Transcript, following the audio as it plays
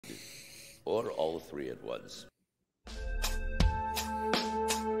Or all three at once.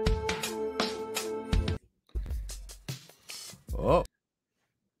 Oh.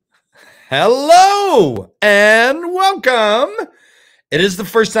 Hello and welcome. It is the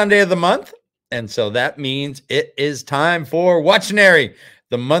first Sunday of the month, and so that means it is time for Watchinary,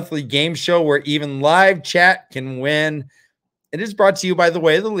 the monthly game show where even live chat can win. It is brought to you by The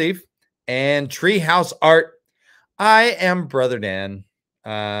Way of the Leaf and Treehouse Art. I am Brother Dan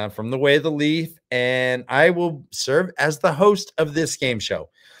from The Way of the Leaf, and I will serve as the host of this game show.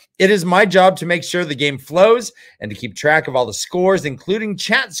 It is my job to make sure the game flows and to keep track of all the scores, including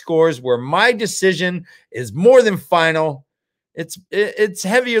chat scores, where my decision is more than final. It's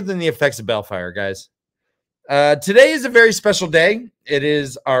heavier than the effects of Bellfire, guys. Today is a very special day. It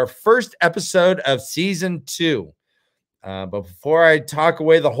is our first episode of season 2. But before I talk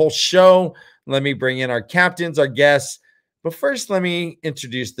away the whole show, let me bring in our captains, our guests. But first, let me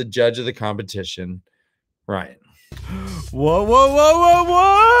introduce the judge of the competition, Ryan. Whoa, whoa, whoa, whoa,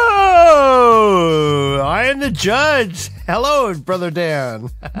 whoa! I am the judge. Hello, Brother Dan.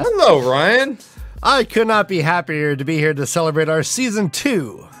 Hello, Ryan. I could not be happier to be here to celebrate our Season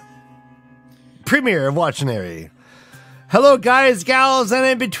 2 premiere of Watchinary. Hello, guys, gals, and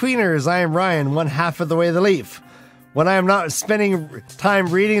in-betweeners. I am Ryan, one half of The Way of the Leaf. When I am not spending time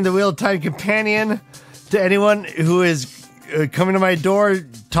reading the Wheel-Time Companion to anyone who is coming to my door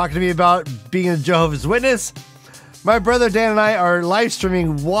talking to me about being a Jehovah's Witness, my brother Dan and I are live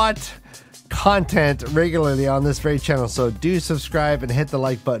streaming Watt content regularly on this very channel, so do subscribe and hit the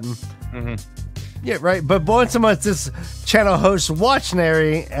like button. Yeah, right. But once a month, this channel hosts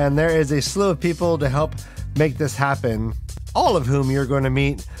Watchinary, and there is a slew of people to help make this happen, all of whom you're going to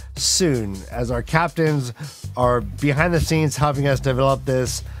meet soon, as our captains are behind the scenes helping us develop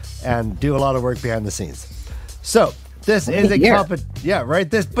this and do a lot of work behind the scenes. So this is a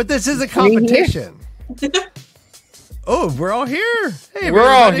this is a competition. Oh, we're all here. Hey, we're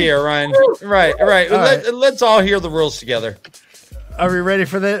all here, Ryan. Right. Let's all hear the rules together. Are we ready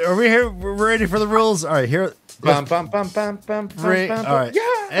for the? Are we here? We're ready for the rules. All right, here. Bum, bum, bum, bum, bum, All right.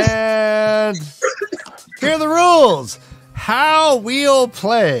 Yeah. And here are the rules. How we'll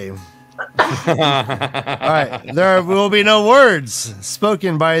play. All right. There will be no words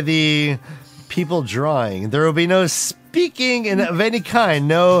spoken by the people drawing. There will be no speaking of any kind.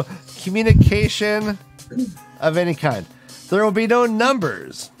 No communication of any kind. There will be no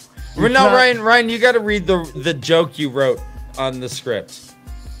numbers. Ryan, you got to read the joke you wrote on the script.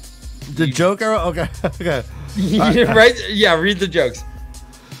 The joke? Okay. Right? Yeah, read the jokes.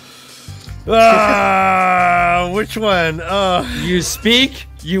 Which one? You speak,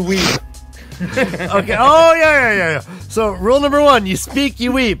 you weep. Okay. Oh, yeah. So, rule number 1, you speak,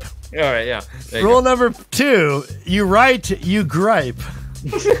 you weep. All right, yeah. Rule number 2, you write, you gripe.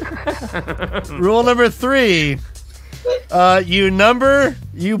 Rule number 3, you number,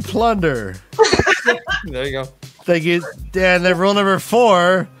 you plunder. There you go. Thank you. And then rule number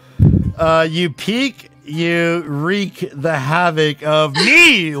 4, you peek, you wreak the havoc of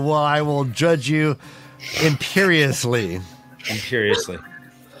me while I will judge you imperiously. Imperiously.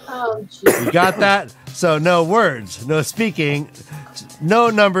 Oh, geez. You got that? So no words, no speaking, no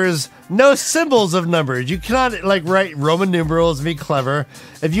numbers, no symbols of numbers. You cannot write Roman numerals and be clever.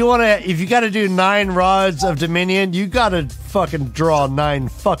 If you got to do 9 rods of Dominion, you got to fucking draw 9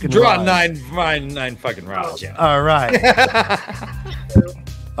 fucking rods. nine fucking rods. Yeah. All right.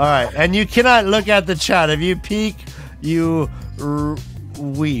 All right, and you cannot look at the chat. If you peek, you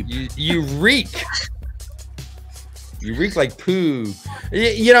weep. You reek. You reek like poo.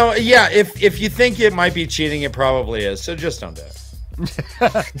 Yeah. If you think it might be cheating, it probably is. So just don't do it.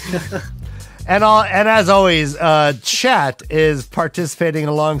 And as always, chat is participating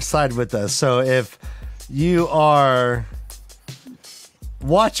alongside with us. So if you are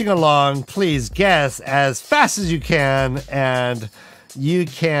watching along, please guess as fast as you can, and you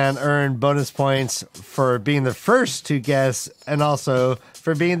can earn bonus points for being the first to guess, and also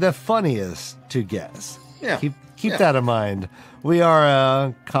for being the funniest to guess. Yeah. Keep that in mind. We are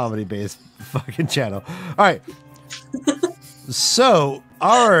a comedy-based fucking channel. All right. So,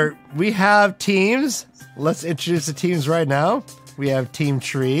 we have teams. Let's introduce the teams right now. We have Team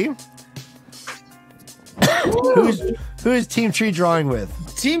Tree. Who's Team Tree drawing with?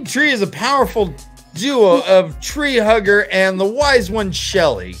 Team Tree is a powerful duo of TreeXHugger and the wise one,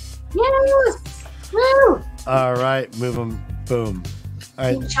 Shelly. Yes! Woo! All right. Move them. Boom. All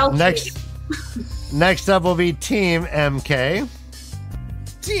right. Team Chelsea. Next up will be Team MK.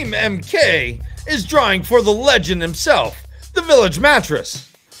 Team MK is drawing for the legend himself, the Village Mattress.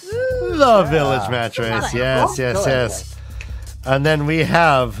 The Village Mattress. Yes. And then we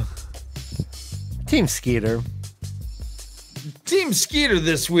have Team Skeeter. Team Skeeter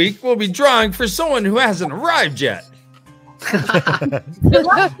this week will be drawing for someone who hasn't arrived yet. Good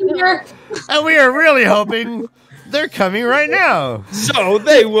luck, Peter. And we are really hoping they're coming right now. So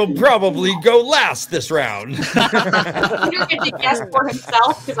they will probably go last this round. Peter gets to guess for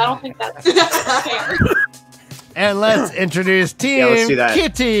himself because I don't think that's fair. And let's introduce Team let's do that.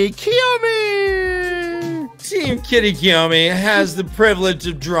 KittyKyomi. Team KittyKyomi has the privilege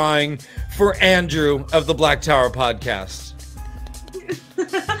of drawing for Andrew of the Black Tower podcast.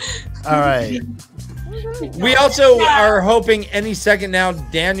 All right. We also are hoping any second now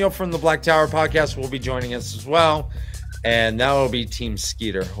Daniel from the Black Tower podcast will be joining us as well. And that will be Team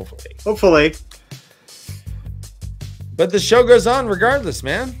Skeeter, hopefully. Hopefully. But the show goes on regardless,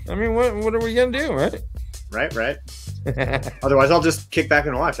 man. I mean, what are we going to do, right? Right. Otherwise, I'll just kick back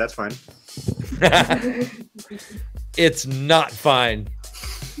and watch. That's fine. It's not fine.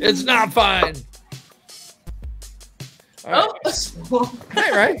 It's not fine. All right.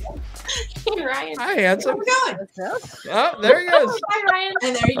 Hey, Ryan. Hey, Ryan. Hi, handsome. How's it going? Oh, there he goes. Hi, Ryan.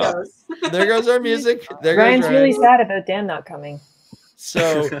 And there he goes. There goes our music. There Ryan's goes Ryan. really sad about Dan not coming.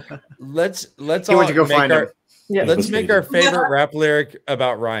 So let's He all went to go make find our him. Yeah. let's make our favorite rap lyric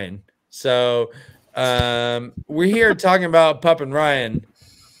about Ryan. So we're here talking about Pup and Ryan.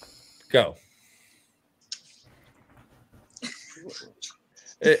 Go.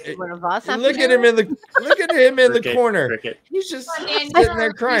 Look at him in the Cricket, corner. cricket. He's just Come on, sitting Dan. there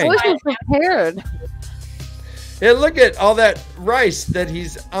I crying. wasn't prepared. And look at all that rice that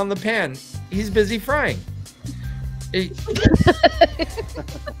he's on the pan. He's busy frying.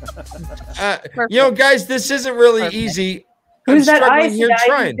 Guys, this isn't really Perfect. easy. Who's I'm that struggling ice here guy?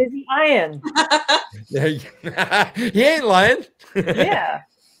 trying. He's busy eyeing. He ain't lying. Yeah.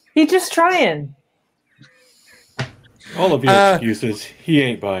 He's just trying. All of your Uh, excuses. He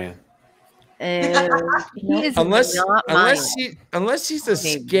ain't buying. And he is Unless not mine. he's a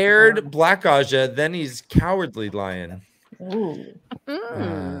Maybe. scared Black Aja, then he's cowardly lion. Ooh.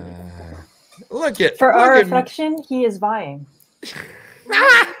 Look at For our look at- reflection, he is vying.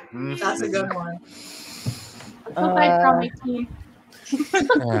 That's a good one. I feel bad for my team.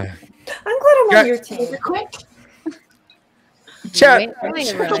 I'm glad I'm Got- on your team. Is it quick? Chat. Wait,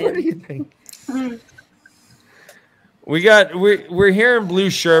 wait, What Ryan. do you think? We're hearing blue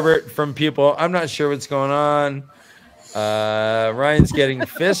sherbet from people. I'm not sure what's going on. Ryan's getting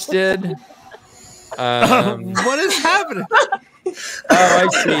fisted. What is happening? Oh, I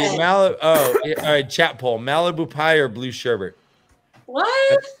see. All right. Chat poll: Malibu pie or blue sherbet?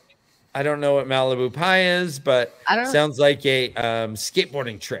 What? I don't know what Malibu pie is, but I don't know. sounds like a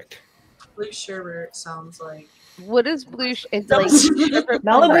skateboarding trick. Blue sherbet sounds like. What is blue? It's like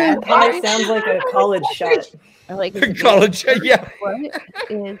Malibu pie sounds like a college shot. I like College, yeah. What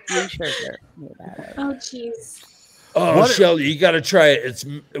is blue sugar made out of? Oh, jeez. Oh, What- Shelly, you got to try it. It's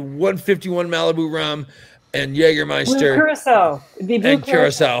 151 Malibu rum and Blue Jägermeister curacao. It'd be blue and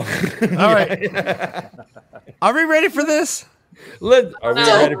curacao. All right. Are we ready for this? Are we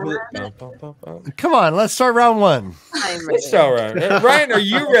No. ready for this? Come on, let's start round one. I'm ready. It's all right. Ryan, are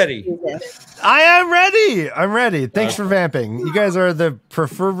you ready? Do this. I am ready. I'm ready. Thanks for vamping. You guys are the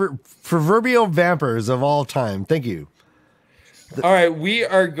proverbial vampers of all time. Thank you. All right, we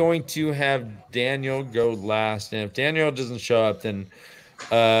are going to have Daniel go last, and if Daniel doesn't show up, then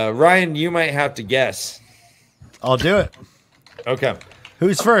Ryan, you might have to guess. I'll do it. Okay.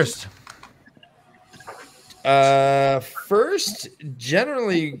 Who's first? First,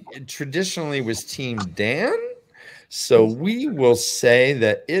 traditionally was Team Dan. So we will say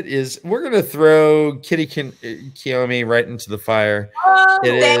that it is. We're going to throw KittyKyomi right into the fire. Oh,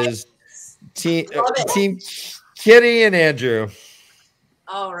 It dang is Team Love it. Kitty and Andrew.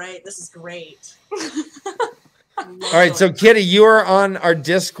 All right, this is great. All right, so Kitty, you are on our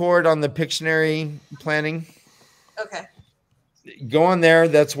Discord on the Pictionary planning. Okay. Go on there.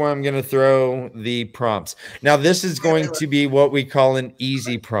 That's where I'm going to throw the prompts. Now, this is going to be what we call an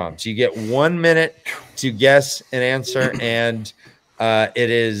easy prompt. You get 1 minute to guess an answer, and it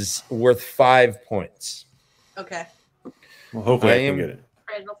is worth 5 points. Okay. Well, hopefully I, I can am- get it.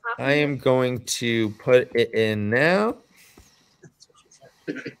 Right, no problem. I am going to put it in now.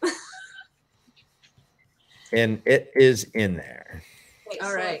 And it is in there. Okay, All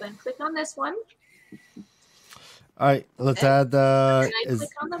so right. then click on this one. All right, let's add the. And I click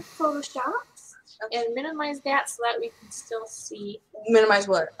on the Photoshop and minimize that so that we can still see Minimize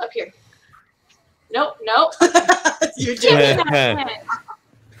what? up here. Nope, nope. You're Give me doing that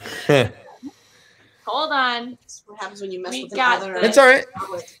pen. Hold on. That's what happens when you mess We with got another. this. It's all right.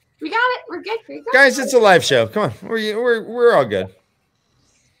 We got it. We're good. We got Guys, it. it's a live show. Come on. We're all good.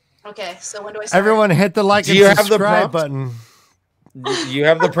 Okay, so when do I start? Everyone hit the like Do and you have the subscribe prompt? button. You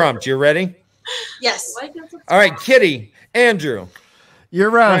have the prompt. You ready? Yes. All right, Kitty, Andrew. Your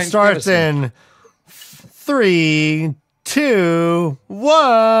round Ryan starts Kennison. in 3, 2,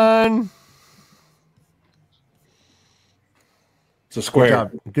 1. It's a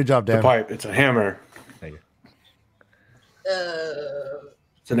square. Good job, It's a Dan. pipe. It's a hammer. Thank you.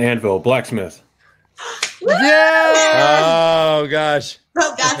 It's an anvil. Blacksmith. Yeah. Oh gosh,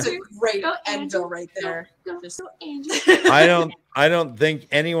 Oh, that's a great Go, anvil Andrew. right there. Go, Just- go, Andrew. I don't think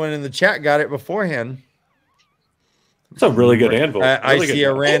anyone in the chat got it beforehand. It's a really good anvil. I Really good see a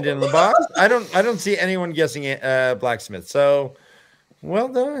job. Rand in the box. I don't see anyone guessing blacksmith. So well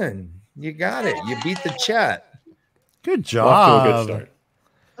done. You got it. You beat the chat. Good Off to a good job. start.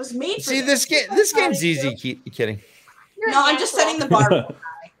 I was made for See this game. This game's easy. Kidding. No, I'm just setting the bar.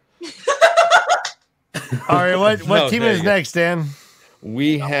 All right, what No, team there is you go. next, Dan?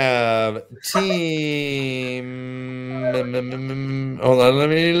 We have team. Hold on, let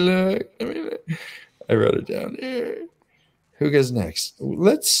me look. I wrote it down here. Who goes next?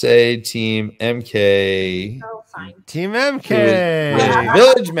 Let's say Team MK. Oh, fine. Team With MK.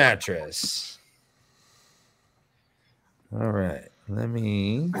 Village Mattress. All right, let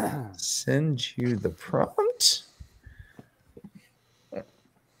me send you the prompt.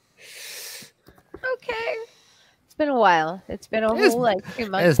 Okay. It's been a while. It's been a It's- whole like 2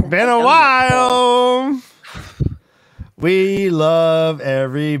 months. It's since been I've a done this, while. We love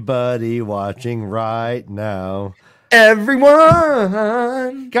everybody watching right now.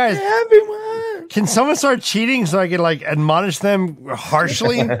 Everyone, Guys, everyone. can someone start cheating so I can like admonish them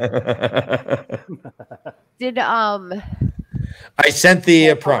harshly? Did I sent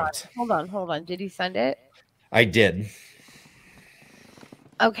the prompt. hold on. Did he send it? I did.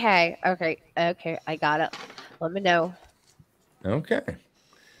 Okay. I got it. Let me know. Okay.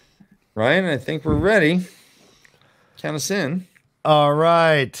 Ryan, I think we're ready. Count us in. All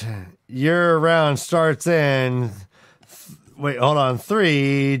right. Your round starts in. Wait, hold on.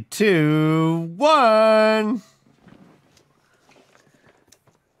 3, 2, 1.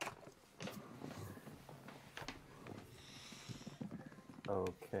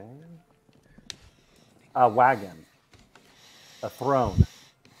 Okay. A wagon. A throne.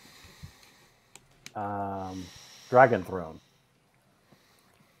 Dragon throne.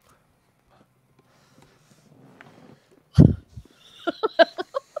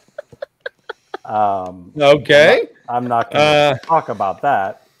 Okay. I'm not going to talk about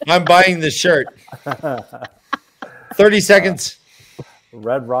that. I'm buying the shirt. 30 seconds.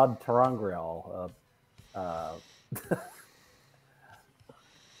 Red Rod Terangriel.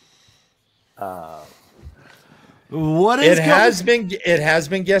 What is It has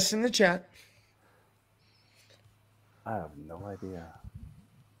been guessed in the chat. I have no idea.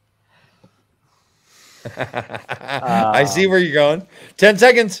 I see where you're going. 10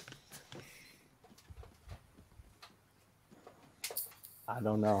 seconds. I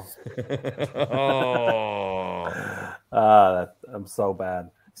don't know. Oh. I'm so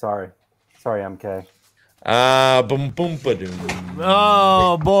bad. Sorry, MK. Boom, boom, ba-doom.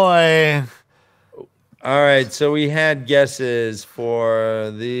 Oh, boy. All right, so we had guesses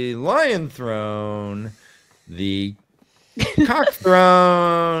for the lion throne, the cock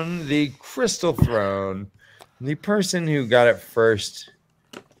throne, the crystal throne. The person who got it first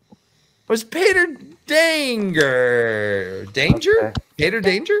was Peter Danger. Okay. Peter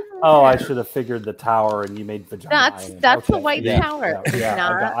Danger? Oh, I should have figured the tower, and you made vagina. That's the Okay, white yeah, tower. Yeah, It's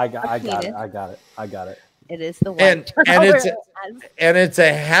not I got a it. penis. I got it. It is the white And tower. it's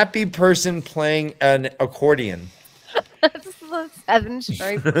a happy person playing an accordion. That's the seven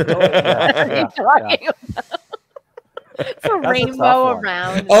stripes. What Yeah, are you talking about? It's a tough rainbow one.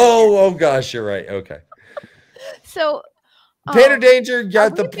 around. Oh gosh, you're right. Okay. So Peter Danger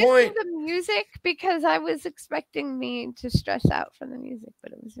got are the we missing point. The music, because I was expecting me to stress out from the music,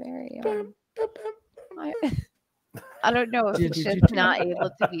 but it was very. I don't know if it's just not able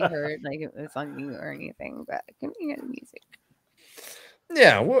to be heard, like it was on mute or anything, but I couldn't hear the music.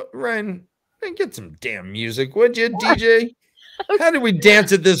 Yeah, what Ryan? Get some damn music, would you, DJ? How did we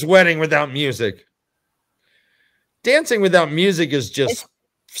dance at this wedding without music? Dancing without music is just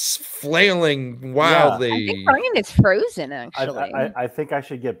flailing wildly. I think Ryan is frozen. Actually, I think I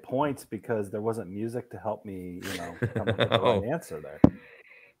should get points because there wasn't music to help me, come up with the right answer there.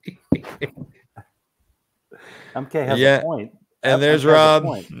 MK has a point. And there's MK has a Rob.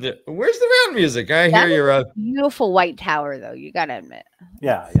 point. Where's the round music? I hear you, Rob. Beautiful white tower, though. You gotta admit.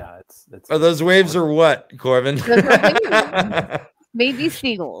 Yeah, it's. Are those waves or what, Corbin? Maybe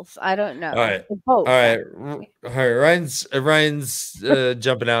seagulls. I don't know. All right. Both. All right. All right. Ryan's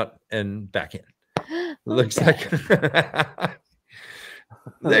jumping out and back in. Looks like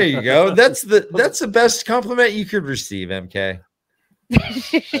there you go. That's the best compliment you could receive, MK.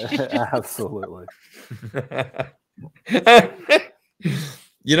 Absolutely.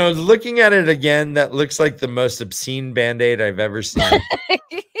 You know, looking at it again, that looks like the most obscene band-aid I've ever seen.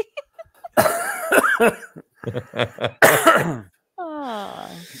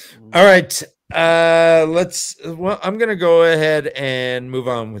 All right. I'm gonna go ahead and move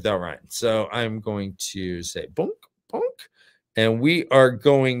on without Ryan. So I'm going to say bonk, bonk, and we are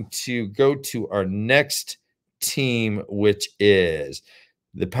going to go to our next team, which is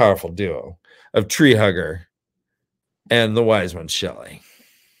the powerful duo of TreeXHugger and the wise one, Shelly.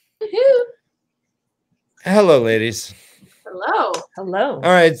 Hello, ladies. Hello. Hello. All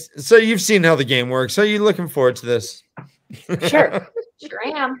right. So you've seen how the game works. Are you looking forward to this? Sure. Sure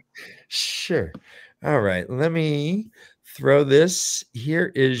am. Sure. All right. Let me throw this.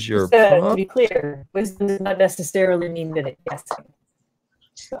 Here is your To prompt. be clear, wisdom does not necessarily mean good at guessing.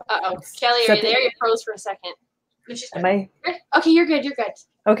 Uh-oh. Kelly, are you there? You froze for a second. Am I? Okay, you're good. You're good.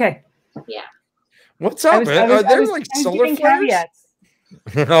 Okay. Yeah. What's up? Are there like solar giving flares? caveats.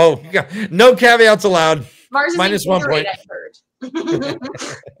 Oh, no caveats allowed. Mars is Minus 1 point. I heard. Is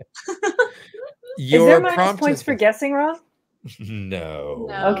there Your minus prompt points for guessing wrong? No.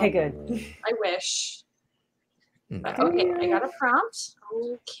 No. Okay, good. I wish. No. But okay, I got a prompt.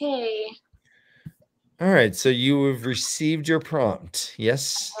 Okay. All right. So you have received your prompt.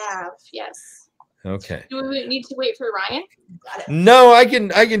 Yes. I have, yes. Okay. Do we need to wait for Ryan? Got it. No, I can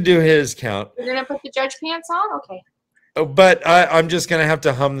do his count. You're gonna put the judge pants on? Okay. Oh, but I'm just gonna have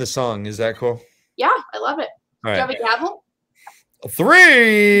to hum the song. Is that cool? Yeah, I love it. All Do you have right. a gavel?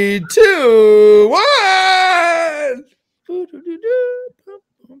 3, 2, 1.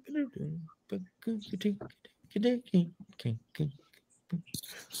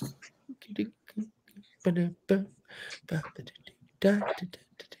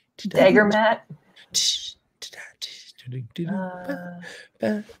 Dagger mat.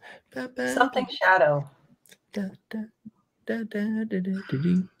 Something shadow.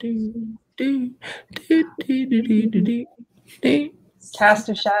 Cast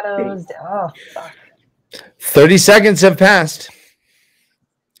of shadows. Oh, fuck. 30 seconds have passed.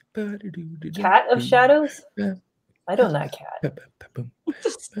 Cat of shadows? I don't know cat.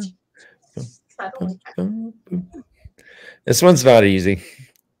 This one's not easy.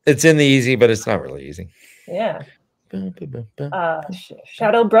 It's in the easy, but it's not really easy. Yeah.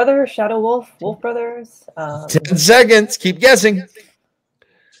 Shadow brother, shadow wolf, wolf brothers. 10 seconds. Keep guessing.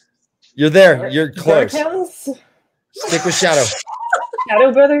 You're there. You're close. Stick with shadow.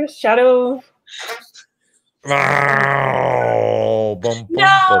 Shadow brothers, shadow. Oh,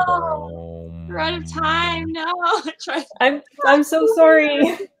 No! We're out of time. No. I'm so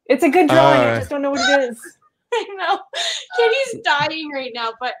sorry. It's a good drawing. I just don't know what it is. I know. Kitty's dying right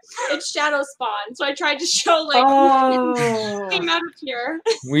now, but it's shadow spawn. So I tried to show like came out of here.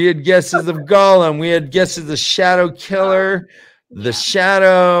 We had guesses of Gollum. We had guesses of Shadow Killer, the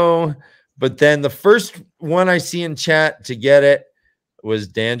Shadow. But then the first one I see in chat to get it was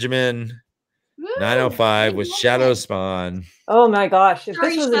Danjamin 905 with Shadow Spawn. Oh my gosh. If Sorry,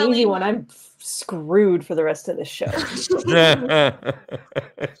 this was an Shelly. easy one, I'm screwed for the rest of the show. Yeah,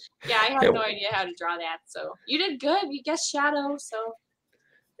 I have no idea how to draw that. So you did good. You guessed shadow. So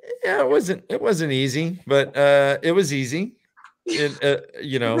Yeah, it wasn't easy, but it was easy.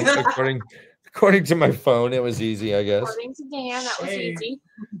 You know, according to my phone, it was easy, I guess. according to Dan, that was easy.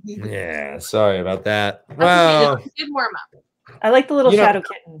 Yeah, sorry about that. That's Well, okay. Good warm up. I like the little You know- shadow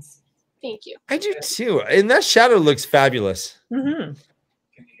kittens. Thank you. I do too. And that shadow looks fabulous. Mm-hmm.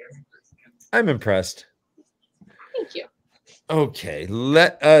 I'm impressed. Thank you. Okay,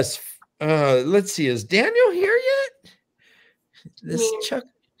 let's see. Is Daniel here yet? This Chuck.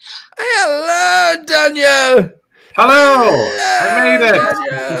 Hello, Daniel. Hello. I made it.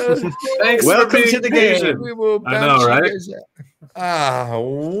 Daniel. Thanks Welcome for being to the game. patient. We will I know, bounce you right? guys out.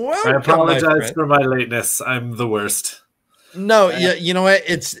 Welcome, I apologize my friend. for my lateness. I'm the worst. No, you know what?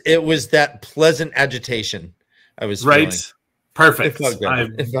 It was that pleasant agitation I was Right. feeling. Perfect. It felt good.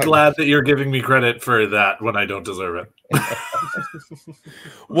 I'm It felt glad that you're giving me credit for that when I don't deserve it.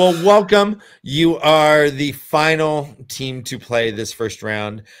 Well, welcome. You are the final team to play this first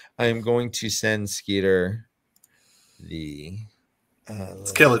round. I am going to send Skeeter the.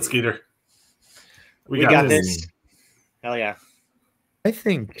 Let's kill it, Skeeter. We got this. Hell yeah. I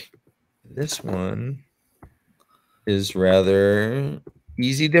think this one is rather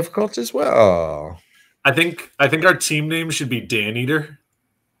easy, difficult as well. I think our team name should be Dan Eater.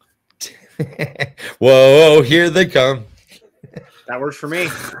 Whoa, here they come. That works for me.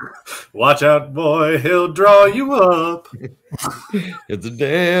 Watch out, boy, he'll draw you up. It's a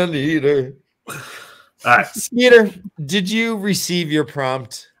Dan Eater. All right. Skeeter, did you receive your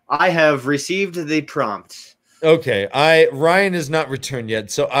prompt? I have received the prompt. Okay, Ryan is not returned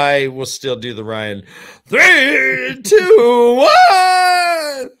yet, so I will still do the Ryan. 3, 2,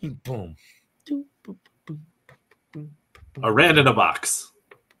 1. Boom. A rand in a box.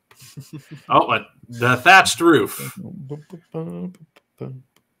 Oh, the thatched roof.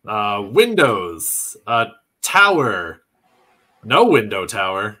 Windows. A tower. No window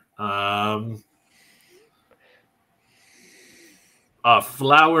tower. A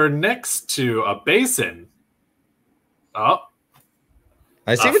flower next to a basin. Oh.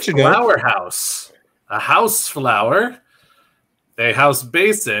 I see what you're doing. A flower house. A house flower. A house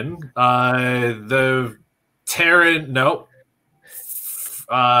basin. The Terran. Nope.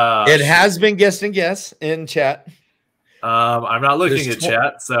 It has been guessed and guess in chat. I'm not looking at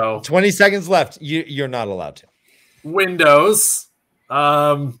chat, so 20 seconds left. You're not allowed to. Windows.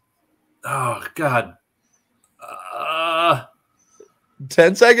 Oh God.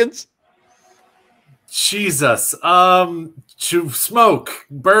 10 seconds. Jesus. Smoke,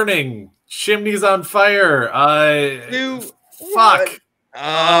 burning, chimneys on fire. Fuck.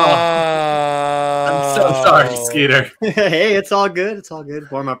 I'm so sorry, Skeeter. Hey, it's all good. It's all good.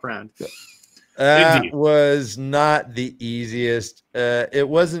 Warm up round. That was not the easiest. It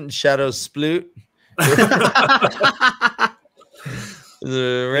wasn't Shadow Sploot.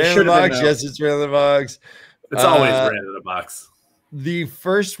 The random box. Yes, it's random box. It's always random box. The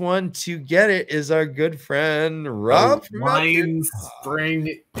first one to get it is our good friend Rob. Wine Spring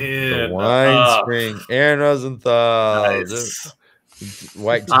in. The Wine Spring. Aaron Rosenthal. Nice.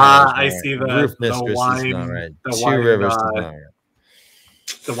 White. I see the Roof Mistress wine. Is not right. The Two wine, Rivers is not right.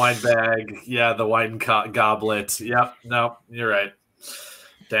 The wine bag. Yeah, the wine goblet. Yep. No, you're right.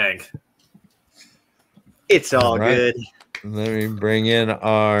 Dang. It's all good. Let me bring in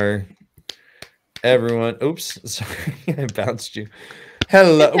our everyone. Oops, sorry, I bounced you.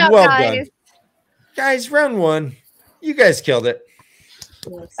 Hello, well done, guys. Round one, you guys killed it.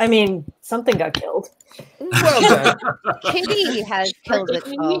 I mean, something got killed. Well done. Kitty has killed it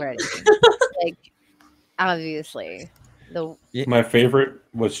already. Like, obviously. My favorite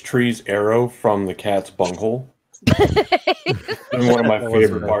was Tree's arrow from the cat's bunghole. Been one of my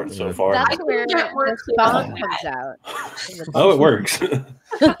favorite parts so far. That's where the song comes out. Oh, it works.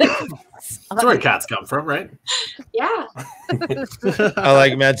 That's where cats come from, right? Yeah. I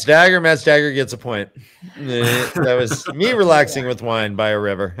like Matt's dagger. Matt's dagger gets a point. That was me relaxing with wine by a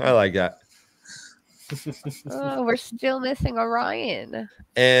river. I like that. Oh, we're still missing Orion.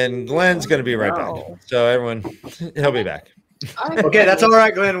 And Glenn's going to be right back. So everyone, he'll be back. Okay, that's all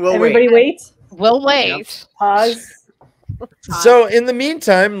right, Glenn. We'll Everybody wait. We'll wait. Pause. So in the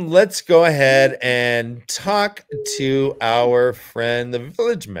meantime, let's go ahead and talk to our friend, the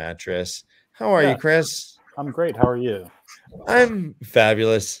Village Mattress. How are you, Chris? I'm great. How are you? I'm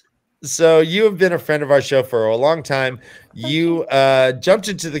fabulous. So you have been a friend of our show for a long time. You jumped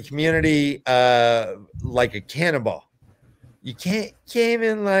into the community like a cannonball. You came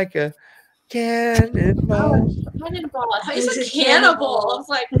in like a cannonball. Cannonball. I thought you said cannibal. I was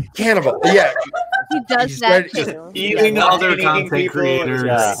like, Cannibal. Yeah. He does that too. Eating other content creators.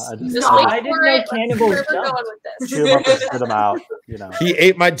 Yeah, I didn't know cannibals where we're jumped. going with this. Chew them up and spit them out. You know. He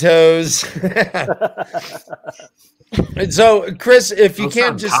ate my toes. And so, Chris, if you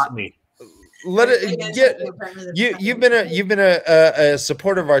can't just let it get you've been a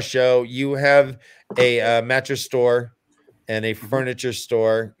supporter of our show. You have a mattress store and a furniture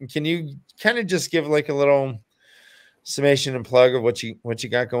store. Can you kind of just give like a little summation and plug of what you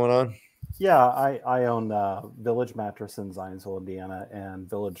got going on? Yeah, I own Village Mattress in Zionsville, Indiana, and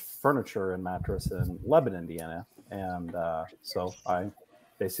Village Furniture and Mattress in Lebanon, Indiana. And so I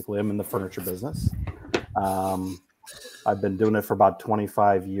basically am in the furniture business. I've been doing it for about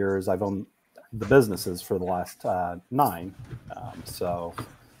 25 years. I've owned the businesses for the last 9. So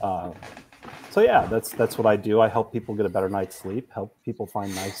yeah, that's what I do. I help people get a better night's sleep, help people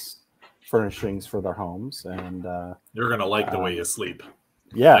find nice furnishings for their homes. And you're going to like the way you sleep.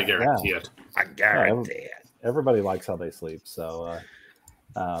 Yeah, I guarantee it. I guarantee it. Everybody likes how they sleep. So,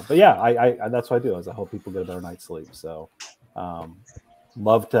 but yeah, I that's what I do is I help people get a better night's sleep. So,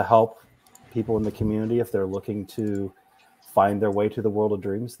 love to help people in the community if they're looking to find their way to the world of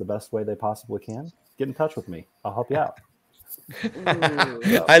dreams the best way they possibly can. Get in touch with me. I'll help you out.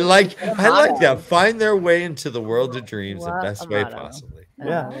 I like that. Find their way into the world of dreams the best way possibly.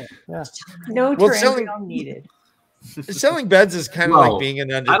 Yeah, yeah. No Well, terrarium needed. Selling beds is kind of Well, like being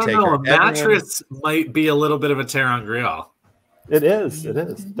an I undertaker. don't know. A Everyone- mattress might be a little bit of a terrain grial. It is. It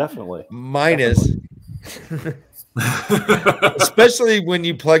is definitely. Mine is. Especially when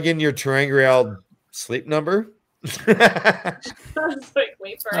you plug in your Terangrial sleep number. I was like,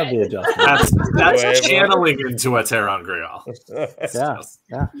 wait for That'd be it. adjustment. That's channeling into a terrain grial. Yeah,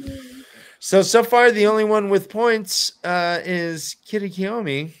 yeah. So far, the only one with points is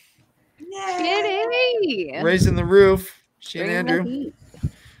KittyKyomi. Kitty! Raising the roof. She and Bring the Andrew. heat.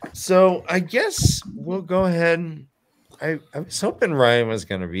 So I guess we'll go ahead. I was hoping Ryan was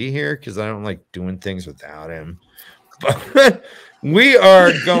going to be here because I don't like doing things without him. But we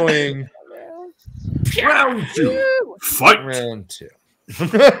are going round 2. Fight. Round 2.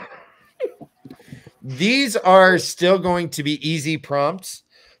 These are still going to be easy prompts.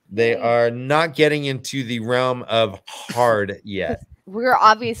 They are not getting into the realm of hard yet. We're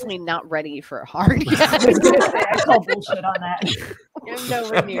obviously not ready for hard yet. I call bullshit on that. I'm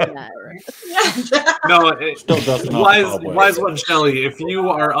nowhere near that. No, Still dusting off the cobwebs. wise one, Shelly. If you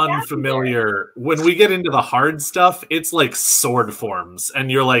are unfamiliar, when we get into the hard stuff, it's like sword forms, and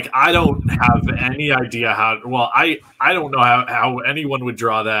you're like, I don't have any idea how. Well, I don't know how anyone would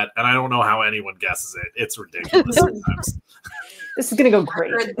draw that, and I don't know how anyone guesses it. It's ridiculous sometimes. This is gonna go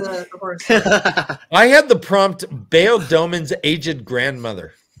great. I had the prompt Bail Doman's aged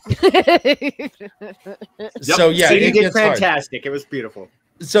grandmother. So yeah, So you it did gets hard. fantastic. It was beautiful.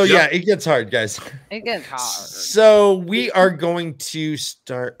 So yeah, it gets hard, guys. It gets hard. So we are going to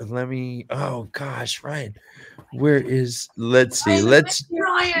start. Let me. Oh gosh, Ryan, where is? Let's see.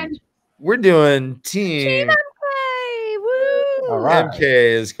 Ryan. We're doing team. Play, woo! All right. MK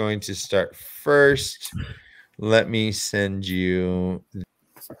is going to start first. Let me send you.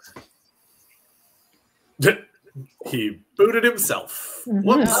 He booted himself.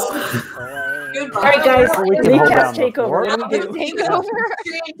 Whoops. All right, guys. So we can hold down LeafCast the takeover. fort. What do we do?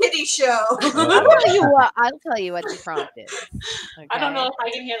 Kitty show. I'll tell you what the prompt is. I don't know Okay? if I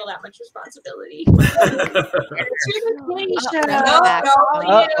can handle that much responsibility.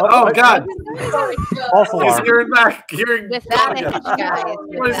 Oh God! False He's alarm. hearing back. Hearing. Without a hitch, guys.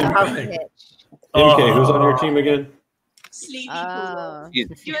 What is Without a happening? hitch. MK, who's on your team again? Sleepy Oh.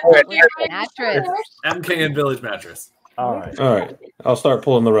 pool. Mattress. MK and Village Mattress. All right. All right. I'll start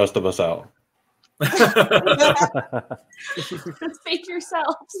pulling the rest of us out. Fake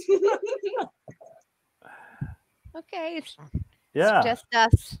yourselves. Okay. It's Yeah. just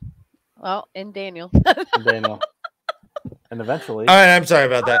us. Well, and Daniel. And Daniel. And eventually. All right, I'm sorry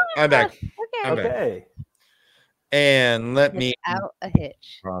about that. I'm back. I'm back. Okay. And let me Without a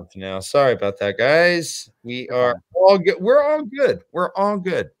hitch. prompt now. Sorry about that, guys. We are all good. We're all good. We're all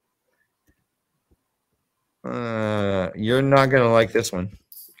good. You're not gonna like this one.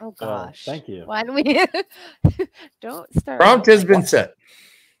 Oh gosh. Thank you. Why do we don't start? Prompt out has like been that. set.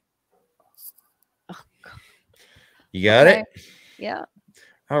 Oh, You got okay. it? Yeah.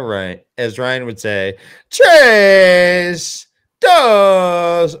 All right. As Ryan would say, tres,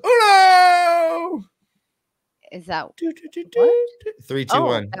 dos, uno. Is that what? 3, 2, Oh,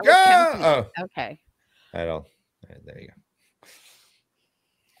 1. that was Go. tempting. Oh, Okay. I don't. There you go.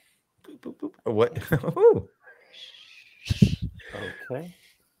 Boop, boop, boop. Oh, what? Ooh. Okay.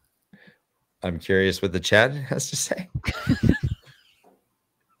 I'm curious what the chat has to say.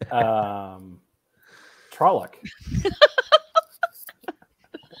 Trolloc.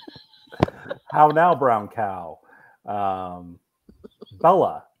 How now, brown cow?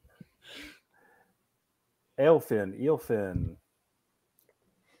 Bella. Eelfin.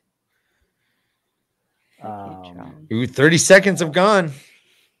 Ooh, 30 seconds have gone.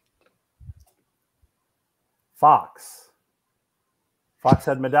 Fox.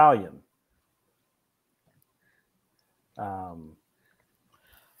 Foxhead medallion.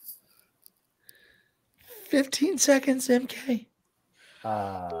 15 seconds, MK.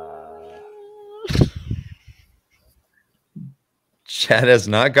 Chat has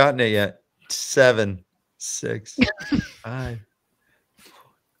not gotten it yet. 7, 6, 5.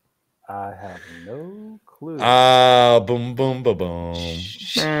 I have no clue. Boom, boom, boom, boom.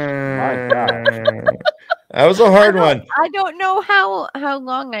 My God. That was a hard one. I don't know how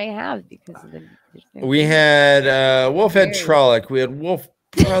long I have because of the. We had Wolf had Trolloc. We had Wolf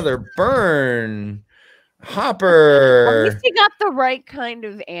Brother Burn. At Hopper. least you got the right kind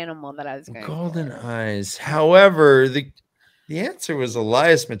of animal that I was going. Golden Eyes. However, the answer was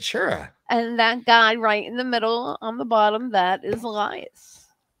Elias Matura. And that guy right in the middle on the bottom, that is Elias.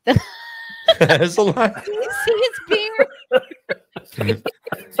 That is Elias. Can you see his beard and his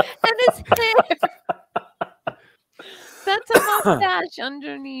hair? That's a mustache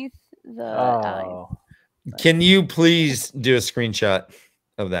underneath the eye. Can you please do a screenshot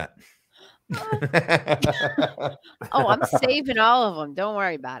of that? Oh, I'm saving all of them. Don't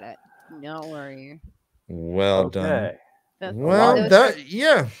worry about it. Don't worry. Well done. Well,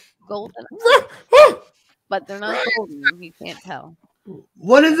 yeah. Golden. But they're not golden. You can't tell.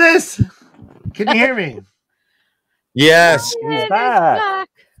 What is this? Can you hear me? Yes. He's back.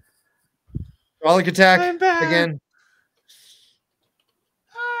 Trollic attack again.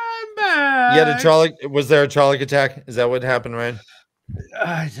 I'm back. You had a Trollic. Was there a Trollic attack? Is that what happened, Ryan?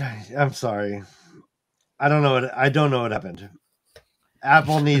 I'm sorry. I don't know what happened.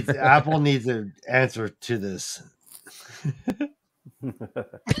 Apple needs an answer to this.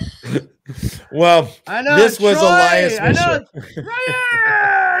 Well, I know this was Troy, Elias I know,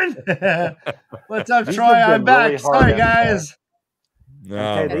 Ryan! What's up, Troy? I'm back. Sorry, guys.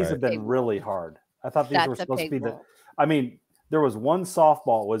 Okay, these have been really hard. I thought these were supposed to be I mean, there was one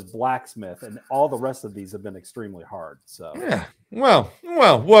softball was blacksmith, and all the rest of these have been extremely hard. So yeah. Well,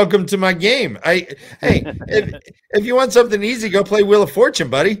 welcome to my game. Hey, if you want something easy, go play Wheel of Fortune,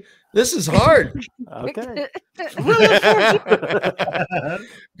 buddy. This is hard. Okay.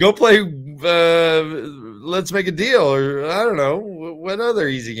 Go play Let's Make a Deal, or I don't know. What other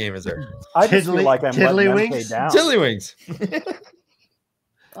easy game is there? I just feel like I'm letting MK down. Tiddlywinks.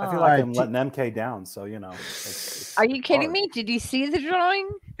 I feel like I'm letting MK down, so you know. Are you kidding me? Did you see the drawing?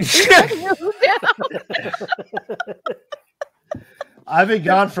 I've been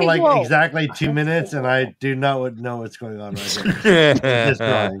gone for like exactly 2 minutes, and I do not know what's going on right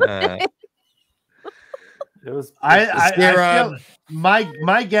now. It was. I feel,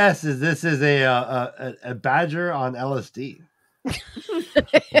 my guess is this is a badger on LSD.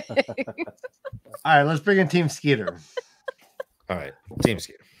 All right, let's bring in Team Skeeter. All right, Team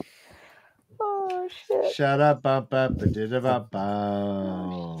Skeeter. Oh shit! Shut up,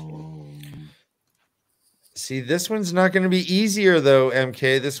 See, this one's not going to be easier though,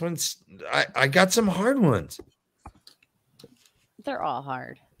 MK. This one's I got some hard ones. They're all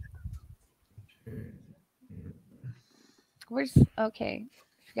hard. Where's okay?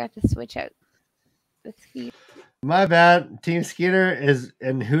 Forgot to switch out the Skeeter. My bad. Team Skeeter is,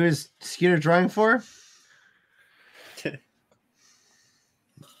 and who is Skeeter drawing for?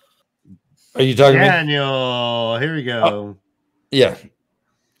 Are you talking Daniel? Here we go. Yeah.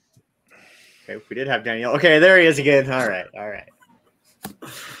 Okay, we did have Daniel. Okay, there he is again. All right.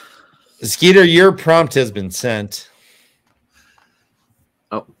 Skeeter, your prompt has been sent.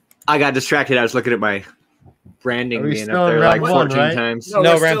 Oh, I got distracted. I was looking at my branding being up there like 14 times.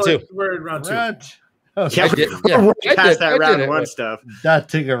 No, round two. We're in round two. Okay. We're past that round one stuff. That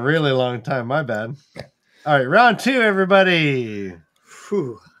took a really long time. My bad. All right, round two, everybody.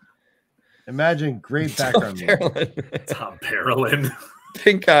 Whew. Imagine great background music. Tom Parolin.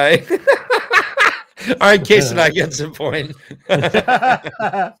 Pink eye. All right, Case and I get some point.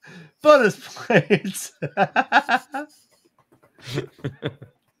 Bonus points.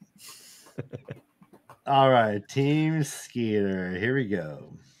 All right, Team Skeeter. Here we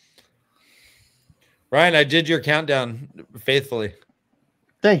go. Ryan, I did your countdown faithfully.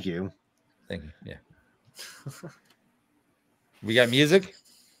 Thank you. Thank you. Yeah. We got music?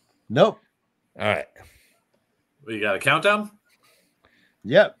 Nope. All right. We got a countdown?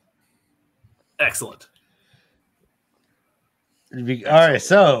 Yep. Excellent. All right,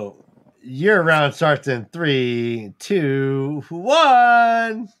 so your round starts in 3, 2,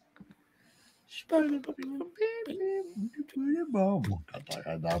 1.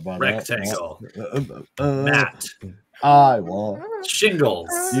 Rectangle. Matt. I want Shingles.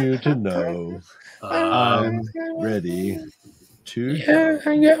 you to know I'm ready to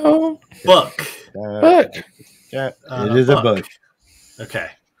go. Book. Book. Yeah, it is a book. Okay.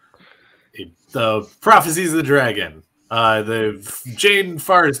 The Prophecies of the Dragon. The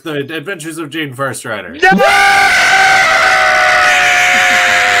Adventures of Jane Farstrider.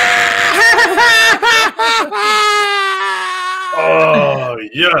 Oh,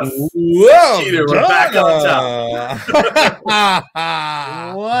 yes. Whoa. Skeeter, we're back on top.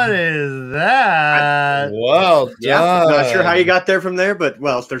 What is that? Well done. Yeah, not sure how you got there from there, but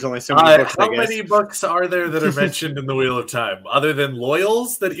well, there's only so many books. How many books are there that are mentioned in the Wheel of Time, other than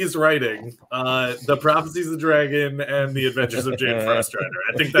Loyals that he's writing? The Prophecies of the Dragon and the Adventures of Jane Farstrider.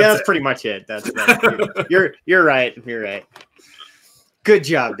 I think that's pretty much it. You're right. You're right. Good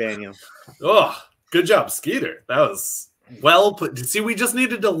job, Daniel. Oh, good job, Skeeter. That was well put. See, we just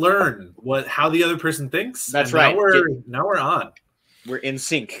needed to learn how the other person thinks. That's right. Now we're on. We're in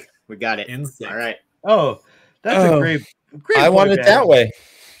sync. We got it. In sync. All right. Oh, that's a great I want it that way.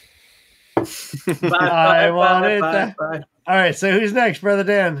 I want it that All right, so who's next, Brother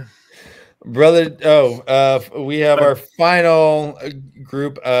Dan? Brother, we have our final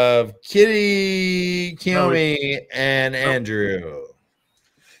group of KittyKyomi and Andrew.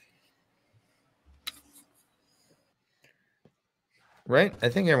 Right? I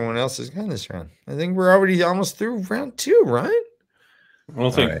think everyone else has gone this round. I think we're already almost through round 2, right? I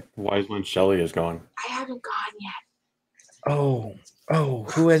don't think Wise One Shelly is gone. I haven't gone yet. Oh,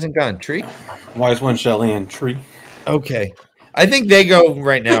 who hasn't gone? Tree? Wise One Shelly and Tree. Okay. I think they go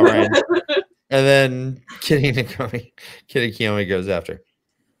right now, Ryan. And then KittyKyomi goes after.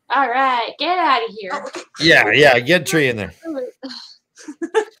 All right, get out of here. Yeah, get Tree in there.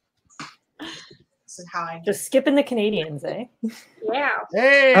 This is how I Just skipping the Canadians, eh? Yeah.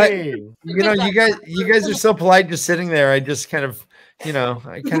 Hey, you guys are so polite just sitting there. I just kind of, I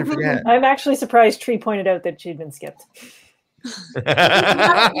kind of forget. I'm actually surprised Tree pointed out that she'd been skipped. You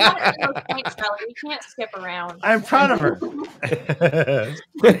can't skip around. I'm proud of her.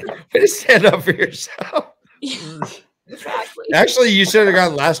 Just stand up for yourself. Exactly. Actually, you should have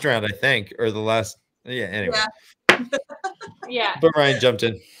gone last round, I think, or the last. Yeah. Anyway. Yeah. But Ryan jumped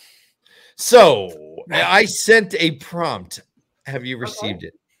in. So I sent a prompt. Have you received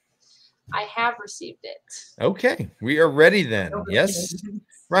it? I have received it. Okay, we are ready then. Yes,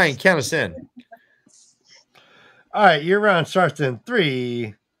 Ryan, count us in. All right, your round starts in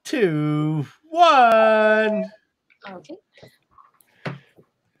 3, 2, 1. Okay.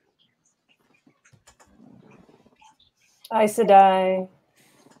 Aes Sedai,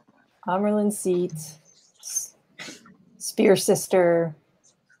 Amerlin Seat, Spear Sister,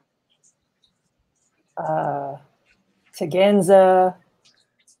 Taganza,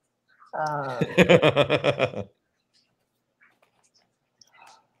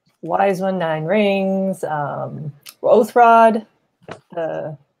 Wise One, 9 Rings, Oathrod,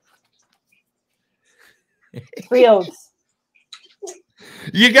 3 Oaths.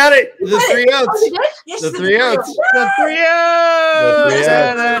 You got it. The 3 Oaths. The 3 Oaths. The 3 Oaths.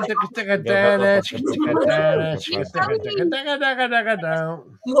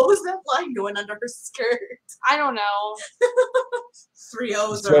 What was that line going under her skirt? I don't know. 3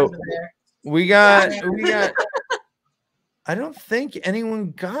 O's So, are under there. We got. I don't think anyone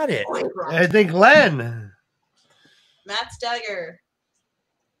got it. I think Glenn. Matt Stagger.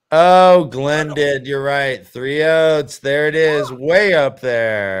 Oh, Glenn did. You're right. 3 Oaths. There it is. Way up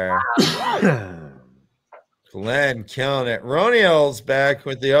there. Glenn killing it. Roniel's back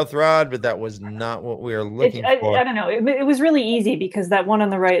with the Oath Rod, but that was not what we were looking for. I don't know. It was really easy because that one on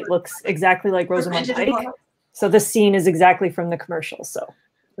the right looks exactly like Rosamund Pike. So this scene is exactly from the commercial. So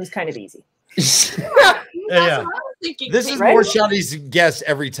it was kind of easy. Yeah. This is more Shelly's guess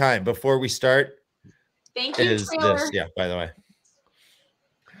every time before we start. Thank you, is Taylor. this. Yeah, by the way.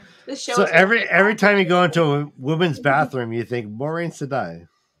 This show So is every time you go into a women's bathroom, you think Moraine Sedai.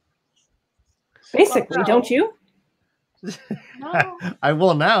 Basically, don't you? No. I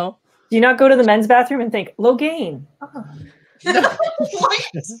will now. Do you not go to the men's bathroom and think Logain? Oh.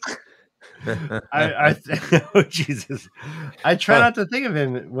 Oh Jesus! I try not to think of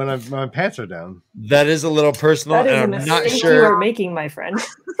him when my pants are down. That is a little personal, That is a and I'm not mistake sure. you are making, my friend.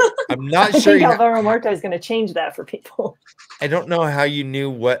 I'm not I sure. think Alvaro Morta is going to change that for people. I don't know how you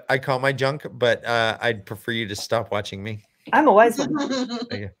knew what I call my junk, but I'd prefer you to stop watching me. I'm a wise one.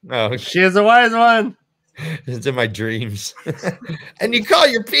 Okay. Oh, She is a wise one. it's in my dreams. And you call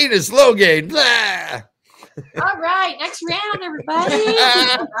your penis Logain. Blah! All right, next round, everybody.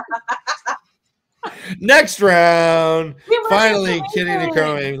 Next round. We Finally, must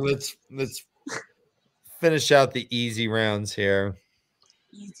KittyKyomi. Let's finish out the easy rounds here.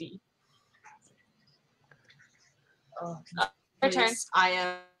 Easy. Your turn. I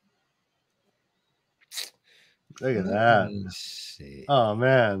am. Look at that. Let's see. Oh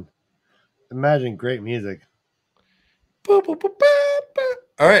man! Imagine great music. Boop, boop, boop, boop, boop.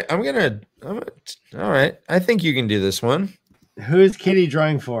 All right, I'm gonna. All right, I think you can do this one. Who's Kitty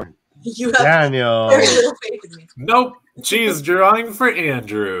drawing for? You have Daniel. very little faith in me. Nope. She's drawing for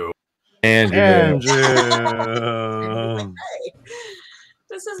Andrew. Andrew.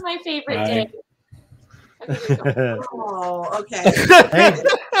 This is my favorite day. Oh, okay.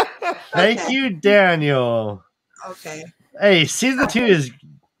 Thank you, Daniel. Okay. Hey, season 2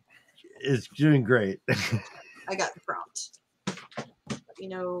 is doing great. I got the prompt. Let me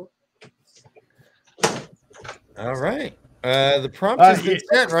know. All right. The prompt has been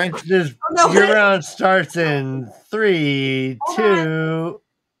sent, right? Your round starts in 3, 2.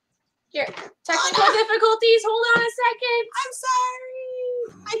 Here, technical difficulties. Hold on a second. I'm sorry.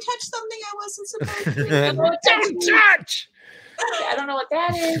 I touched something I wasn't supposed to. Don't touch. I don't know what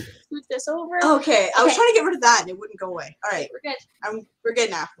that is. Scoot this over. Okay, I was trying to get rid of that and it wouldn't go away. All right, We're good. we're good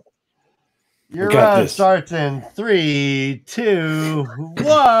now. Your round starts in 3, 2,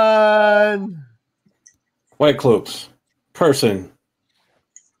 1. White cloaks. Person.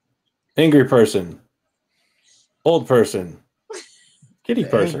 Angry person. Old person. Kitty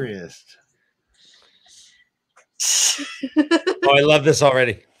person. Angriest. Oh, I love this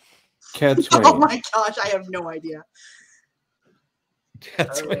already. Cat swing. Oh my gosh, I have no idea.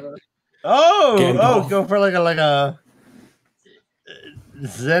 Cat swing. Oh, go for like a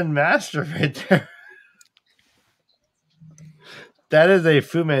Zen master right there. That is a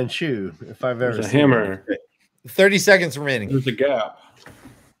Fu Manchu, if I've ever There's a seen hammer. it. 30 seconds remaining. There's a gap.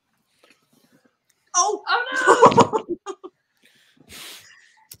 Oh no!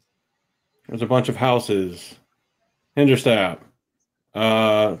 There's a bunch of houses. Hinderstap.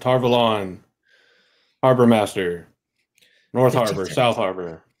 Tarvalon. Harbor Master. North Harbor. South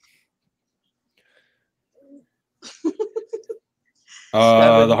Harbor.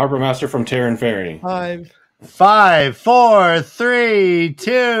 The Harbor Master from Terran Ferry. 5, 4, 3,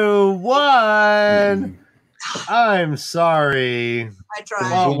 2, 1. I'm sorry. I tried.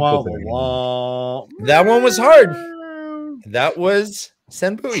 Wah, wah, wah. That one was hard. That was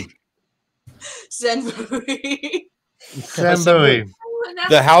Senbui. Senbui. Senbui.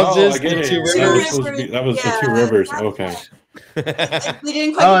 The houses, I get the it. two That was, rivers. supposed to be, that was the two rivers. Okay. They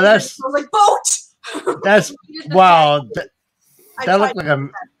didn't quite. Oh, that's I was like boat. that's wow. That looked like a.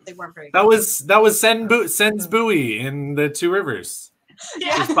 They weren't very. That was Sen's buoy in the two rivers.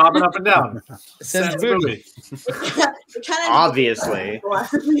 Yeah. Just bobbing up and down. Sen's buoy. Obviously.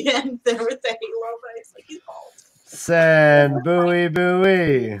 At the end there with the halo, but it's like he's bald. Send buoy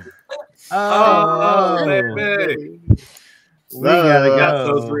buoy. Oh, baby. We gotta Got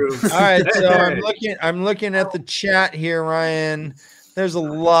go. those rooms. All right, so I'm looking at the chat here, Ryan. There's a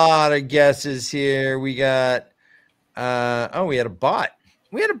lot of guesses here. We got we had a bot.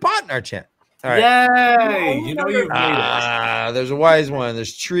 We had a bot in our chat. All right. Yay! You know you've made it. There's a wise one.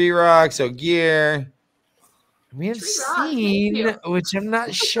 There's Tree Rocks, O'Gear. We have seen, which I'm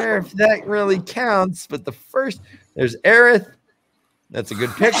not sure if that really counts, but the first, there's Aerith. That's a good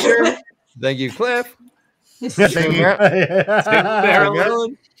picture. Thank you, Cliff. Thank you.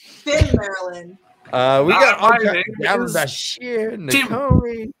 Maryland. Finn Maryland. We got all Not down is Bashir,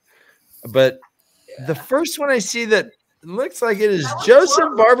 Nakomi. But the first one I see that looks like it is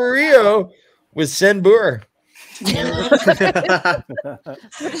Joseph Barbario with Senbur.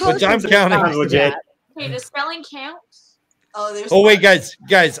 Which I'm counting. Legit. Okay, does spelling count? Oh, there's. Oh wait, guys,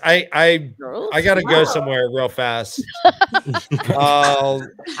 I gotta go somewhere real fast.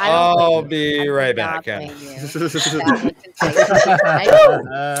 I'll be right back. Guys,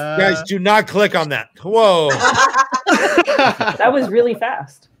 do not click on that. Whoa. That was really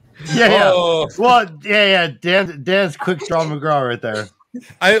fast. Yeah. Whoa. Well, yeah. Dan's quick draw McGraw right there.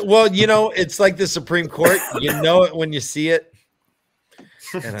 Well, you know, it's like the Supreme Court. You know it when you see it.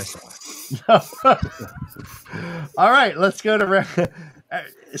 And I saw it. All right, let's go to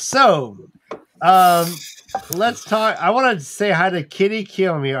let's talk. I want to say hi to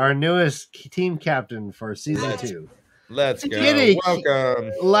KittyKyomi, our newest team captain for season 2. Let's go. Kitty,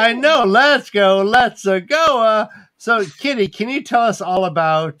 welcome. I know. Let's go. Let's go. So, Kitty, can you tell us all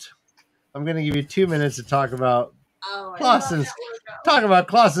about? I'm going to give you 2 minutes to talk about Clausen's. Talk about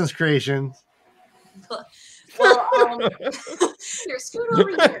Clausen's creations. Well, here, scoot over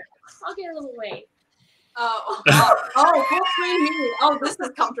here. I'll get a little weight. Full screen me. Oh, this is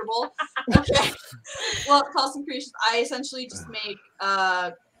comfortable. Okay. Well, Clausen Creations, I essentially just make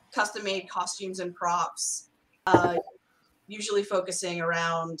custom-made costumes and props, usually focusing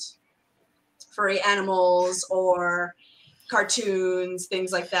around furry animals or cartoons,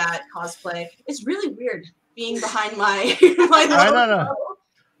 things like that, cosplay. It's really weird being behind my I don't know.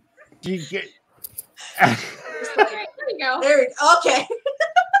 Do you get? There you go. There. Okay.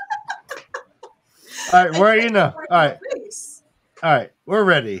 All right, where are you now? All right, we're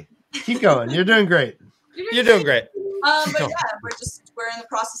ready. Keep going. You're doing great. You're doing great. But yeah, we're in the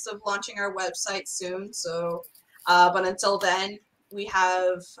process of launching our website soon. So, but until then, we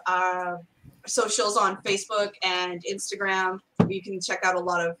have socials on Facebook and Instagram. You can check out a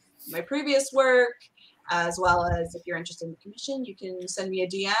lot of my previous work, as well as if you're interested in the commission, you can send me a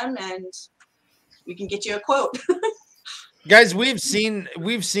DM and we can get you a quote. Guys, we've seen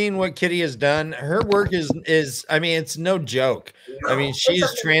what Kitty has done. Her work is I mean, it's no joke. I mean, she's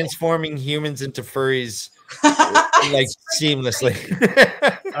transforming humans into furries like seamlessly.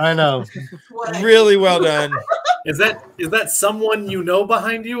 I know. Really well done. Is that someone you know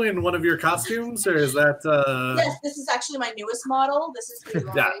behind you in one of your costumes, or is that? Yes, this is actually my newest model. This is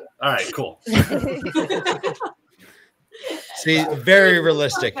Leroy. Yeah. All right. Cool. See, very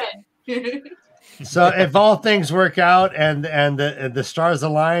realistic. So if all things work out and the stars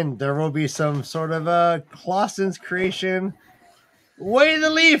align, there will be some sort of a Clausen's creation. Way the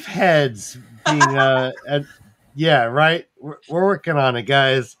leaf heads being yeah, right. We're working on it,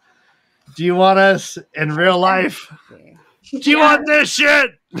 guys. Do you want us in real life? Do you want this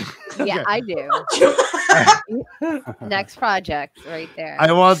shit? Yeah, I do. Next project, right there.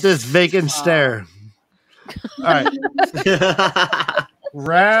 I want this vacant stare. All right.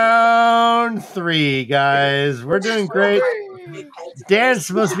 Round 3, guys. We're doing great. Dan's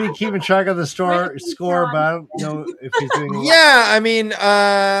supposed to be keeping track of the score, but I don't know if he's doing. Yeah, I mean,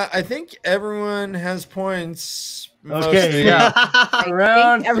 I think everyone has points. Okay, yeah.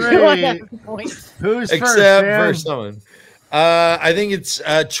 Round 3. Who's except first? for someone. I think it's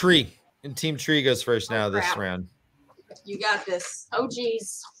Tree. And Team Tree goes first now this round. You got this. Oh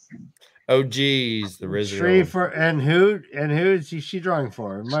geez. Oh geez, the Rizzo. Tree for and who is she drawing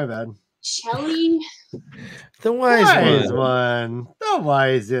for? My bad. Shelly. The wise one. The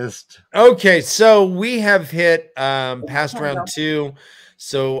wisest. Okay, so we have hit past round 2.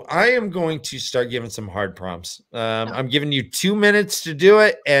 So I am going to start giving some hard prompts. I'm giving you 2 minutes to do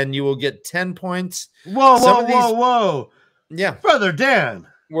it, and you will get 10 points. Whoa. Yeah. Brother Dan.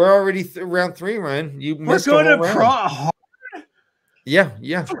 We're already round 3, Ryan. You missed We're going a to round. Yeah.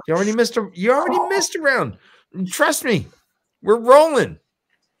 You already missed a round. Trust me. We're rolling.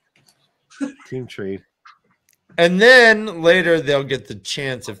 Team Tree. And then later they'll get the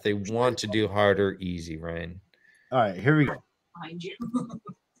chance if they want to do hard or easy, Ryan. All right, here we go. Behind you.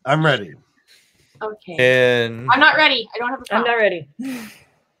 I'm ready. Okay. And I'm not ready. I don't have a I'm prompt. not ready.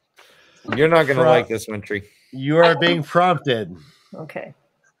 You're not going to like this one, Tree. You are being prompted. Okay.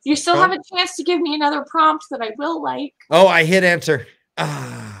 You still have a chance to give me another prompt that I will like. Oh, I hit enter.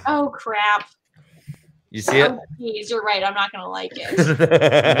 Oh crap. You see it? Oh, geez, you're right. I'm not gonna like it.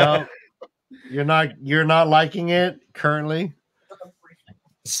 No, you're not liking it currently.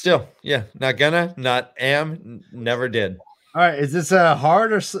 Still, yeah. Not gonna, not am, never did. All right, is this a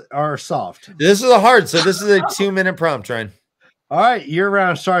hard or soft? This is a hard, so this is a 2-minute prompt, Ryan. All right, your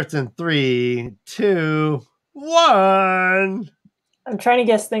round starts in 3, 2, 1. I'm trying to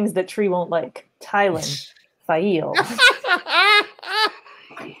guess things that Tree won't like. Thailand. Fail.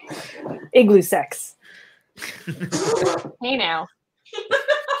 Igloo sex. Hey now.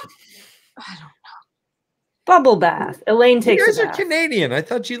 Bubble bath. Elaine takes You guys a are bath. Canadian. I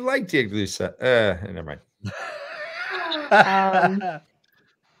thought you liked the igloo set. Never mind.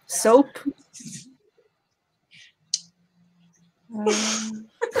 Soap.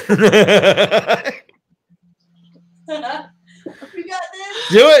 We got this.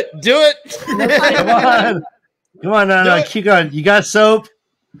 Do it. Come on, no, keep going. You got soap.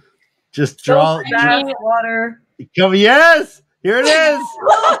 Just draw. Water. Come, yes, here it is.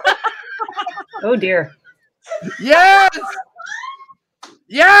 Oh dear. Yes.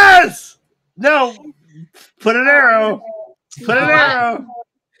 No. Put an arrow.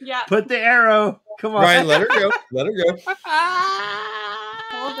 Yeah. Put the arrow. Come on. Ryan, let her go.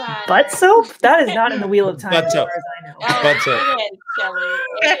 Hold on. Butt soap? That is not in the Wheel of Time. Butt as soap. far as I know. Oh, Butt soap. it is, Shelly.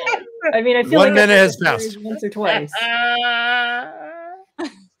 It is. I mean, I feel 1 like minute I've has heard this passed. once or twice.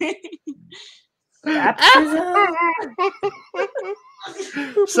 Baptism?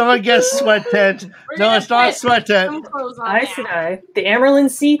 Someone guess sweat tent. No, it's not sweat tent. Some clothes on I now. said I. The Amerlin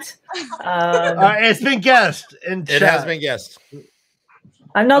seat. It's been guessed. It has been guessed.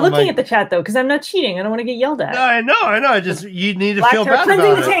 I'm not Oh looking my- at the chat though, because I'm not cheating. I don't want to get yelled at. No, I know. Just you need to Black feel tar bad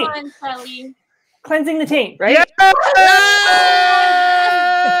cleansing about the it. taint. Come on, Shelly. Cleansing the taint, right? Yes!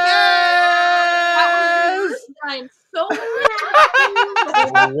 I'm so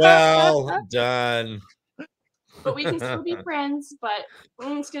Well done. But we can still be friends, but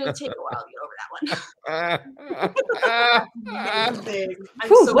it's going to take a while to get over that one. I'm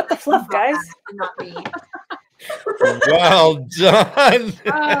Whew, so what the fluff, guys? not me. Well done.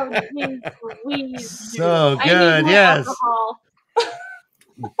 Oh, geez, please. So I need good, more yes. alcohol.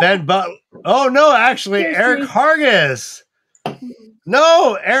 Ben Oh no, actually, Cheers, Eric Steve. Hargis.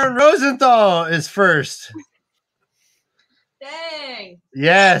 No, Aaron Rosenthal is first. Dang.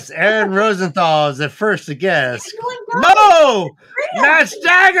 Yes, Aaron Rosenthal is the first to guess. Everyone got No, Matt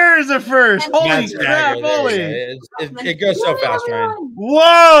Stagger is the first. Holy That's crap! dagger. There Holy. you go. It goes so fast, Ryan.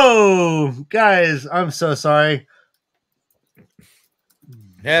 Whoa, guys, I'm so sorry.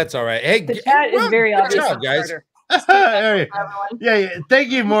 That's all right. Hey, The chat is very good obvious. job, guys. Yeah, thank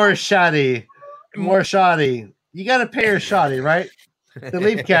you, more shoddy. You got to pay your shoddy, right? The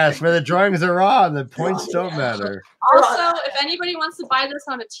LeafCast, where the drawings are raw and the points don't matter. Also, if anybody wants to buy this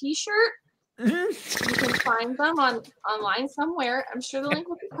on a T-shirt, you can find them online somewhere. I'm sure the link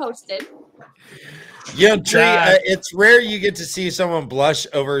will be posted. Yo, Tree, it's rare you get to see someone blush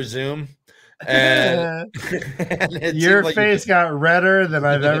over Zoom. And, and your like face got redder than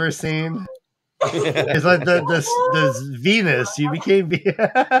I've ever seen. It's like the Venus. You became.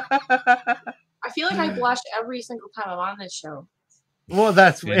 I feel like I blush every single time I'm on this show. Well,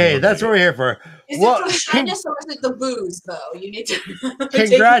 that's what we're here for. Is well, it the shyness or is it the booze, though? You need to.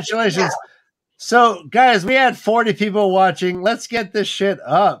 Congratulations. So, guys, we had 40 people watching. Let's get this shit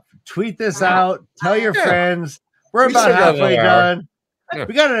up. Tweet this out. Tell your friends. We're about halfway done. Yeah.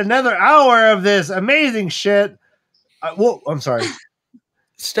 We got another hour of this amazing shit. Whoa, I'm sorry.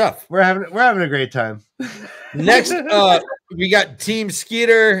 Stuff. We're having a great time. Next up, we got Team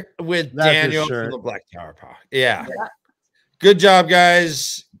Skeeter with Daniel from the Black Tower Paw. Yeah. Good job,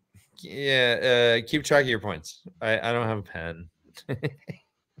 guys. Yeah, keep track of your points. I don't have a pen.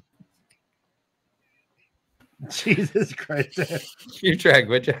 Jesus Christ. Keep track,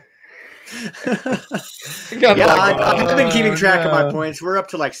 would you? I've been keeping track of my points. We're up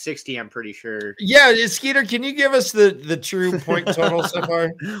to like 60, I'm pretty sure. Yeah, Skeeter, can you give us the true point total so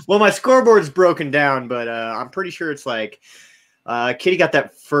far? Well, my scoreboard's broken down, but I'm pretty sure it's like Kitty got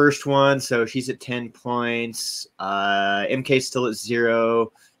that first one, so she's at 10 points. MK's still at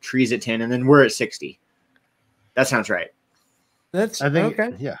 0, Tree's at 10, and then we're at 60. That sounds right. I think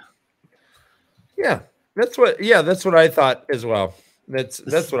okay. Yeah. That's what I thought as well.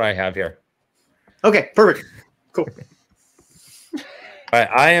 That's what I have here. Okay, perfect. Cool.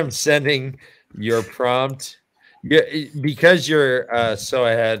 I am sending your prompt. Yeah, because you're so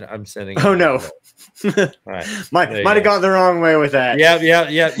ahead, I'm sending. Oh no. All right. Might have gone the wrong way with that. Yeah.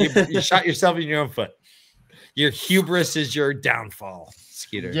 You shot yourself in your own foot. Your hubris is your downfall,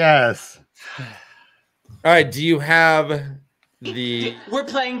 Skeeter. Yes. All right. Do you have the? We're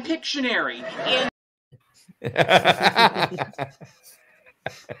playing Pictionary.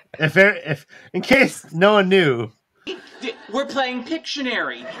 If in case no one knew, we're playing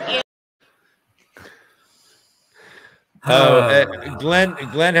Pictionary.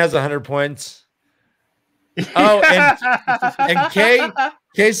 Glenn has 100 points. Oh, and Kay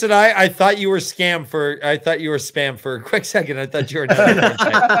said I thought you were spam for a quick second. I thought you were quick,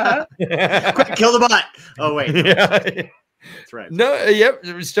 kill the bot. Oh wait, yeah. That's right. No, yep,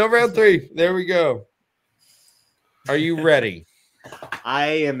 still round 3. There we go. Are you ready? I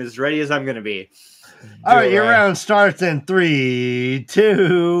am as ready as I'm going to be. All right, your round starts in 3,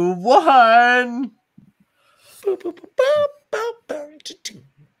 2, 1.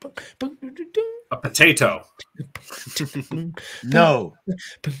 A potato. No.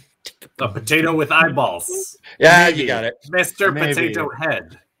 A potato with eyeballs. Yeah, maybe. You got it. Mr. Maybe. Potato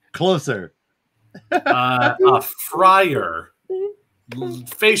Head. Closer. A fryer.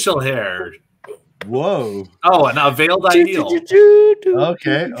 Facial hair. Whoa. Oh, and a veiled ideal.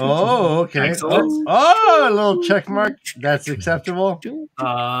 Okay. Oh, okay. Excellent. Oh, a little check mark. That's acceptable.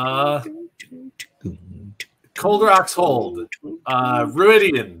 Cold Rocks Hold.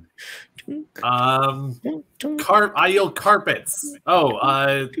 Ruidian. Aiel carpets.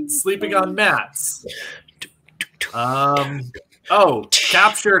 Oh, sleeping on mats. Captured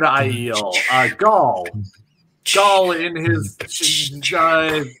Aiel. Gall in his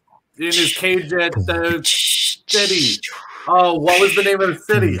cage at the city. Oh, what was the name of the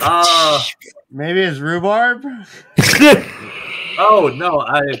city? Maybe it's rhubarb. Oh no,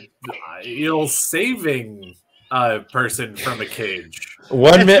 Aiel saving a person from a cage.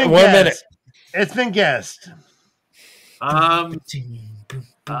 1 minute. 1 minute. It's been guessed.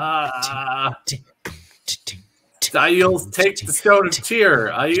 Aiel's take the stone of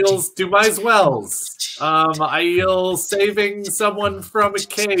cheer. Aiel's do my wells. Aiel saving someone from a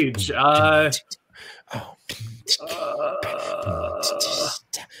cage. The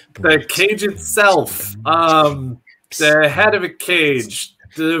cage itself. The head of a cage.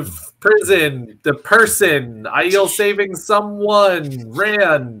 The prison. The person. Aiel saving someone.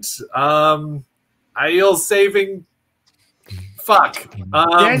 Rand. Aiel saving. Fuck.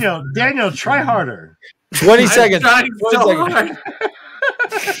 Daniel, try harder. 20 seconds.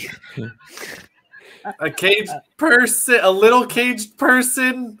 A caged person, a little caged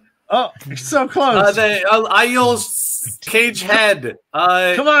person. Oh, so close. Aiel's cage head.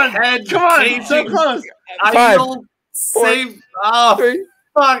 Come on, caging, so close. Aiel save. Oh,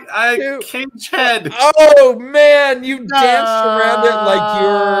 fuck! Cage head. Oh man, you danced around it like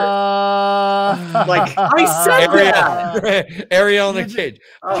Like I said that. Ariel in a cage.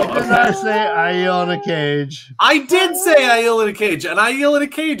 You did not say Aiel in a cage. I did say Aiel in a cage, and Aiel in a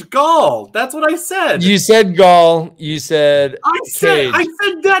cage, Gall. That's what I said. You said Gall. You said cage. I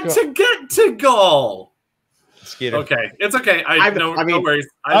said that to get to Gall. Skeeter. Okay, it's okay. No worries.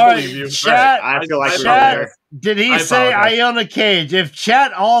 I All believe right, you. Chat, Right. I feel like Chat, did he say apologize. Aiel in a cage? If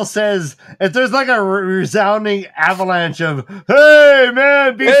chat all says, if there's like a resounding avalanche of, hey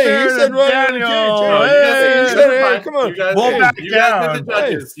man, be fair to Daniel. Hey, come on. You guys, We'll back you guys are the down.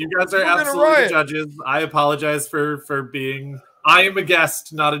 judges. You guys are absolutely the judges. I apologize for being. I am a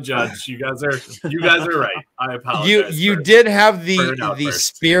guest, not a judge. You guys are right. I apologize. You did have burning out the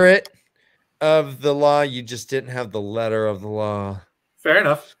first. spirit of the law. You just didn't have the letter of the law. Fair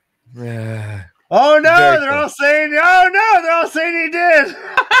enough. Yeah. Oh no, Very they're cool. all saying, oh no, they're all saying he did.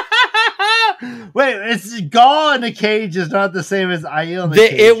 Wait, it's Gall in a cage is not the same as Aiel in a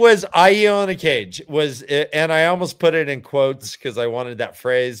cage. It was Aiel in a cage. And I almost put it in quotes because I wanted that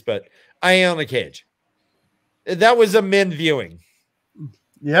phrase, but Aiel in a cage. That was a men viewing.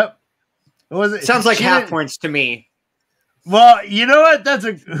 Yep. Was it? Sounds like she half didn't- points to me. Well, you know what?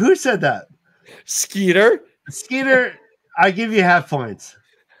 Who said that? Skeeter. Skeeter, I give you half points.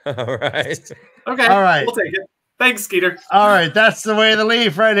 All right. Okay. All right. We'll take it. Thanks, Skeeter. All right, that's the way of the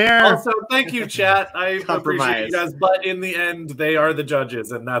leaf right here. Also, thank you, chat. I appreciate Compromise. you guys, but in the end, they are the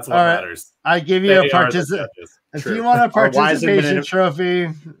judges, and that's what All right. matters. I give you They a are the participation. judges. If True. you want a Our wise and participation minute- trophy,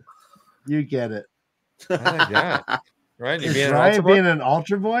 you get it. Yeah. Ryan, you Is being an Ryan altar boy? being an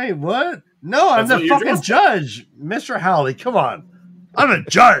altar boy? What? No, I'm That's the what you fucking dressed judge, Mr. Howley. Come on, I'm a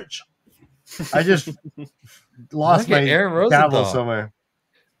judge. I just lost Look at my Aaron gavel Rosenthal. somewhere.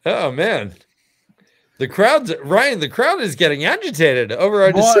 Oh man. The crowd is getting agitated over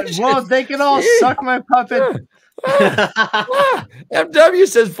our decision. Well, they can all suck my puppet. MW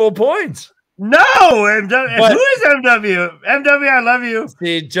says full points. No, MW. But- Who is MW? MW, I love you.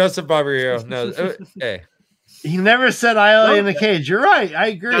 See, Joseph Barbario. No, hey. He never said Aiel in a cage. You're right. I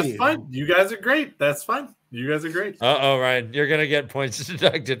agree. That's fine. You guys are great. That's fine. You guys are great. Uh-oh, Ryan. You're gonna get points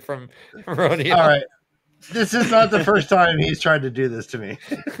deducted from Rodeo. All right. This is not the first time he's tried to do this to me.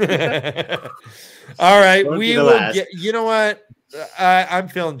 All right, Won't we be the will last. get. You know what? I'm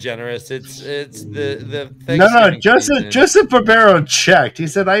feeling generous. It's the No, Thanksgiving Joseph season. Barbero checked. He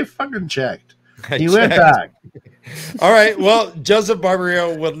said, I fucking checked. I He went checked. back. All right. Well, Joseph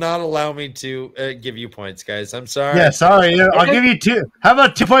Barbario will not allow me to give you points, guys. I'm sorry. Yeah, sorry. I'll give you 2. How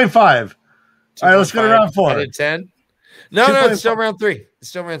about 2.5? All right, let's go to round 4. Out of 10. No, it's still round 3. It's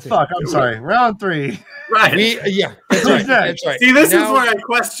still round 3. Fuck, I'm sorry. Round 3. Right. Yeah, that's Who's right. next? That's right. See, this Now- is where I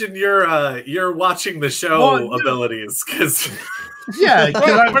question your watching the show Well, abilities because Yeah, because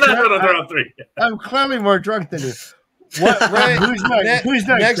we're not doing it round 3. I'm clearly more drunk than you. What? Right. Who's next? Who's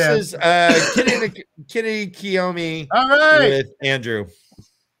next? Next Dan? is KittyKyomi All right. with Andrew.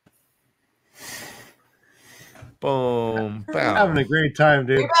 Boom. Pow. Having a great time,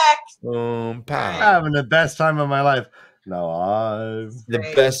 dude. You're back. Boom. Pow. Having the best time of my life. No, I've The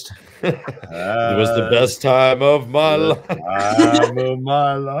best. It was the best time of my life. time of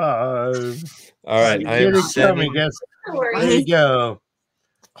my life. All right. I am KittyKyomi sending. gets. No worries. There you go.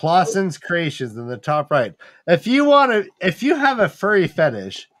 Clausen's Creations in the top right. If you have a furry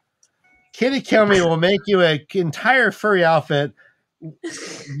fetish, KittyKyomi will make you an entire furry outfit.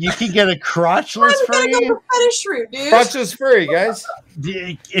 You can get a crotchless I'm gonna furry. go for fetish route, dude. Crotchless furry, guys.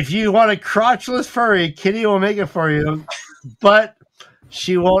 If you want a crotchless furry, Kitty will make it for you, but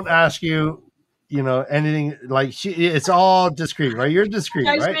she won't ask you, anything like it's all discreet, right? You're discreet,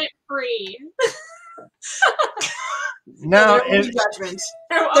 Judgment right? free. Now, there will if, be judgment.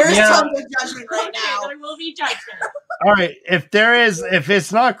 There will There's Yeah. tons of judgment right Okay, now. there will be judgment. all right, if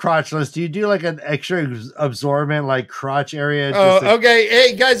it's not crotchless, do you do like an extra absorbent, like crotch area? Oh, just to- okay.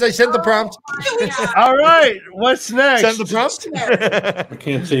 Hey, guys, I sent the prompt. Yeah. All right, what's next? Send the prompt. I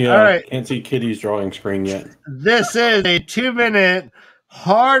can't see. All right. Can't see Kitty's drawing screen yet. This is a 2-minute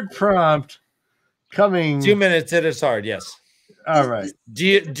hard prompt coming. 2 minutes. It is hard. Yes. All right.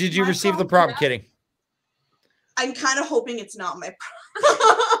 Did you receive the prompt, Kitty? I'm kind of hoping it's not my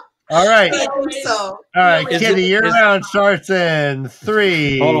All right. I think so. All right, Is Kitty, it- your is- round starts in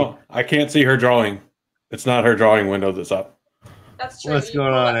 3. Hold on, I can't see her drawing. It's not her drawing window that's up. That's true. What's You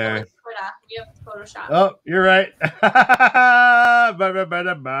going pull on up there? on Twitter. We have Photoshop. Oh, you're right. Ba, ba, ba,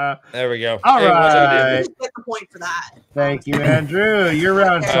 da, ba. There we go. All Hey, what's up, dude? right. Get the point for that. Thank you, Andrew. Your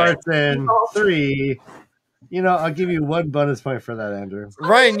round Okay. starts in 3. I'll give you 1 bonus point for that, Andrew.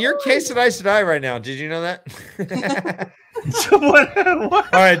 Ryan, you're cased at ice to die right now. Did you know that? what? All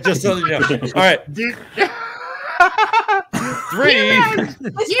right, just so you know. All right. Dude. 3. You guys started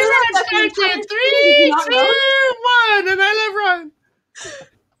 3, 2, 1, and I live run.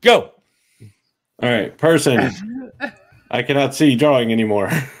 Go. All right, person. I cannot see drawing anymore.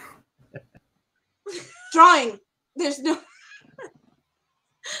 Drawing. There's no.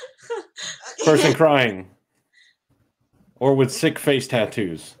 Person crying. Or with sick face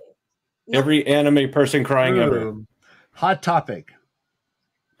tattoos. Every anime person crying ever. Hot topic.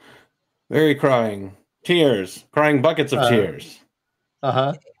 Very crying. Tears. Crying buckets of tears.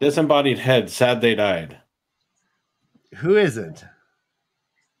 Uh-huh. Disembodied head. Sad they died. Who isn't?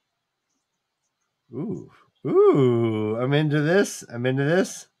 Ooh. Ooh. I'm into this. A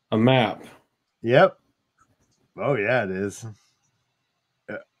map. Yep. Oh, yeah, it is.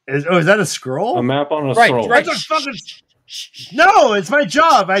 Is that a scroll? A map on a right, scroll. Right. No, it's my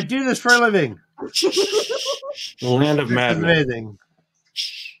job. I do this for a living. The land of madness. Amazing.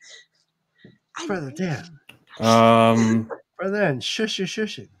 Brother Dan. Brother Dan, shush your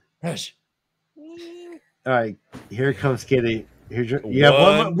shushing. Hush. All right, here comes Kitty. Here's your, you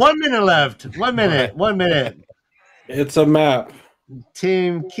have 1 minute left. 1 minute. 1 minute. It's a map.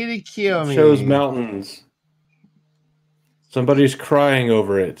 Team KittyKyomi. Shows mountains. Somebody's crying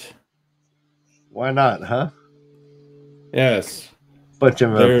over it. Why not, huh? Yes. Bunch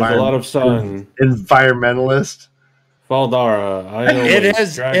of There's a lot of sun. Environmentalist. Valdara. I know It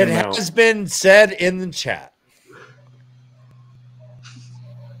has been said in the chat.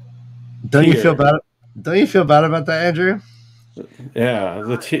 Don't you feel bad? Don't you feel bad about that, Andrew? Yeah,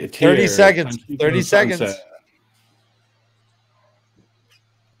 the 30 seconds. 30 seconds. Sunset.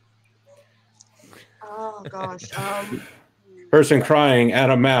 Oh gosh. Person crying at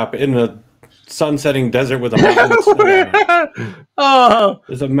a map in the sunsetting desert with a mountain. Oh,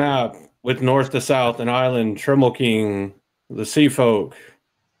 there's a map with north to south, an island, Trimble King, the sea folk.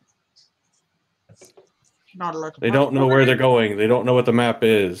 Not a They don't know where they're going. They don't know what the map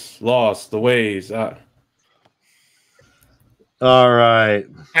is. Lost the ways. All right.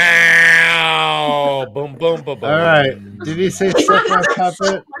 Ow! Boom, boom, boom, boom. All right. Did he say suck my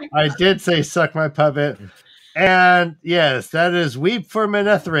puppet? I did say suck my puppet. And yes, that is Weep for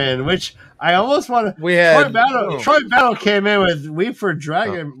Manethrin, which I almost want to. We had Troy Battle came in with Weep for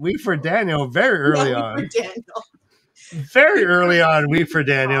Dragon, Weep for Daniel very early on. Very early on, Weep for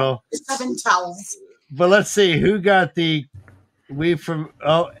Daniel. 7 towels. But let's see who got the Weep from.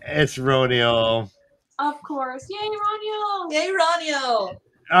 Oh, it's Ronio. Of course. Yay, Ronio! Yay, Ronio!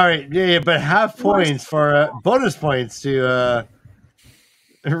 All right, yeah, but half points for bonus points to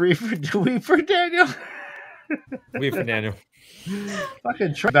Weep for Daniel. Weep for Daniel.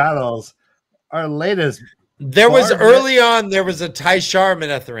 Fucking battles. Our latest. There was early on. There was a Tyshar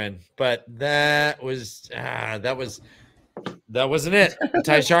Manethrin, but that wasn't it.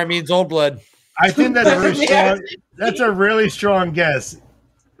 Tyshar means old blood. I think that's really strong. That's a really strong guess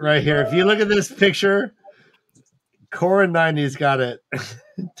right here. If you look at this picture, Cora 90's got it.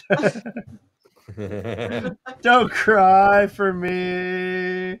 Don't cry for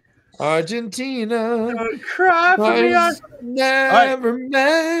me. Argentina. Don't cry for me. Never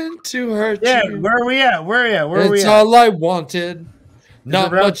meant to hurt you. Where are we at? It's all I wanted.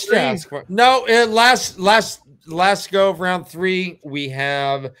 Not much to ask for. No, last go of round 3, we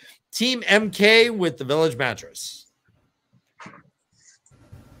have Team MK with the Village Mattress.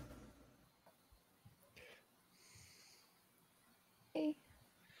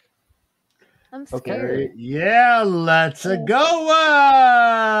 I'm scared. Okay. Yeah, let's go.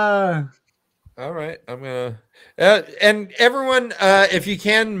 All right, I'm gonna and everyone, if you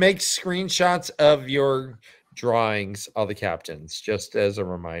can, make screenshots of your drawings, all the captains, just as a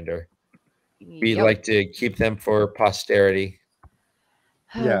reminder. We like to keep them for posterity.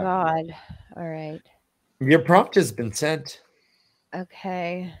 Oh God! All right. Your prompt has been sent.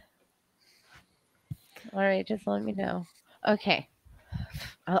 Okay. All right, just let me know. Okay.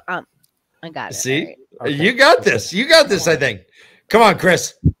 I got it. See, right. You got this. You got this. I think. Come on,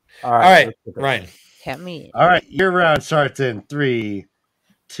 Chris. All right, Ryan. Count me in. All right, your round starts in 3,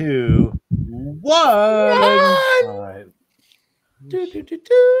 2, 1. All right.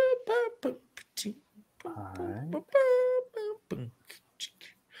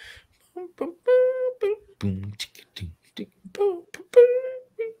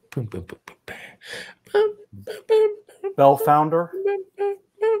 Bell Founder.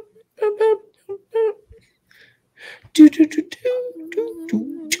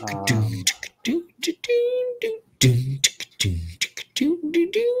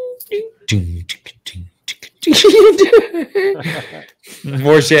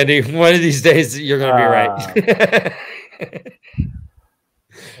 More Shandy. One of these days, you're gonna be right.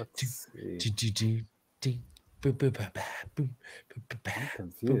 I'm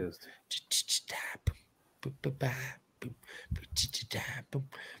confused.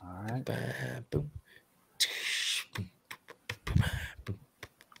 All right.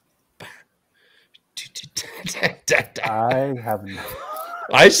 I have.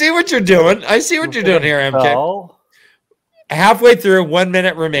 I see what you're doing. I see what you're doing here, MK. Bell. Halfway through, 1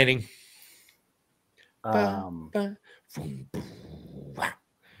 minute remaining. What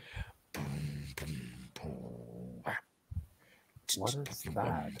is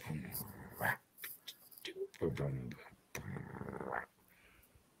that?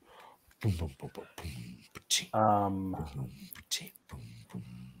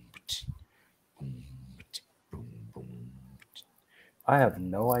 I have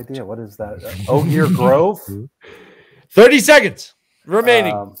no idea. What is that? Ogier Grove? 30 seconds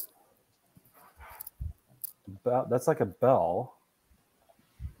remaining. That's like a bell.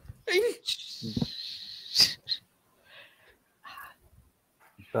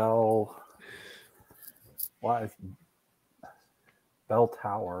 Bell. Why? Bell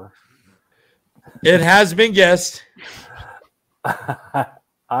Tower. It has been guessed. I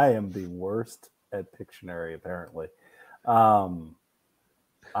am the worst at Pictionary, apparently. I'm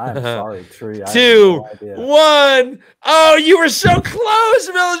sorry, Tree. 2, 1. Oh, you were so close,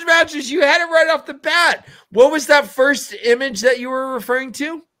 Village Mattress. You had it right off the bat. What was that first image that you were referring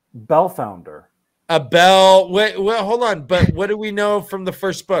to? Bell Founder. A bell. Wait, hold on. But what do we know from the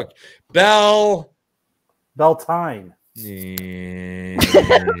first book? Beltine. Next to the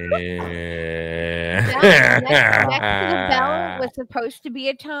bell was supposed to be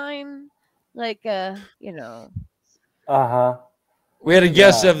a time, like you know. We had a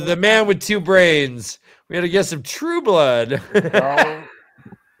guess of the man with 2 brains. We had a guess of True Blood.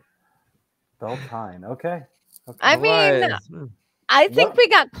 Beltine. Okay. I mean, I think we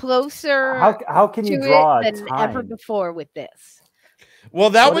got closer. How can you to draw it a than time? ever before with this? Well,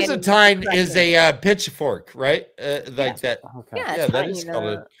 that was a tine is a pitchfork, right? Like that. Okay. Yeah, that is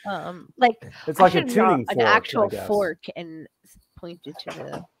called like it's like a I should draw tuning an fork, actual I guess. fork and pointed to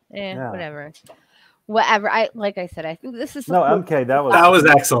the Yeah. whatever. Like I said, I think this is No, MK, that was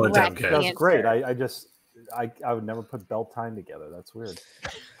excellent, correct MK. That was great. answer. I would never put Beltine together. That's weird.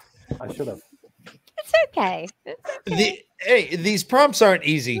 I should have. It's okay. These prompts aren't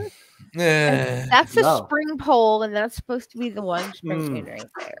easy. That's a No. spring pole, and that's supposed to be the one spring pin right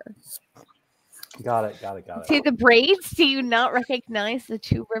there. Got it. See the braids? Do you not recognize the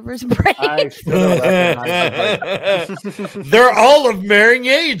Two Rivers braids? I should have recognized the braid. They're all of varying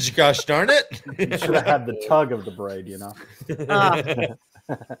age. Gosh darn it! You should have had the tug of the braid. You know.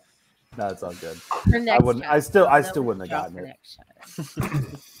 No, it's all good. For next I wouldn't. time. I still No, wouldn't have draw gotten for it. next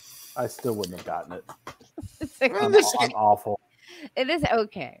time. I still wouldn't have gotten it. It's I'm okay. awful. It is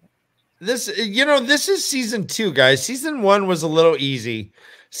okay. This is season 2, guys. Season 1 was a little easy.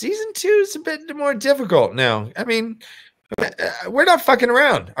 Season 2 is a bit more difficult now. I mean, we're not fucking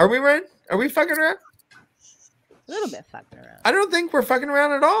around. Are we, Ryan? Are we fucking around? A little bit fucking around. I don't think we're fucking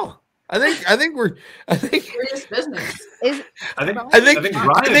around at all. I think We're just business. I think I think Ryan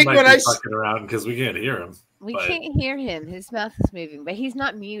might when be I fucking around because we can't hear him. We but- can't hear him. His mouth is moving, but he's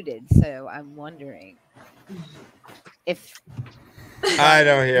not muted, so I'm wondering if I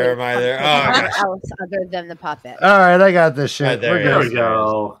don't hear him either. Oh, gosh. else other than the puppet. All right, I got this shit. Right, there We're we good.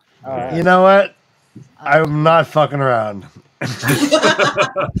 go. You know what? I'm not fucking around.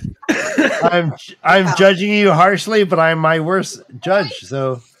 I'm judging you harshly, but I'm my worst judge.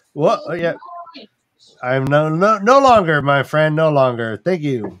 So what? Oh, yeah, I'm no longer, my friend. No longer. Thank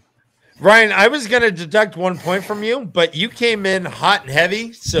you, Ryan. I was gonna deduct 1 point from you, but you came in hot and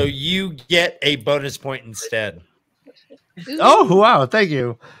heavy, so you get a bonus point instead. Oh wow, thank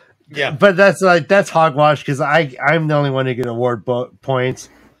you. Yeah, but that's hogwash because I'm the only one who can award points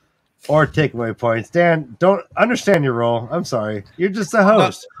or take away points. Dan, don't understand your role. I'm sorry. You're just a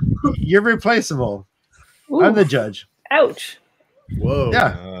host. You're replaceable. Ooh. I'm the judge. Ouch. Whoa.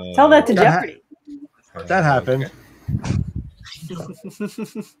 Yeah. Tell that to Jeopardy. That happened.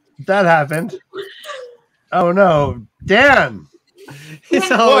 That happened. Oh no, Dan.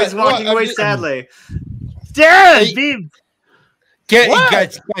 He's always walking away sadly. Dan,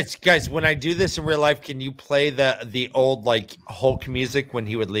 guys, when I do this in real life, can you play the old like Hulk music when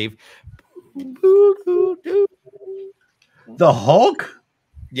he would leave? The Hulk?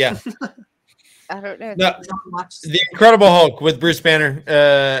 Yeah. I don't know. No, the Incredible Hulk with Bruce Banner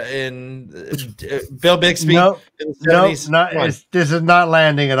and Bill Bixby. No, in the 70s. this is not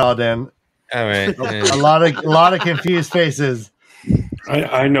landing at all, Dan. All right. A lot of confused faces.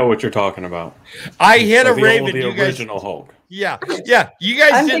 I know what you're talking about. I hit a The raven. the You guys, original Hulk. yeah. You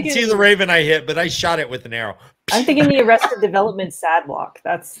guys I'm didn't thinking- see the raven I hit, but I shot it with an arrow. I'm thinking the Arrested Development sad walk.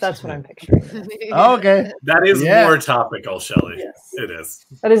 That's what I'm picturing. Okay. That is Yeah. more topical, Shelly. Yes. It is.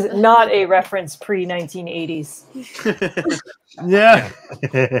 That is not a reference pre-1980s. Yeah.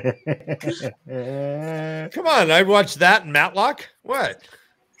 Come on, I'd watch that in Matlock. What?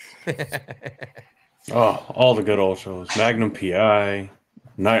 Oh, all the good old shows. Magnum PI,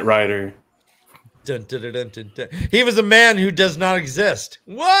 Knight Rider. Dun, dun, dun, dun, dun, dun. He was a man who does not exist.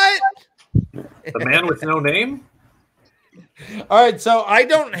 What? The man with no name? All right, so I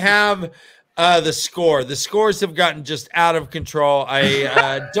don't have the score. The scores have gotten just out of control.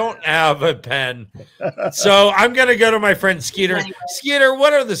 I don't have a pen. So I'm going to go to my friend Skeeter. Skeeter,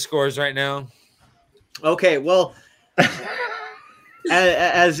 what are the scores right now? Okay, well,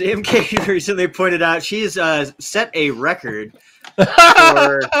 as MK recently pointed out, she's set a record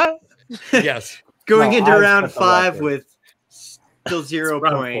for yes going No, into I've round set the 5 record. with still 0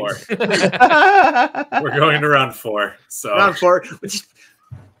 Round points. 4. We're going to round 4. So Round 4.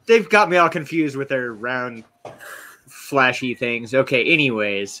 They've got me all confused with their round flashy things. Okay,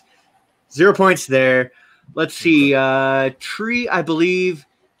 anyways, 0 points there. Let's see. Tree, I believe.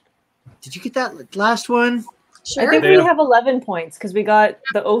 Did you get that last one? I think we have 11 points because we got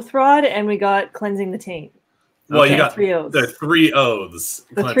the Oath Rod and we got Cleansing the Taint. Well, Okay. you got 3 oaths. the 3 oaths.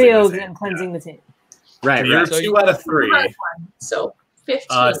 The 3 oaths and Cleansing the Taint. Right, You're right. So 2 out of 3. So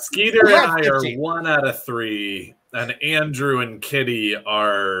 15. Skeeter and I are 15. 1 out of 3, and Andrew and Kitty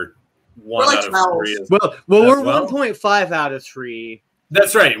are 1 like out of 12. 3. Well, as we're well. 1.5 out of 3.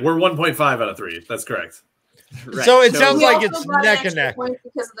 That's right. We're 1.5 out of 3. That's correct. Right. So it sounds We like also it's got an neck and extra neck. point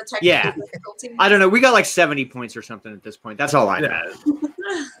because of the technical Yeah. difficulty. I don't know. We got like 70 points or something at this point. That's all I know.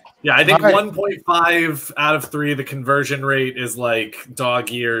 Yeah. Yeah, I think All right. 1.5 out of 3, the conversion rate is like dog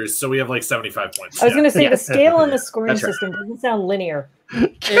years, so we have like 75 points. I was Yeah. going to say the scale in the scoring That's right. system doesn't sound linear.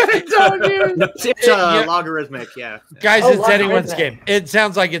 It's Yeah. logarithmic, yeah. Guys, Oh, it's wow, anyone's isn't game. It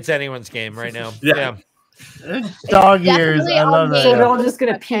sounds like it's anyone's game right now. Yeah. Dog years. definitely I love on that. me. So we're all just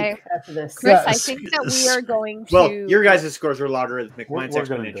going to Okay. peek after this. Chris, Yeah, I think that we are going to. Well, your guys' scores are logarithmic. We're Mine's going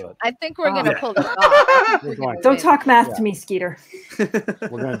to do exponential. it. I think we're going to Yeah. pull this off. I think We're we're going gonna Don't win. talk math Yeah. to me, Skeeter. We're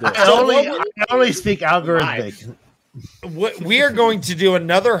going to do it. I only speak algorithmic. We are going to do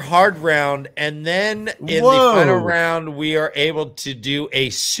another hard round, and then in Whoa. the final round, we are able to do a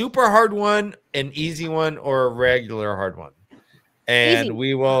super hard one, an easy one, or a regular hard one. And Easy.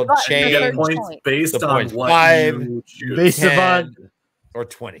 we will But You change get Third points point. based The on points. what 5, you choose. Based 10, upon or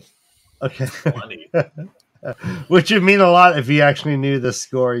 20. okay, 20. which would mean a lot if you actually knew the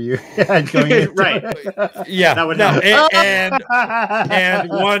score you had going into Right. it. Yeah, That would no, help. and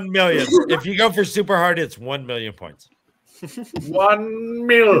 1 million. If you go for super hard, it's 1 million points. 1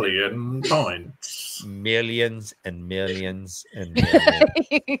 million points. Millions and millions and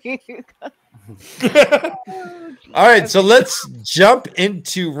millions. All right, so let's jump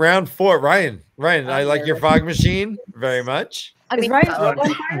into round 4. Ryan, I like your fog machine very much. I Is mean, Ryan's rope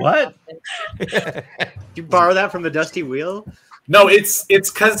on fire? What? Did you borrow that from the Dusty Wheel? No, it's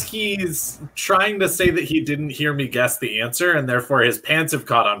because he's trying to say that he didn't hear me guess the answer, and therefore his pants have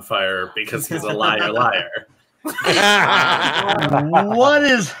caught on fire because he's a liar. What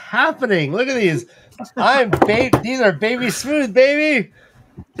is happening? Look at these. These are baby smooth, baby.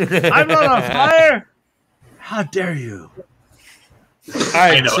 I'm not on fire. How dare you? All I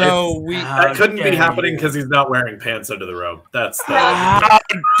right, know, so that couldn't be dare happening you. because he's not wearing pants under the robe. That's the How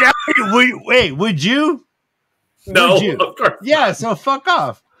dare you? Wait, would you? no, would you? of course. Yeah, so fuck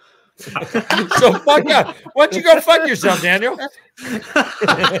off. so fuck up. Why don't you go fuck yourself, Daniel? And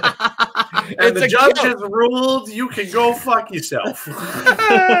It's the a judge kill. has ruled you can go fuck yourself.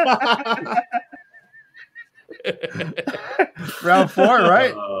 Round 4,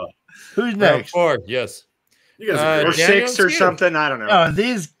 right? Who's Round next? 4, yes. You guys are Or great. Daniel 6 or Skeeter. something? I don't know. Oh,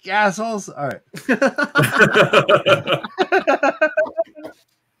 these assholes. All right.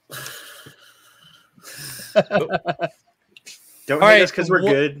 Don't All hate right, us because we're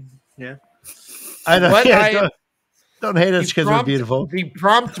what- good. Yeah. I know. What Yeah, I- don't hate us The because we're prompt- beautiful. The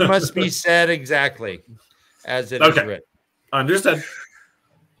prompt must be said exactly as it is Okay. written. Understood.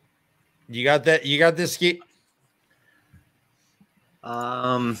 You got that? You got this, Ski?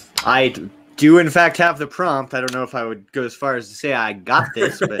 I do in fact have the prompt. I don't know if I would go as far as to say I got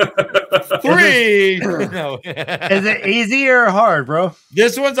this, but 3. No. Is it easy or hard, bro?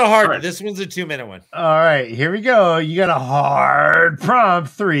 This one's a hard one. Hard. This one's a 2-minute one. All right, here we go. You got a hard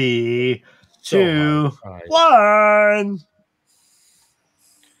prompt. 3, So 2, hard. All right.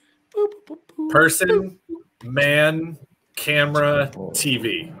 1. Person, man, camera,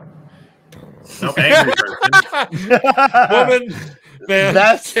 TV. No, angry person. Woman, man,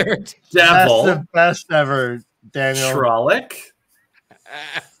 That's carrot. That's Devil. the best ever. Daniel. Trollic.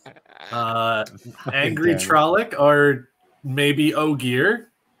 Angry Daniel. Trollic, or maybe Ogier.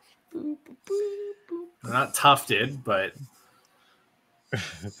 Not tufted, but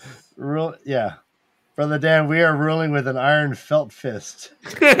Yeah. Brother Dan, we are ruling with an iron felt fist.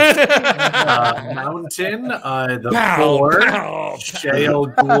 Mountain, the Boar, Shale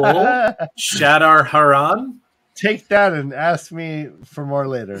Ghoul, Shadar Haran. Take that and ask me for more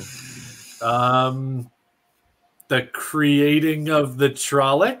later. The creating of the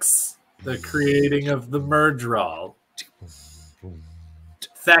Trollics, the creating of the Murdral,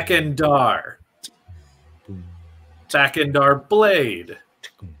 Thakendar, Thakendar Blade,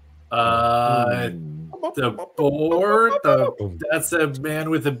 the Boar, that's a man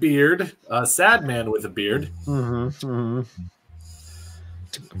with a beard, a sad man with a beard.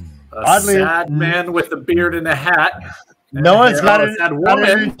 Oddly, sad man with a beard and a hat. No one's got it. Sad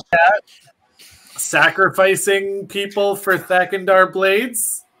woman sacrificing people for Thakendar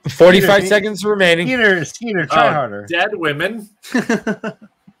blades. 45 seconds remaining. Skeeter, try harder. Dead women.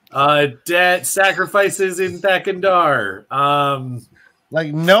 Dead sacrifices in Thakendar.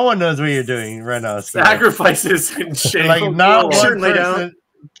 Like no one knows what you're doing right now. Skeeter. Sacrifices in Shale. Like not one Certainly person.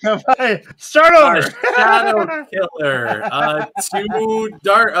 Come on, start over. Shadow Killer.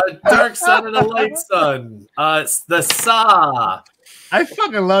 Dark Sun and a Light Sun. The Saw. I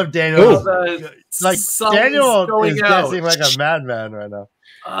fucking love Daniel. Like sun's Daniel going is out. dancing like a madman right now.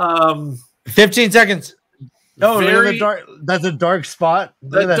 15 seconds. No, look at the dark. That's a dark spot.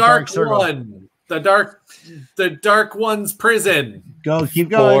 Look The at that dark circle. one. The dark one's prison. Go, keep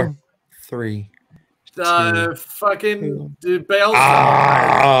going. 4, 3. Fucking Bale's.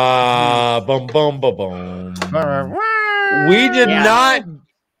 Boom, boom, boom, boom. We did not.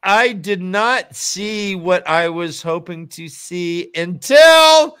 I did not see what I was hoping to see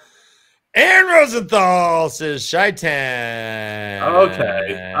until Aaron Rosenthal says Shy-Tan.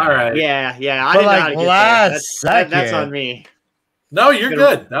 Okay. All right. Yeah. I But didn't know how like to get last there. That's second. on me. No, you're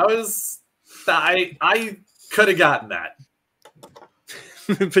good. That was. I could have gotten that.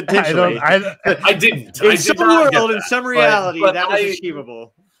 Potentially. I didn't. In I did some not get world, in that, some reality, but that was I-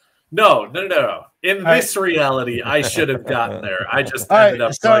 achievable. No. In this reality, I should have gotten there. I just All ended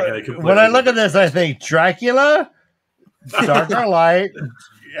right, up going in a so completely when I look at this, I think Dracula, darker light.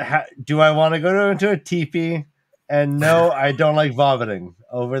 Do I want to go into a teepee? And no, I don't like vomiting.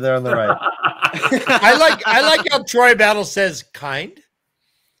 Over there on the right. I like how Troy Battle says kind.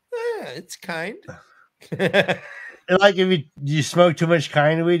 Yeah, it's kind. Like if you smoke too much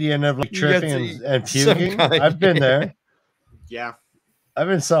kind weed, you end up like You get tripping to and eat some puking. kind. I've been there. Yeah. I've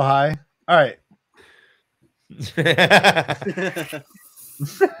been so high. All right. Thanks,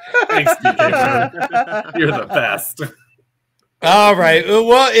 DK. You're the best. All right.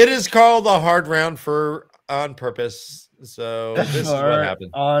 Well, it is called a hard round for on purpose. So this is what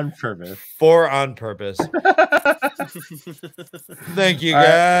happened. On purpose. For on purpose. Thank you All right.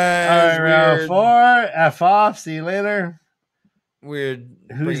 guys. All right, round We're- 4. F off. See you later. We're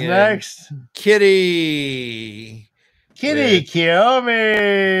Who's bringing in next? Kitty.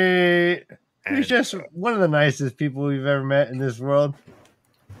 KittyKyomi. Who's And- just one of the nicest people we've ever met in this world.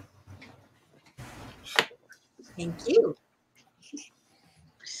 Thank you.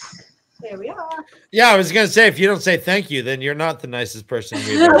 There we are. Yeah, I was gonna say if you don't say thank you, then you're not the nicest person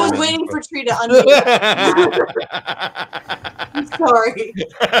we've I ever was met waiting before. for Tree to unmute. I'm sorry.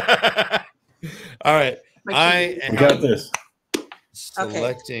 All right. My I We got am this.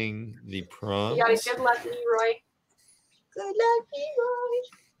 selecting the prompt. You got a good luck, Leroy. Good luck, Leroy.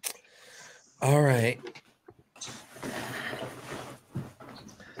 All right.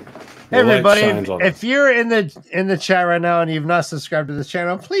 Hey The light everybody, shines on if you're in the chat right now and you've not subscribed to this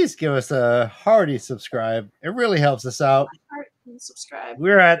channel, please give us a hearty subscribe. It really helps us out. Heart and subscribe.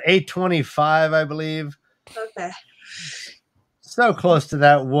 We're at 825, I believe. Okay. So close to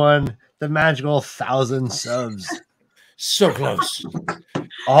that the magical 1,000 subs. So close.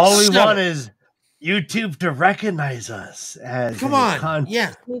 All we Stop want it. is YouTube to recognize us as Come a on.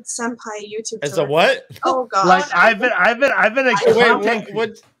 Yeah. Need senpai YouTube. As to a what? Oh god. Like I've been a Wait, content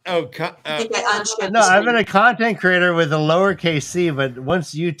what? Oh, I think I unshipped no, this I've been one. a content creator with a lowercase c, but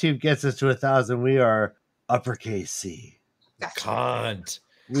once YouTube gets us to 1,000, we are uppercase C. Can't.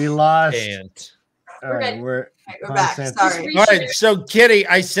 We lost. Can't. All right, good. we're Alright, we're back. constant. Sorry. All right. So, Kitty,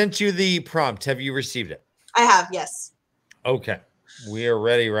 I sent you the prompt. Have you received it? I have, yes. Okay. We are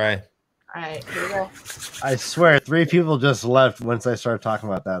ready, Ryan. All right, here we go. I swear, 3 people just left once I started talking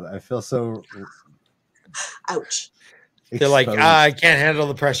about that. I feel so. Ouch. They're like, exposed. I can't handle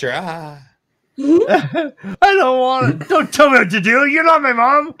the pressure. I don't want it. Don't tell me what to do. You're not my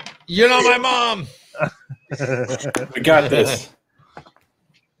mom. You're not my mom. We got this.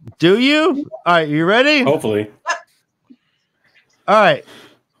 Do you? All right, you ready? Hopefully. All right.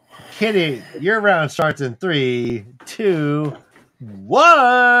 Kitty, your round starts in 3, 2,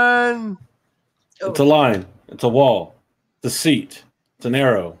 1. It's a line. It's a wall. It's a seat. It's an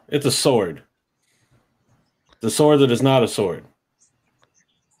arrow. It's a sword. The sword that is not a sword.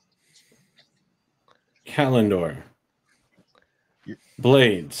 Calendar.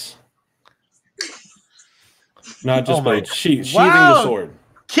 Blades. Not just blades. Sheathing the sword.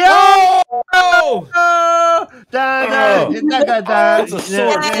 Kill! Oh! It's a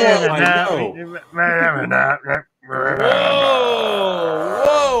sword form, I know.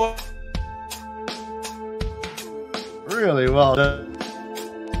 Whoa! Really well done.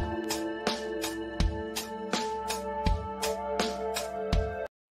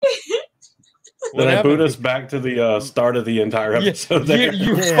 Then I boot us back to the start of the entire episode.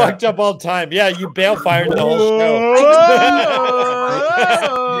 You fucked up all the time. Yeah, you bail fired the whole show.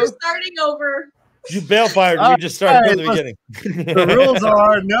 You're starting over. You bail fired. We just started from the beginning. The rules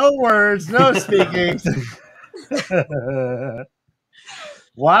are no words, no speaking.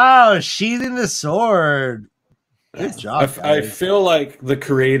 Wow, sheathing the sword. Good job. I feel like the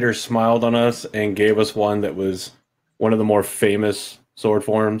creator smiled on us and gave us one that was one of the more famous sword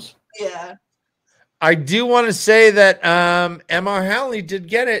forms. Yeah. I do want to say that MR Halley did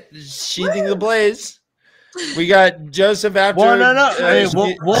get it. Sheathing the blaze. We got Joseph after. Well, no.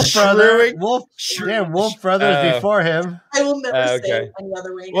 Wolf Brother. Wolf Brothers before him. I will never say any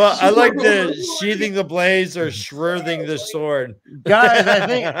other way. Well, I like the sheathing the blaze or shrouding the sword. Guys, I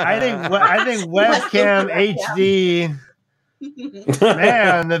think webcam HD.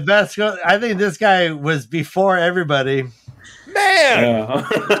 Man, the best. I think this guy was before everybody. Man,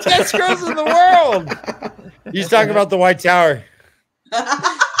 best girls in the world. He's talking about the White Tower.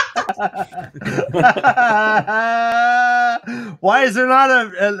 Why is there not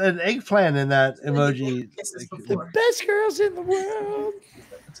an eggplant in that emoji? The best girls in the world.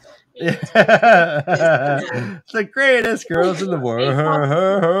 The greatest girls in the world.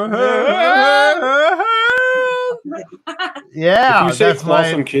 Yeah, if you say that's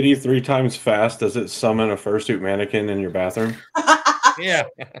Blossom Kitty 3 times fast, does it summon a fursuit mannequin in your bathroom? Yeah.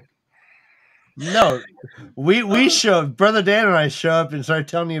 No, we show Brother Dan and I show up and start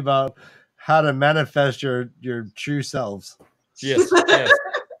telling you about how to manifest your true selves. Yes.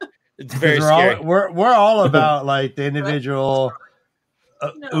 It's very scary. We're all about like the individual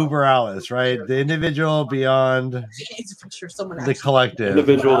Uber Alice, right? The individual beyond the collective.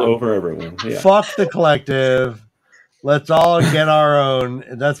 Individual over everyone. Yeah. Fuck the collective. Let's all get our own.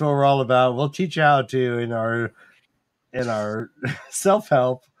 And that's what we're all about. We'll teach you how to in our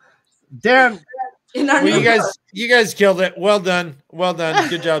self-help. Dan, you guys killed it. Well done.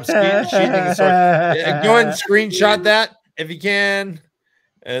 Good job. Sheathing the sword. Go ahead and screenshot that if you can.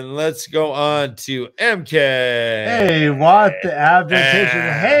 And let's go on to MK. Hey, Watt the adaptation.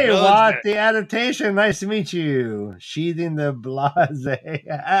 Hey, Watt the adaptation. Nice to meet you. Sheathing the blase.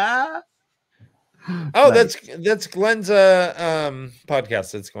 Oh, nice. That's Glenn's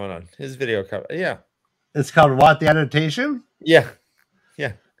podcast that's going on. His video cover. Yeah. It's called What the Adaptation? Yeah.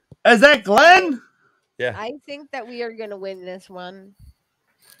 Is that Glenn? Yeah. I think that we are going to win this one.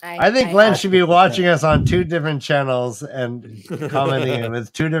 I think Glenn should be watching us on 2 different channels and commenting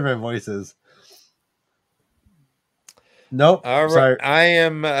with 2 different voices. Nope. All right. Sorry. I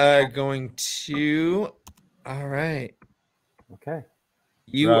am going to. All right. Okay.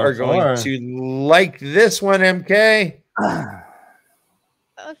 You are going to like this one, MK.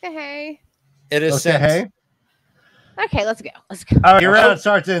 Okay. It is okay. Okay, let's go. All right, your round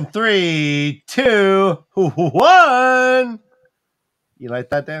starts in 3, 2, 1. You like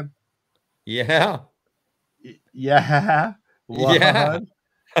that, Dan? Yeah. Yeah. Yeah.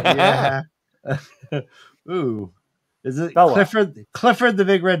 Yeah. Ooh. Is it Bella. Clifford the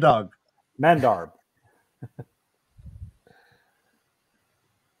Big Red Dog? Mandarb.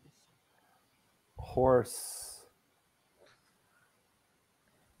 Horse.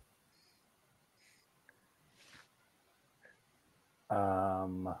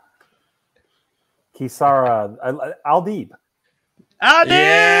 Kisara. Aldib.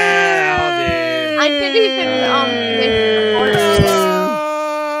 Yeah, Aldib. I could even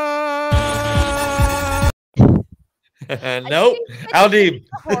nope. Aldib.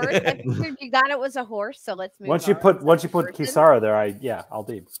 Horse. I figured you got it was a horse, so let's move once you put Kisara there,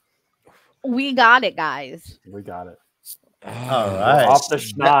 Aldib. We got it, guys. We got it. All right. Off the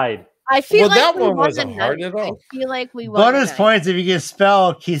schneid. I feel like that we one won wasn't hard at all. I feel like we won. Bonus points if you can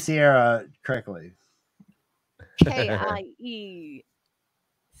spell Kisara correctly. K-I-E-C.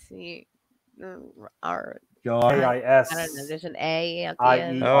 R. AIS. I don't know. There's an A at the I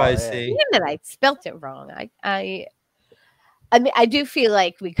end. E Oh, R I A. see. Even that I spelt it wrong. I mean, I do feel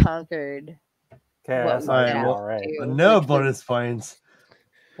like we conquered. KIS. What we set I E out R A. to do, No which was bonus points.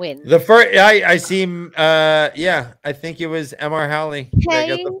 win. The first, I see. Yeah, I think it was Mr. Halley that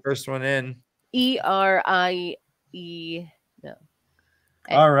got the K- first one in. ERIE. No.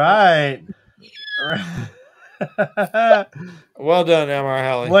 All right. Well done, Mr.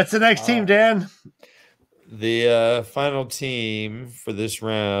 Halley. What's the next team, Dan? The final team for this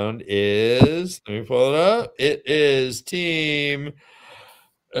round is. Let me pull it up. It is team.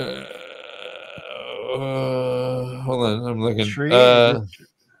 Hold on, I'm looking.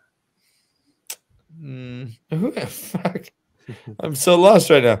 Who the fuck? I'm so lost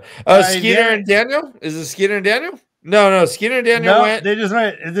right now. Skeeter and Daniel? Is it Skeeter and Daniel? No. Skeeter and Daniel went. They just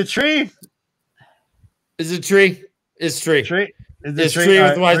went. Is it Tree? Is it Tree? It's Tree. Tree. It's Tree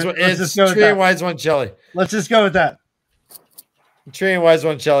with Wise One. It's Tree and Wise One Shelly. Let's just go with that. Tree and Wise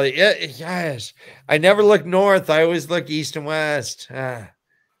One Shelly. Yeah, gosh. I never look north. I always look east and west. I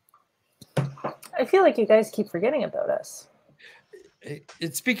feel like you guys keep forgetting about us.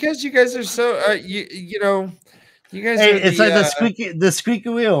 It's because you guys are so you know, you guys Hey, are it's like the squeaky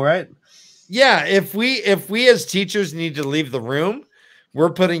wheel, right? Yeah, if we as teachers need to leave the room, we're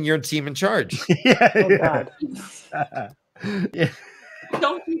putting your team in charge. Oh God. Yeah.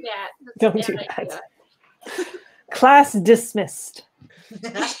 Don't do that. Don't That's a do bad that. Class dismissed.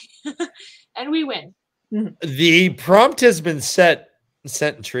 idea. And we win. The prompt has been set,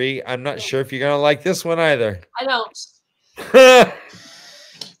 Tree. I'm not sure if you're gonna like this one either. I don't.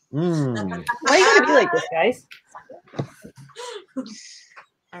 Why are you gonna be like this, guys?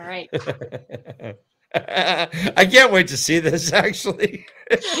 All right. I can't wait to see this. Actually,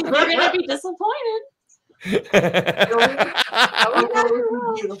 We're gonna be disappointed.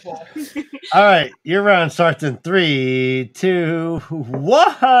 Beautiful. All right, your round starts in 3, 2,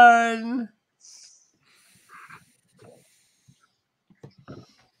 1.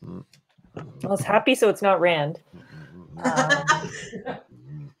 Well, it's happy, so it's not Rand.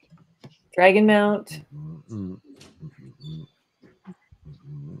 Dragon Mount.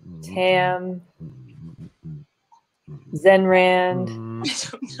 Tam. Zenrand. I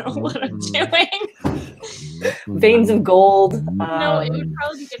don't know what I'm doing. Veins of Gold. No, it would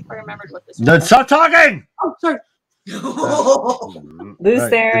probably be good if I remembered what this Then was. stop talking. Oh, sorry.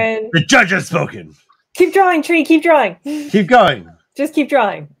 Lutheran. The judge has spoken. Keep drawing, Tree. Keep drawing. Keep going. Just keep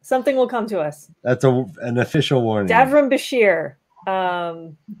drawing. Something will come to us. That's an official warning. Davram Bashir.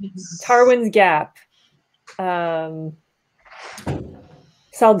 Tarwin's Gap.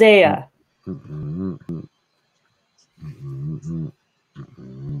 Saldea.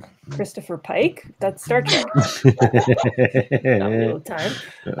 Christopher Pike. That's Star Trek. Not real time.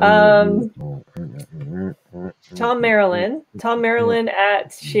 Tom Marilyn. Tom Marilyn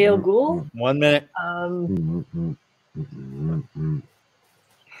at Shale Ghoul. 1 minute.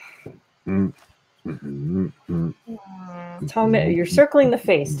 Tom, you're circling the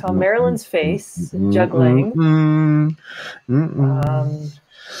face. Tom Marilyn's face, juggling.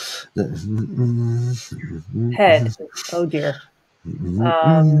 Head. Oh dear.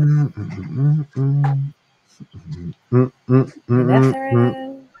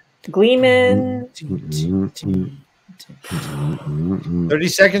 Gleeman. 30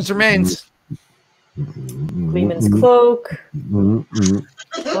 seconds remains. Gleeman's Cloak.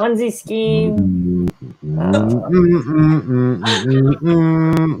 Onesie Scheme.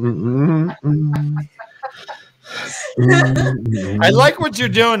 I like what you're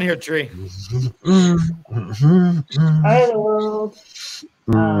doing here, Tree. Eye of the World.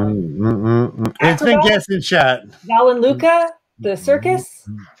 It's been guessed in chat. Val and Luca, the circus.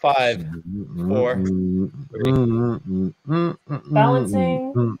 5, 4, 3.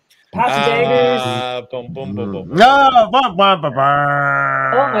 Balancing. Pass daggers. Boom, boom, boom, boom. No, Oh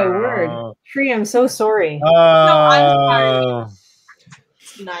my word. Tree, I'm so sorry. No, I'm sorry.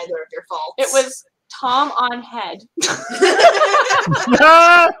 It's neither of your faults. It was Tom on head.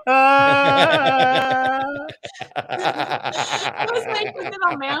 I was like, is it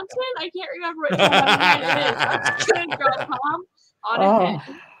a mountain? I can't remember what Tom on head is. I'm just gonna draw Tom on a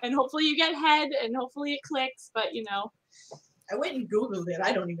head. And hopefully you get head and hopefully it clicks, but you know. I went and Googled it.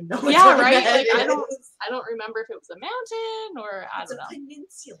 I don't even know what Yeah, right? Like, I don't remember if it was a mountain or I don't know.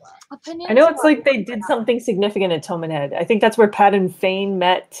 Peninsula. A peninsula. I know it's like they did something significant at Tom and Head. I think that's where Pat and Fane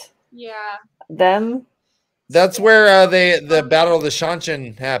met Yeah. them. That's where the Battle of the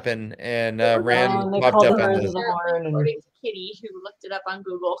Shanshan happened, and Rand they popped called up her on the the. horn. According to Kitty, who looked it up on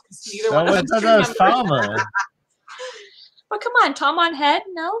Google, because neither Oh, one of I us thought that was remembered. Palma. But come on, Tom on head?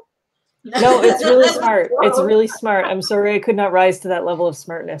 No? No, it's really smart. It's really smart. I'm sorry I could not rise to that level of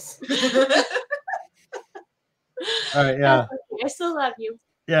smartness. All right, yeah. I still love you.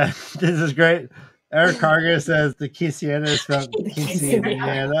 Yeah, this is great. Eric Carger says the Quinceañera is spelled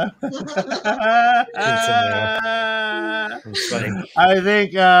Quinceañera. I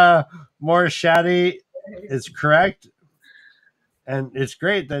think more Shaddy is correct. And it's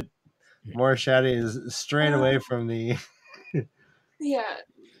great that more Shaddy is straight away from the. Yeah.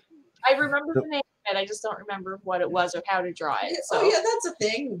 I remember the name of it. I just don't remember what it was or how to draw it. So. Oh, yeah, that's a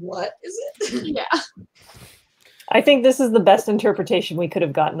thing. What is it? Yeah. I think this is the best interpretation we could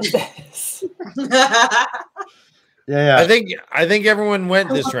have gotten of this. Yeah. I think everyone went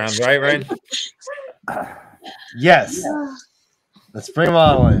this round, right, Ryan? Yes. Let's bring them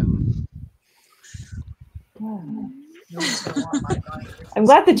all in. I'm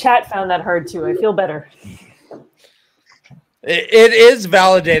glad the chat found that hard too. I feel better. It is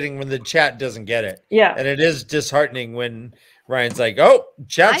validating when the chat doesn't get it. Yeah. And it is disheartening when Ryan's like, oh,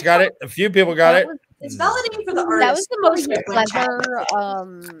 chat's got it. A few people got it. It's validating for the artist. That was the most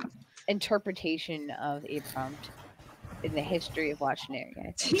clever interpretation of a prompt in the history of Watching,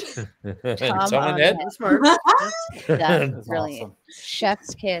 I think. Tom Someone did? Smart. That's brilliant. Awesome.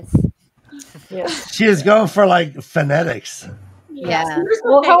 Chef's kiss. Yeah. She is going for like phonetics. Yeah.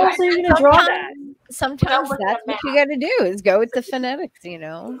 Well, how else are you going to draw that? Sometimes that's what you got to do is go with the phonetics, you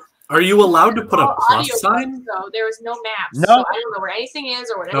know. Are you allowed to put a plus Audio sign? books, though. There was no maps. No. So I don't know where anything is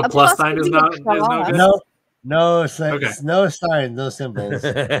or whatever. No plus sign is not good? No Okay. no signs, no symbols.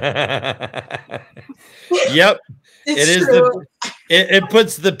 Yep. It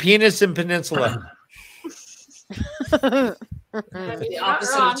puts the penis in peninsula. The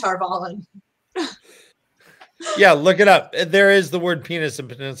opposite of Tarvalin. Yeah, look it up. There is the word penis in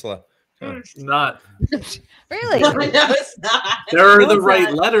peninsula. Not. Really? No, it's not. There are the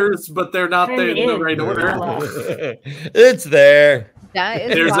right letters, but they're not in the right order. It's there. That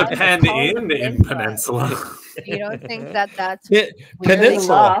is There's why a it's pen called in Peninsula. You don't think that that's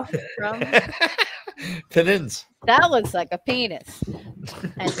Peninsula. from? Penins. That looks like a penis.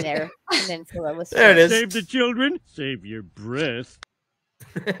 And there, Peninsula was. There it is. Save the children, save your breath.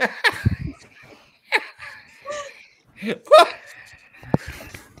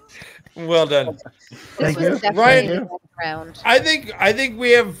 Well done. Thank you. Ryan, I think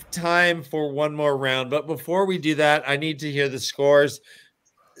we have time for one more round, but before we do that, I need to hear the scores.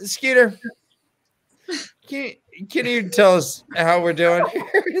 Skeeter, can you tell us how we're doing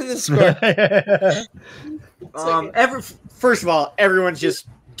here in the score? First of all, everyone's just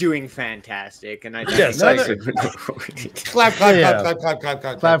doing fantastic, and I think Yes, I agree. Clap,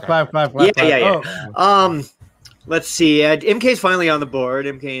 clap, clap. Yeah. Let's see. MK's finally on the board.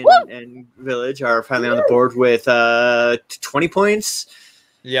 MK and Village are finally on the board with 20 points.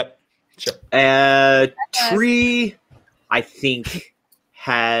 Yep. Sure. Tree, I think,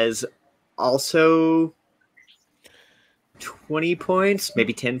 has also 20 points,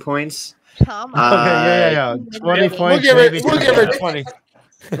 maybe 10 points. Tom, yeah. 20 points. We'll give her 20.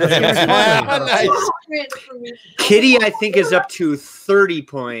 Nice. Kitty, I think, is up to 30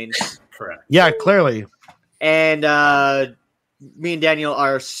 points. Correct. Yeah, clearly. And me and Daniel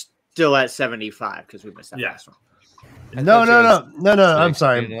are still at 75 because we missed that last one. No. I'm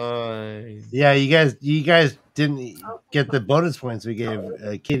sorry. Yeah, you guys didn't get the bonus points we gave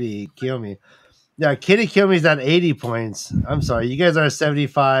KittyKyomi. Yeah, KittyKyomi's at 80 points. I'm sorry, you guys are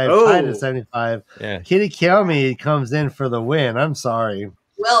 75. Tied at 75. Yeah. KittyKyomi comes in for the win. I'm sorry.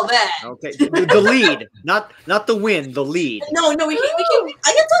 Well then. Okay, the lead, not the win, the lead. No, we can.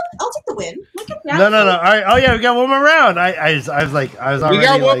 I'll take the win. No. All right. Oh yeah, we got one more round. I was already. We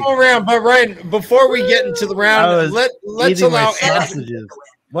got one more round, but Ryan, before we get into the round, let's allow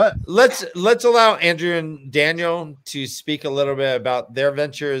let's allow Andrew and Daniel to speak a little bit about their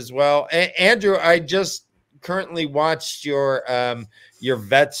venture as well. Andrew, I just currently watched your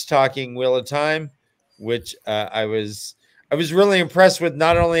vets talking Wheel of Time, which I was really impressed with,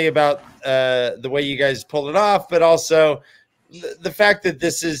 not only about the way you guys pulled it off, but also the fact that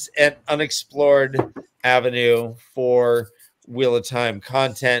this is an unexplored avenue for Wheel of Time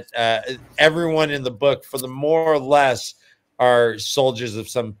content. Everyone in the book, for the more or less, are soldiers of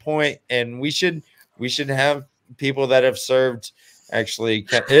some point, and we should have people that have served. Actually,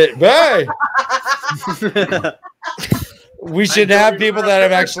 we should have people that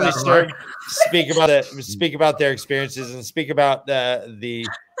have actually served speak about their experiences and speak about the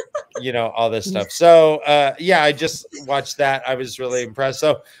all this stuff. So I just watched that. I was really impressed.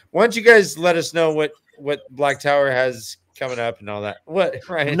 So why don't you guys let us know what Black Tower has coming up and all that? What,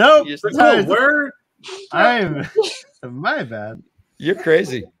 Ryan? Nope. Word. I'm my bad. You're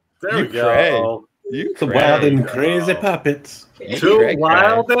crazy. There we go. Some wild and crazy puppets. Two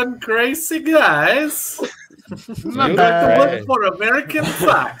wild and crazy guys. Not to look for American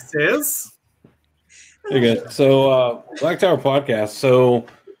foxes. Very good. So, Black Tower Podcast. So,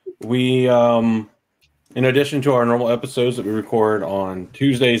 we, in addition to our normal episodes that we record on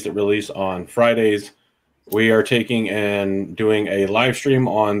Tuesdays that release on Fridays, we are taking and doing a live stream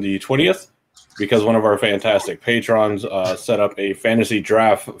on the 20th because one of our fantastic patrons set up a fantasy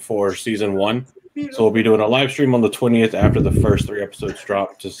draft for season 1. So we'll be doing a live stream on the 20th after the first 3 episodes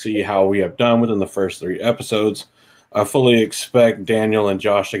drop to see how we have done within the first 3 episodes. I fully expect Daniel and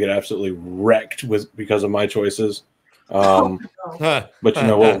Josh to get absolutely wrecked because of my choices. But you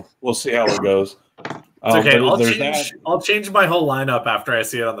know, we'll see how it goes. It's okay. I'll change my whole lineup after I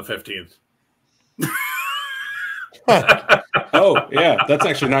see it on the 15th. Oh yeah, that's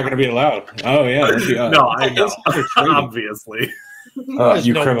actually not going to be allowed. Oh yeah, no, I know. Obviously,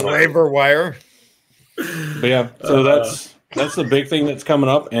 you no criminal. waiver wire. But yeah, so that's the big thing that's coming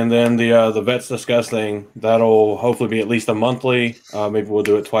up, and then the Vets Discuss thing that'll hopefully be at least a monthly. Maybe we'll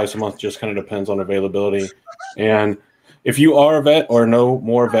do it twice a month. Just kind of depends on availability. And if you are a vet or know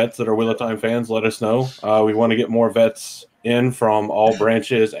more vets that are Wheel of Time fans, let us know. We want to get more vets in from all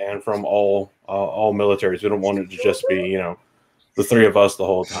branches and from all militaries. We don't want it to just be the 3 of us the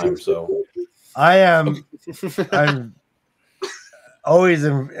whole time. So I'm always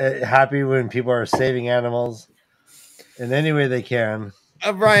happy when people are saving animals in any way they can.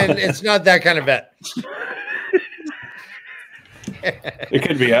 Ryan, it's not that kind of vet. It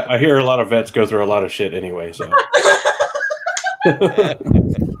could be. I hear a lot of vets go through a lot of shit anyway. So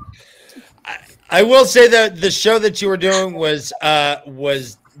I will say that the show that you were doing was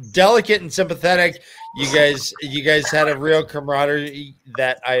delicate and sympathetic. You guys had a real camaraderie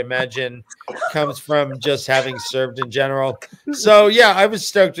that I imagine comes from just having served in general. So yeah, I was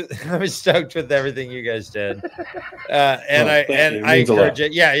stoked with everything you guys did, and I encourage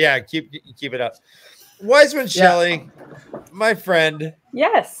it. Yeah, keep it up. Wiseman Shelly, my friend.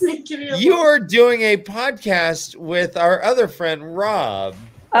 Yes, you're doing a podcast with our other friend Rob.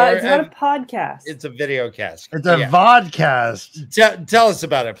 It's not a podcast. It's a video cast. It's a vodcast. Tell us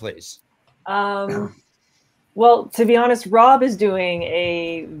about it, please. Well, to be honest, Rob is doing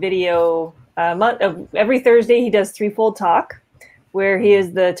a video every Thursday. He does Threefold Talk, where he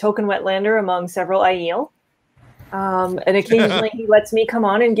is the token wetlander among several Aiel. And occasionally he lets me come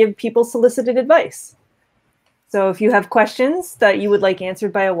on and give people solicited advice. So if you have questions that you would like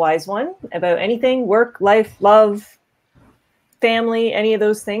answered by a wise one about anything, work, life, love, family, any of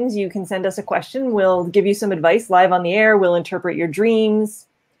those things, you can send us a question. We'll give you some advice live on the air. We'll interpret your dreams.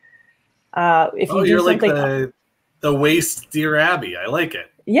 If you do you're something, like the waste Dear Abby. I like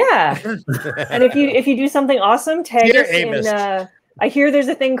it. Yeah. And if you do something awesome, tag Dear us Amos. in. I hear there's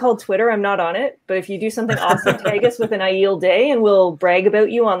a thing called Twitter. I'm not on it, but if you do something awesome, tag us with an Aiel day, and we'll brag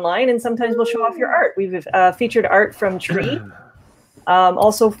about you online. And sometimes we'll show off your art. We've featured art from Tree,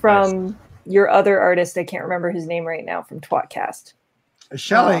 also from your other artist. I can't remember his name right now from Twatcast.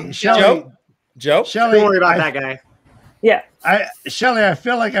 Shelly. Joe. Shelly, Don't worry about that guy. Yeah. Shelly, I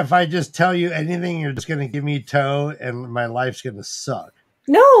feel like if I just tell you anything, you're just going to give me toe and my life's going to suck.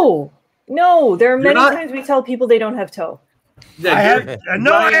 No. There are many times we tell people they don't have toe. Yeah,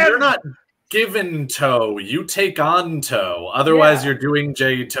 you're not given toe. You take on toe. Otherwise, you're doing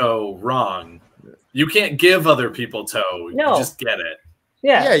J toe wrong. You can't give other people toe. No. You just get it.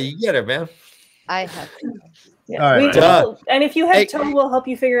 Yeah, you get it, man. I have. Yeah. All right. And if you have toe, we'll help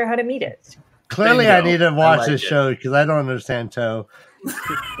you figure out how to meet it. Clearly, I need to watch this show because I don't understand toe.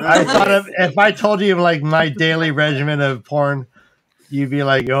 I thought if I told you like my daily regimen of porn, you'd be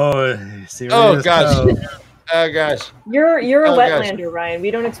like, "Oh, serious gosh, toe." Oh gosh, you're a wetlander, Ryan.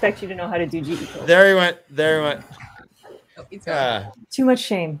 We don't expect you to know how to do GE. There he went. Too much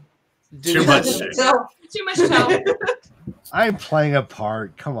shame. Too much shame. Too much toe. I'm playing a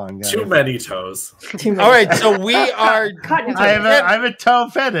part. Come on, guys. Too many toes. All right, so we are. I have a toe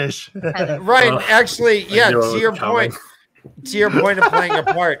fetish. Right, actually, yeah. To your point of playing a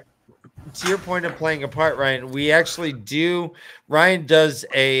part. To your point of playing a part, Ryan, we actually do. Ryan does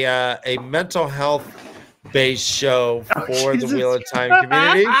a mental health based show for the Wheel of Time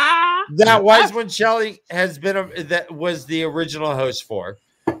community that Wiseman Shelly has been that was the original host for,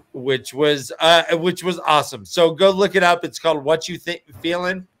 which was awesome. So go look it up. It's called What You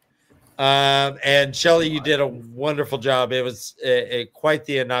Feeling. And Shelly, you did a wonderful job. It was quite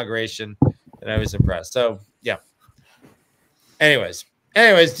the inauguration, and I was impressed. So yeah. Anyways,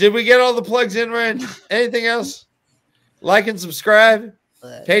 did we get all the plugs in, Ryan? Anything else? Like and subscribe.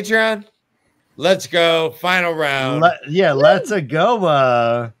 Patreon. Let's go. Final round. Let's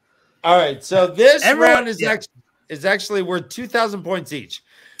go. All right, so this Everyone- round is actually worth 2,000 points each.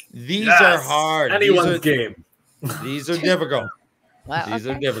 These Yes! are hard. Anyone's game. These are difficult. Wow, These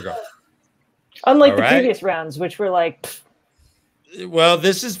are difficult. Unlike All the right. previous rounds, which were like, Well,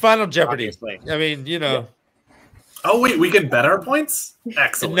 this is Final Jeopardy. Obviously. I mean, you know. Oh wait, we can bet our points.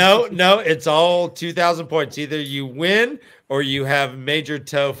 Excellent. No, it's all 2,000 points. Either you win or you have major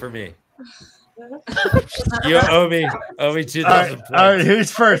toe for me. You owe me 2,000 points. All right,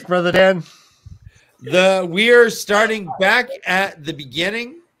 who's first, Brother Dan? We are starting back at the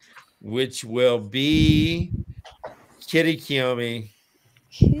beginning, which will be KittyKyomi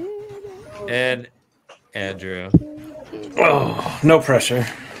and Andrew. Oh, no pressure.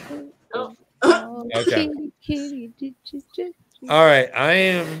 Okay. All right, I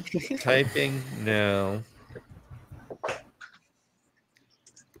am typing now.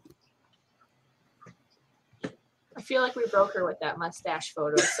 I feel like we broke her with that mustache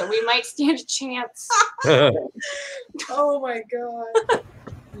photo, so we might stand a chance. Oh my god. It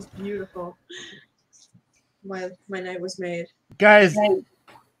was beautiful. My night was made. Guys,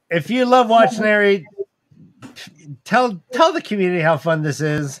 if you love Watchnary, tell the community how fun this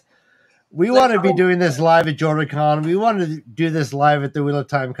is. We want to be doing this live at JordanCon. We want to do this live at the Wheel of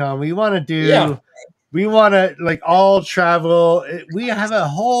Time Con. We want to do we want to like all travel. We have a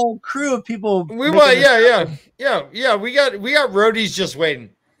whole crew of people. We want, yeah. We got roadies just waiting.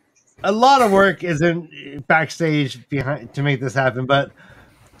 A lot of work is in backstage behind to make this happen, but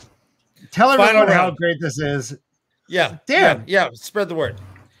tell everyone how great this is. Yeah, damn, yeah. Spread the word.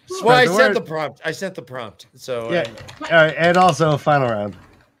 Spread Well, I the sent word. the prompt. So Yeah, all right, and also final round.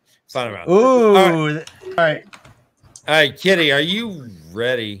 Final round. Ooh, all right, Kitty, are you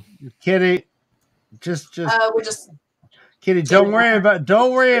ready? Kitty, just we're just Kitty. Don't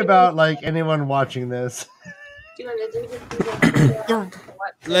worry about like anyone watching this.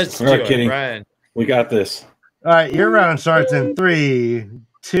 Let's do All right, it, Kitty. Brian. We got this. All right, your round starts in 3,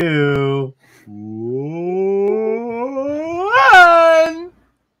 2, 1.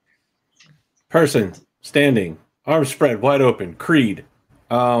 Person standing, arms spread, wide open. Creed.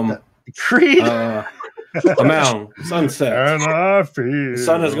 Creed. A mound. Sunset. And I feel The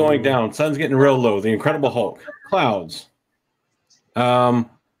sun is going down. Sun's getting real low. The Incredible Hulk. Clouds. If I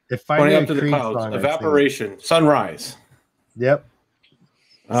Pointing knew up to the Creed clouds. song, I'd sing it. Evaporation. Sunrise. Yep.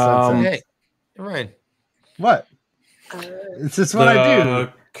 Hey, Ryan. What? It's just what I do.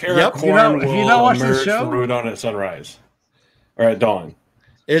 Carrot Yep. corn If you will not watch this emerge show? from root on at sunrise. Or at dawn.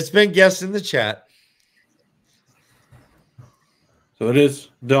 It's been guessed in the chat. So it is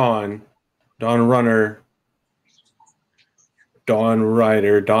dawn. Dawn runner. Dawn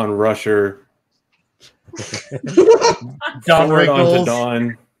rider. Dawn rusher. Don Forward onto Rickles.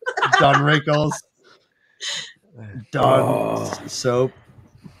 dawn. Don Rickles. Don Soap.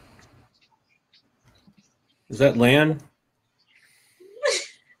 Is that land?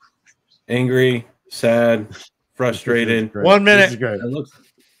 Angry, sad, frustrated. 1 minute. This is great. It looks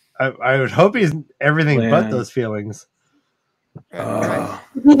I would hope he's everything but Land. those feelings. What,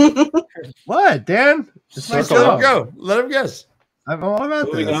 Dan? It's my Circle Let show. him go. Let him guess. I'm all about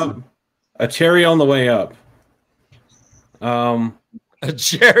moving this. up. A cherry on the way up. A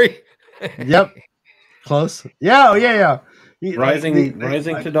cherry. Yep. Close. Yeah. Oh, yeah. Rising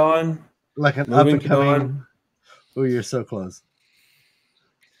to dawn. Like an up moving and to coming. dawn. Oh, you're so close.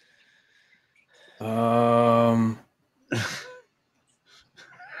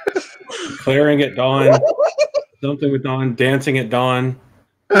 Declaring at dawn. Something with dawn. Dancing at dawn.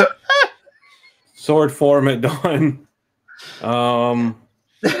 Sword form at dawn. All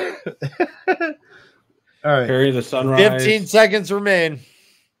right. Carry the sunrise. 15 seconds remain.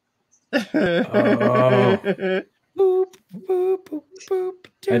 I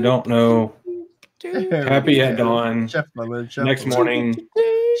don't know. Happy at dawn. Shuffling. Next morning.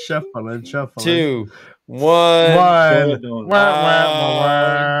 Shuffling. 2, 1.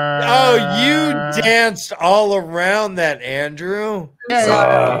 Oh, you danced all around that, Andrew.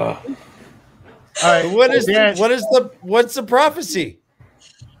 All right. What's the prophecy?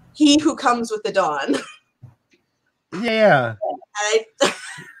 He who comes with the dawn. Yeah.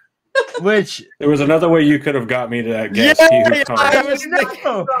 Which There was another way you could have got me to that guess. Yeah, He who yeah, comes. I was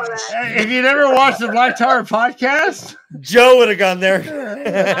thinking- if you never watched the Black Tower podcast, Joe would have gone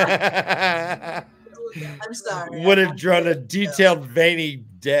there. I'm sorry. Would have drawn a detailed veiny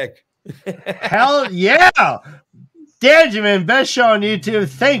deck. hell yeah. Danjamin, best show on YouTube.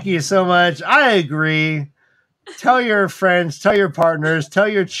 Thank you so much. I agree. Tell your friends, tell your partners, tell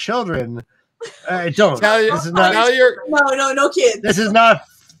your children. Don't. This is not. No kids. This is not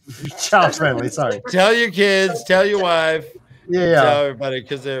child friendly. Sorry. Tell your kids, tell your wife, tell everybody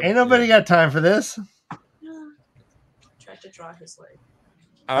because ain't nobody got time for this. Try to draw his leg.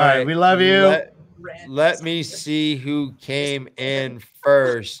 All right, we love you. Let me see who came in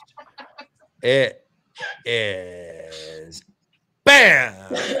first. It is bam,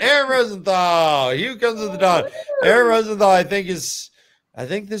 Aaron Rosenthal. Here comes with the dawn. Aaron Rosenthal, I think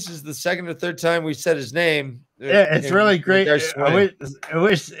this is the second or third time we said his name. Yeah, it's really great. I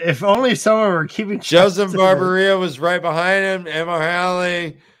wish if only someone were keeping. Joseph Barbaria was right behind him. Emma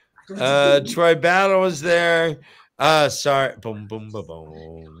Halley, Troy Battle was there. Sorry, boom, boom, boom,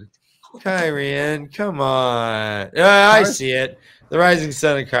 boom. Kyrian, come on. I see it. The Rising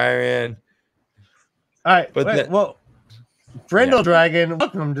Sun of Kyrian. All right, but Brindle Dragon,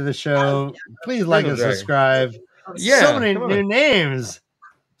 welcome to the show. Please like and subscribe. Yeah, so many new names.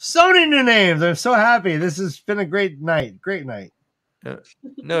 So many new names. I'm so happy. This has been a great night. Great night.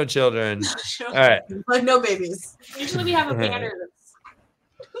 No children. All right. Like no babies. Usually we have a banner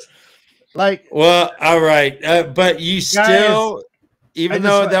that's well, all right. But you still, even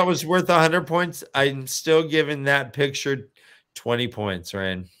though that was worth 100 points, I'm still giving that picture 20 points,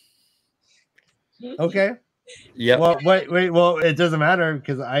 Ryan. Okay. Yeah. Well, wait. Well, it doesn't matter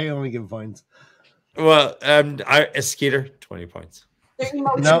because I only give points. Well, Skeeter, 20 points.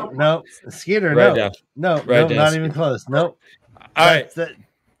 No, Skeeter, right no, right not even close. Nope. All right,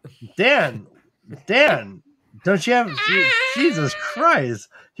 Dan, don't you have? Jesus Christ,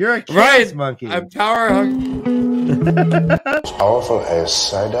 you're a chaos monkey. I'm power hungry. Powerful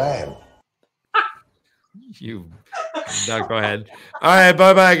as I am. You. No, go ahead. All right,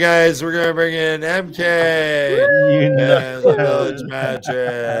 bye, guys. We're gonna bring in MK and the Village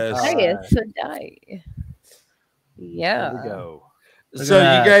Mattress. I get to die. Yeah. There we go. So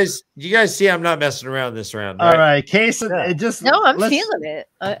you guys see I'm not messing around this round, right? All right, Case, it just no, I'm feeling it.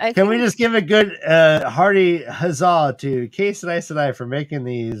 Can we just give a good hearty huzzah to Case and I for making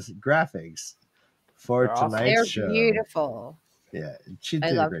these graphics for tonight's show? They're beautiful. Yeah, she did I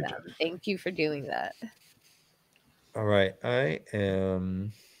a love great them. job. Thank you for doing that. All right, I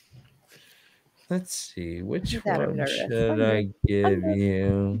am. Let's see, which one should I give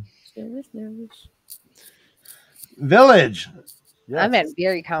you? Nervous. Village. Yes. I'm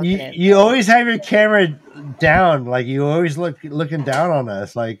very confident. You always have your camera down, like you always looking down on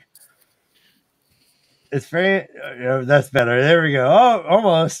us, like it's very. That's better. There we go. Oh,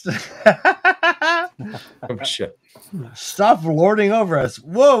 almost. Oh shit! Stop lording over us.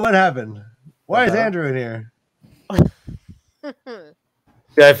 Whoa! What happened? Why is Andrew in here? Did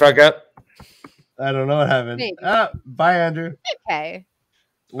I fuck up? I don't know what happened. Maybe. Bye, Andrew. Okay.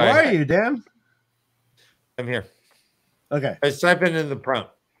 Where are you, Dan? I'm here. Okay. I type it in the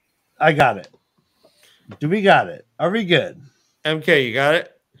prompt. I got it. Do we got it? Are we good? MK, you got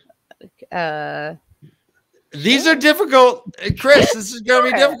it? These are difficult. Chris, this is gonna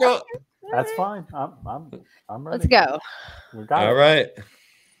be difficult. That's fine. I'm ready. Let's go. We got All it.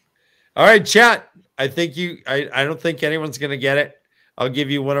 All right, chat. I think I don't think anyone's gonna get it. I'll give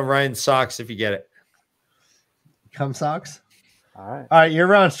you one of Ryan's socks if you get it. Cum socks? All right, your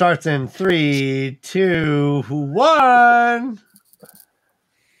round starts in 3, 2, 1.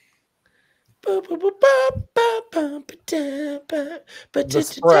 The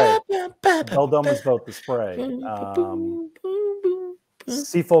spray. Beldoma's vote, the spray.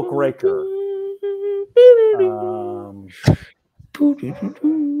 Seafolk Raker.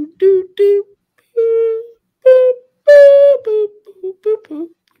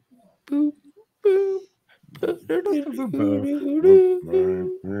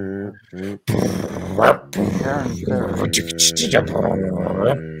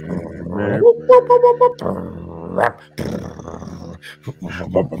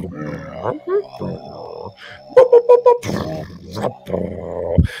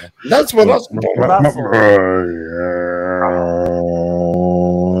 That's what us.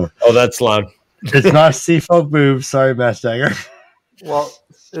 Oh, that's loud. It's not Seafolk boobs. Sorry, Matt Dagger. Well,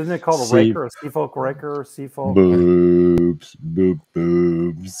 isn't it called a raker? A Seafolk Raker? Seafolk boobs,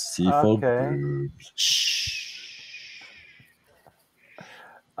 boobs, Seafolk boobs.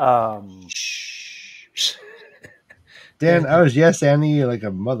 Dan, I was Annie, like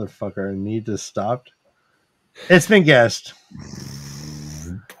a motherfucker, and you just stopped. It's been guessed.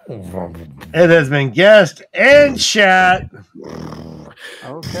 It has been guessed and chat.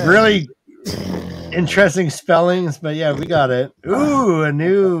 Okay. Really interesting spellings, but yeah, we got it. Ooh, a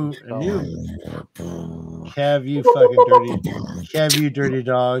new Cav, you fucking Cav, you dirty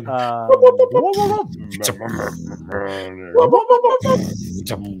dog.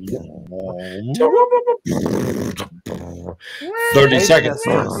 for 30 seconds.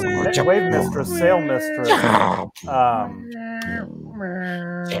 Wave mistress, sail mistress.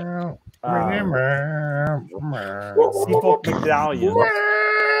 Seafolk medallion.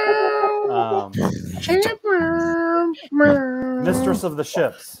 Mistress of the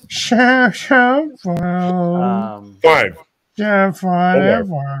ships. 5, 3,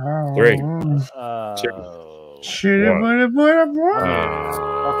 2.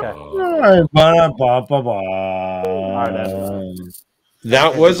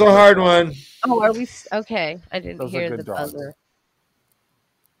 That was a hard one. Oh, are we okay? I didn't Those are hear good the draws. buzzer.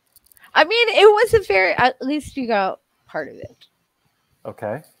 I mean, it was a very. At least you got part of it.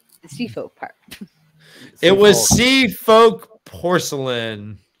 Okay. The sea folk part. It was sea folk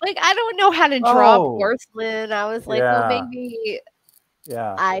porcelain. Like, I don't know how to draw Oh. porcelain. I was like, Yeah. well, maybe.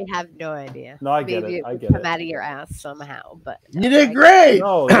 Yeah. I have no idea. No, I get maybe it. I would get come it. out of your ass somehow. But You did great.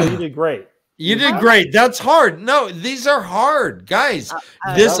 No, you did great. You did great. That's hard. No, these are hard, guys.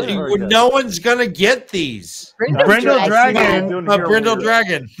 This that was very good. no one's gonna get these. Brindle Dragon. Brindle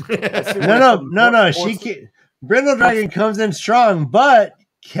Dragon. No. Brindle Dragon comes in strong, but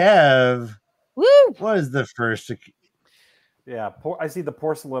Kev was the first to. Yeah, I see the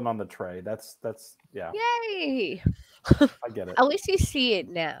porcelain on the tray. That's yeah. Yay! I get it. At least you see it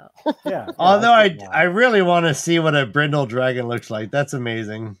now. Yeah. Although I really want to see what a Brindle Dragon looks like. That's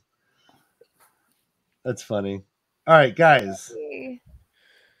amazing. That's funny. All right, guys.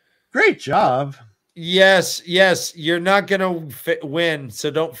 Great job. Yes, you're not gonna win,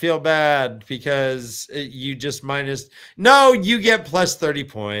 so don't feel bad because you just minus. No, you get plus 30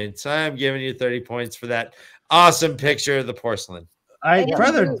 points. I'm giving you 30 points for that awesome picture of the porcelain.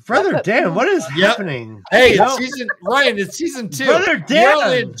 Brother Dan, what is happening? Hey, it's season Ryan. It's season 2. Brother Dan, you're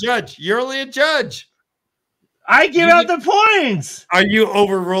only a judge. You're only a judge. I give out the points. Are you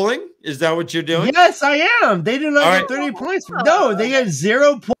overruling? Is that what you're doing? Yes, I am. They do not get 30 points. No, they get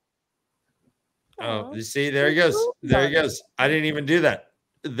 0 points. Oh, you see, there he goes. There he goes. I didn't even do that.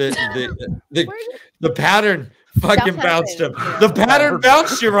 The pattern fucking bounced him. The pattern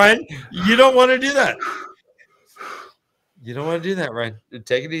bounced you, Ryan. You don't want to do that. You don't want to do that, Ryan.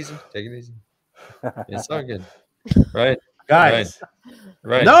 Take it easy. Take it easy. It's all good. Right. Guys.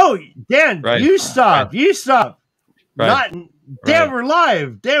 Right. No, Dan, Right. you stop. Right. You stop. Right. Not Dan, Right. we're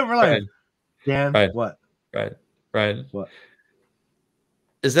live. Dan, we're live. Right. Dan, Right. what? Right. Right. What?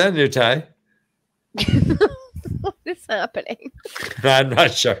 Is that a new tie? What is happening? I'm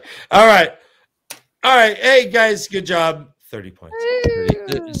not sure. All right. Hey, guys, good job. 30 points.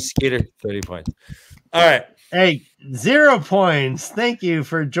 Skeeter, 30 points. All right. Hey, 0 points. Thank you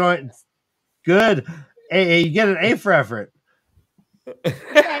for joining. Good. Hey, you get an A for effort. All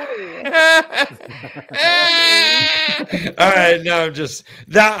right. No, I'm just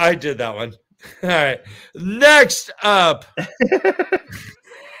that I did that one. All right. Next up.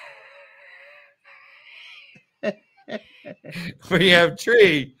 We have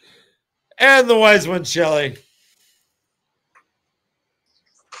Tree and the wise one, Shelly.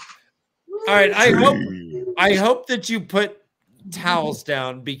 All right. I hope that you put towels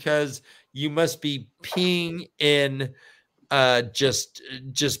down because you must be peeing in just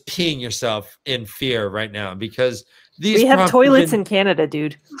peeing yourself in fear right now because these We have toilets in Canada,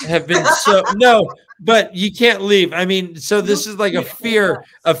 dude. have been so no, but you can't leave. I mean, so this is like a fear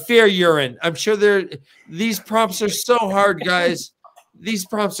urine. I'm sure these prompts are so hard, guys. These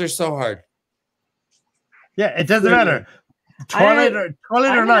prompts are so hard. Yeah, it doesn't matter. Toilet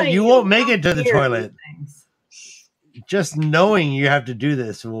or not, you won't make it to the toilet. Just knowing you have to do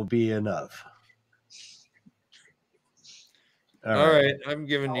this will be enough. All right, I'm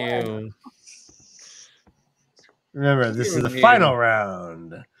giving you. Remember, this is the final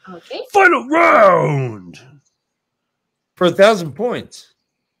round. Okay. Final round for 1,000 points.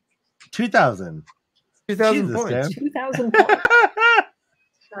 2,000. 2,000 points. 2,000 points.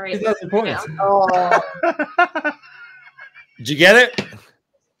 Sorry. 2,000 points. Oh, Did you get it?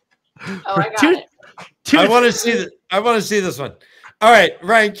 I got it. I want to see I want to see this one. All right,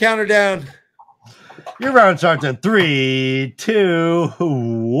 Ryan, counter down. Your round starts in 3, 2,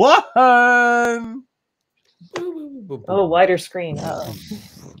 1. Oh, wider screen. Oh.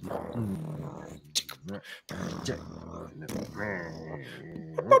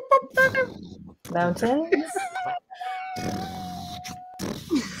 Mountains.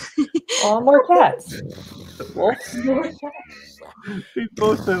 Oh, more cats. Wolves. More cats. We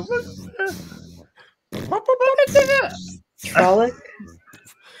both have Frolic.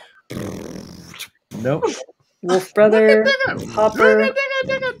 Nope. Wolf brother. Hopper.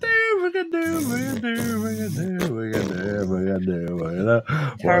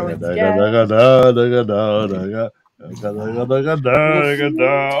 Darwin's cat.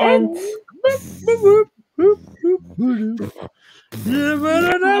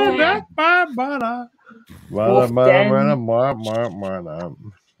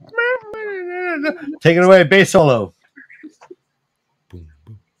 Take it away, bass solo.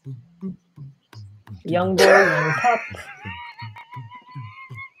 Young boy, young pup.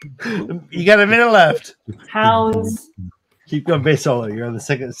 You got a minute left. Hounds. Keep going, bass solo. You're on the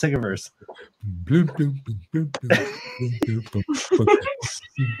second verse.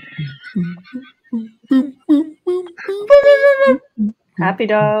 Happy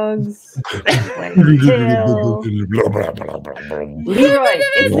dogs. Wagging tail. Leroy.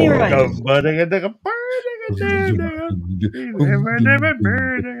 It's Leroy. $30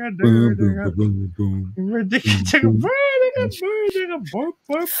 seconds left.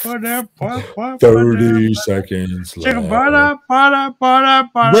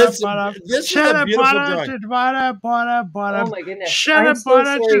 This is a beautiful drawing. Oh my goodness. I'm so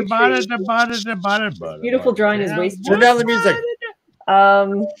sorry, Tree. Beautiful drawing is wasted. Turn down the music.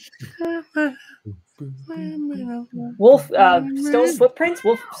 Wolf stone footprints.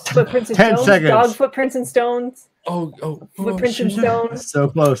 Wolf footprints in 10 stones. seconds. Dog footprints in stones. Footprints in stones. So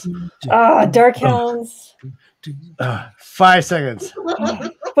close. Dark hounds. 5 seconds.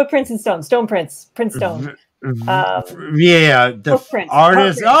 Footprints in stone. Stone prints. Print stone. Yeah, the footprints.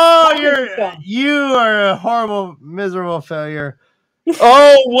 artist. Footprints. Oh, you are a horrible, miserable failure.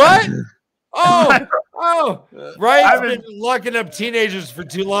 Oh, what? Oh, Ryan's been locking up teenagers for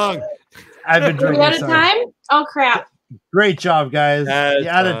too long. I've been Are we drinking. out of time? Oh crap! Great job, guys.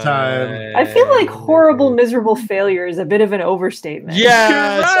 Out of time. I feel like horrible, miserable failure is a bit of an overstatement.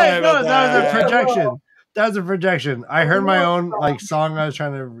 Yeah, You're sorry right. about No, that was that. a projection. That was a projection. I heard my own song. I was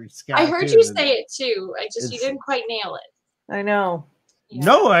trying to scout. I heard too, you and- say it too. You didn't quite nail it. I know.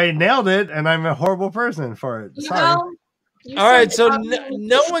 No, I nailed it, and I'm a horrible person for it. Sorry. All right, so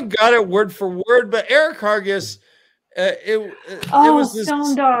no one got it word for word, but Eric Hargis, it was the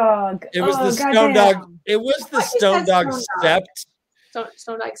Stone Dog. It was the goddamn. Stone Dog. It was the I just Stone said Dog Stone Dog. Sept,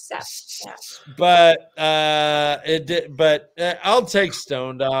 Stone Dog Sept. Yeah. but it did. But I'll take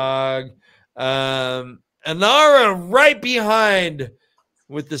Stone Dog. Anara right behind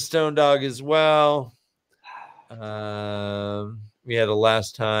with the Stone Dog as well. We had a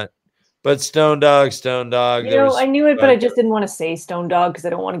last hunt. But Stone Dog. I knew it, but I just didn't want to say Stone Dog because I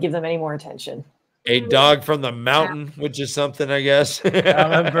don't want to give them any more attention. A dog from the mountain, which is something, I guess.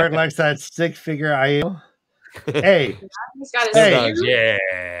 Alan Berg likes that stick figure. Hey, He's got his Hey. shoe. Yeah.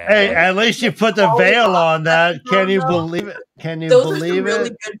 hey, at least you put the veil on that. Can you believe it? Can you Those are some believe really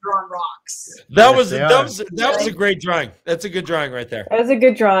it? good drawn rocks. That Yes, was a great drawing. That's a good drawing right there. That was a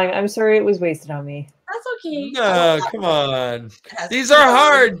good drawing. I'm sorry it was wasted on me. That's okay. No, come on. These are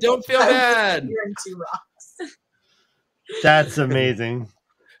hard. Don't feel bad. You're in two rocks. That's amazing.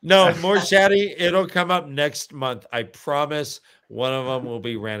 No, more chatty. It'll come up next month. I promise. One of them will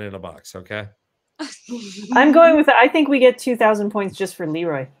be ran in a box. Okay. I'm going with it. I think we get 2,000 points just for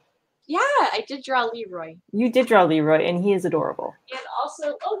Leroy. Yeah, I did draw Leroy. You did draw Leroy, and he is adorable. And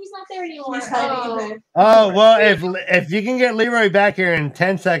also, he's not there anymore. He's hiding in Oh well, if you can get Leroy back here in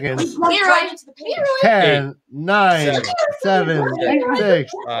 10 seconds. Leroy. 10, 9, 7,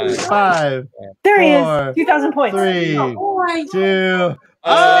 6, 5, There he 4, is. 2,000 points. 3, 2.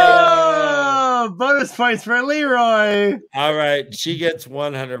 Oh, bonus points for Leroy. All right. She gets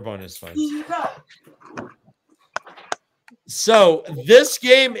 100 bonus points. So this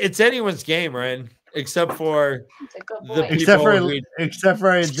game, it's anyone's game, right? Except for the people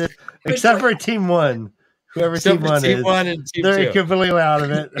except for team one. Whoever Except team for one team is, one and team they're two. completely out of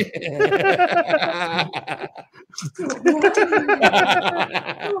it.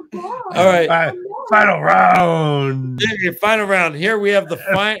 All right. Final round. Final round. Here we have the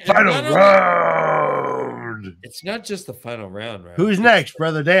final round. It's not just the final round, right? Who's next,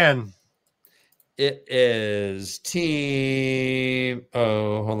 Brother Dan? It is team.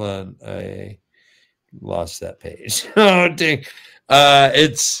 Oh, hold on. I lost that page. Oh, dang.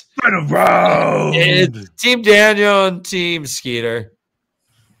 It's final round. It's Team Daniel and Team Skeeter.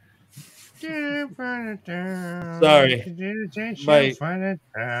 Sorry. My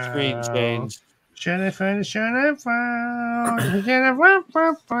screen changed. There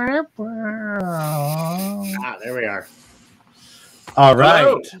we are. All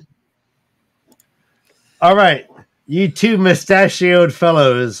right. All right. You two mustachioed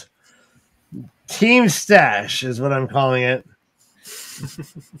fellows. Team Stash is what I'm calling it.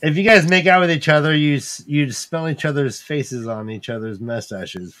 If you guys make out with each other, you smell each other's faces on each other's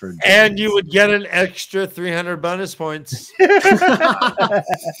mustaches for days. And you would get an extra 300 bonus points.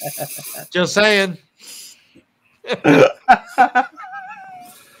 Just saying.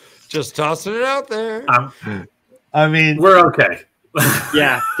 Just tossing it out there. I mean, we're okay.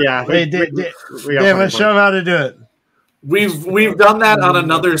 Yeah. Hey, Dan, let's show them how to do it. We've done that on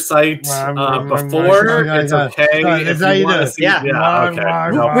another site before. It's okay. Is that you do it? Yeah. Okay.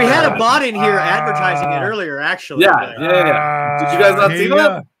 No, We had a bot in here advertising it earlier, actually. Yeah. Did you guys not see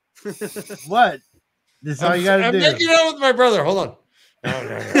that? What? This is all you got to do. I'm making out with my brother. Hold on.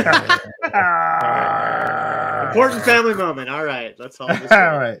 Important family moment. All right. Let's all. All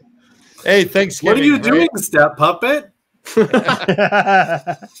right. Hey, Thanksgiving. What are you doing, Step Puppet?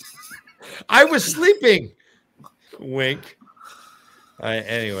 I was sleeping. Wink.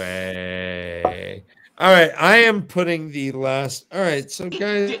 Anyway. All right. I am putting the last. All right. So,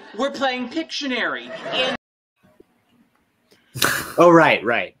 guys. We're playing Pictionary. Oh, right.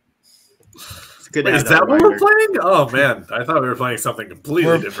 It's good. Wait, is that what we're playing? Oh, man. I thought we were playing something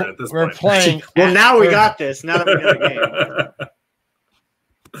completely different at this point. We're playing. Well, now we got this. Now that we got the game.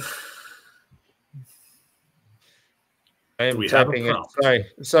 I am typing it.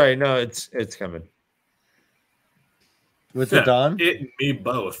 Sorry. No, it's coming. With the Don? It and me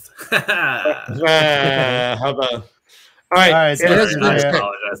both. How about? All right. So I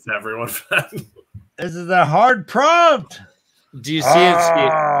apologize to everyone for that. This is a hard prompt. Do you see it, Skeeter?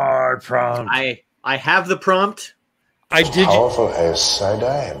 Hard prompt. I have the prompt. I did. Powerful as side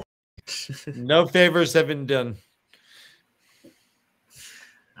I am. No favors have been done.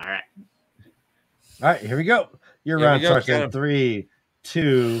 All right. All right. Here we go. Your Here round we go, starts in Adam. 3,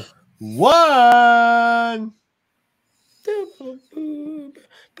 2, 1.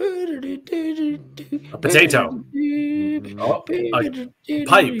 A potato. Oh, a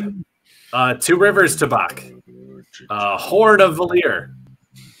pipe. Two Rivers Tobacco. Horn of Valir.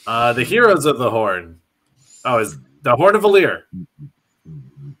 The Heroes of the Horn. Oh, is the Horn of Valir.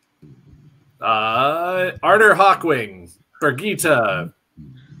 Arter Hawkwing. Birgitta.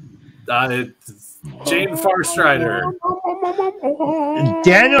 Jane Farstrider.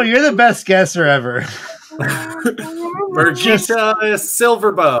 Daniel, you're the best guesser ever. Birgitta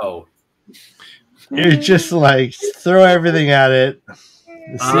Silverbow. You're just like, throw everything at it.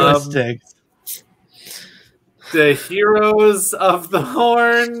 See what sticks. The Heroes of the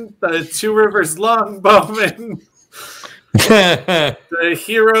Horn. The Two Rivers Longbowmen. The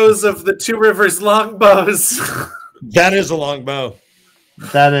Heroes of the Two Rivers Longbows. That is a long bow.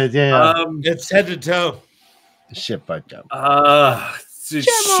 That is, yeah. It's head to toe. Shit fucked up.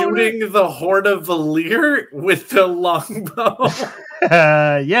 Shooting the Horn of Valir with the longbow.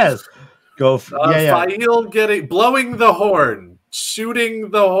 Yes. Go for Fail getting blowing the horn.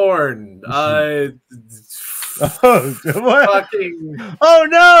 Shooting the horn. Fucking oh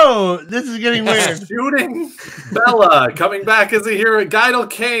no! This is getting weird. Shooting Bella coming back as a hero. Guidal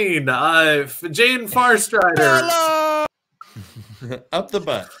Kane. Jane Farstrider. Up the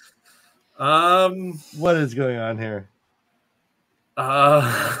butt. What is going on here?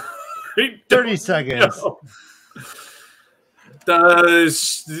 30 seconds.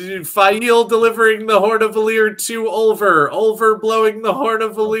 Fail delivering the Horn of Valir to Ulver. Ulver blowing the Horn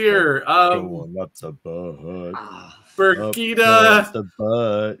of Valir. Up the butt. Birgitta. The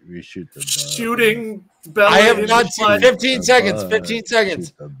butt. We shoot the butt. Shooting Bella. I have not seen 15 seconds. 15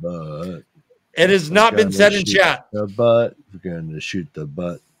 seconds. The butt. It has not been said in chat. The butt. We're going to shoot the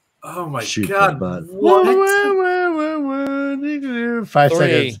butt. Oh my shoot god. The butt. What? 5 3,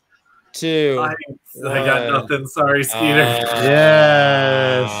 seconds. 2. I got nothing. Sorry, Skeeter.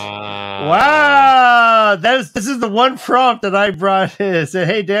 Yes. Wow. This is the one prompt that I brought in. Said,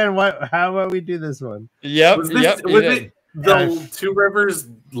 hey Dan, how about we do this one? Yep. Was it the Two Rivers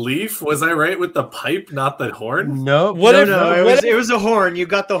Leaf? Was I right with the pipe, not the horn? No. It was a horn. You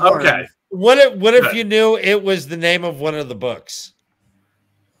got the horn. Okay. What if you knew it was the name of one of the books?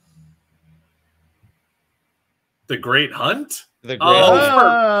 The Great Hunt? The Great Hunt. For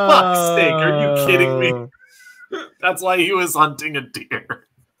fuck's sake. Are you kidding me? That's why he was hunting a deer.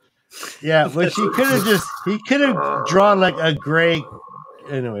 Yeah, which he could have drawn like a gray.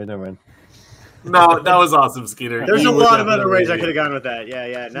 Anyway, never mind. No, that was awesome, Skeeter. There's a lot of other ways I could have gone with that.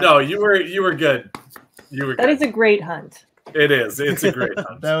 Yeah. No, you were good. That is a great hunt. It is. It's a great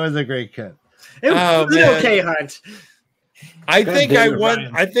hunt. That was a great cut. It was an okay hunt. I think I won.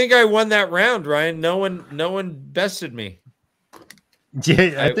 Ryan. I think I won that round, Ryan. No one bested me.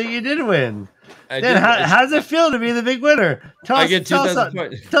 Yeah, I think you did win. Dan, how does it feel to be the big winner? Tell us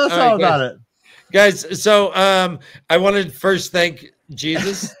all about it, guys. So I want to first thank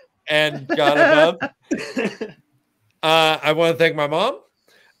Jesus and God above. I want to thank my mom.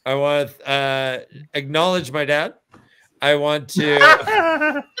 I want to acknowledge my dad. I want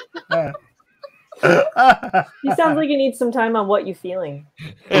to He sounds like he needs some time on What You Feeling.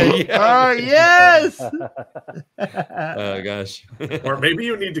 Oh, yes. Oh, gosh. Or maybe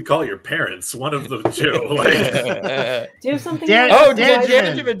you need to call your parents. One of the two. Like. Do you have something?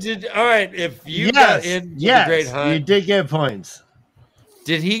 All right. If you got in the Great Hunt, you did get points.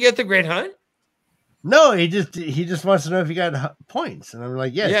 Did he get the Great Hunt? No, he just wants to know if you got points, and I'm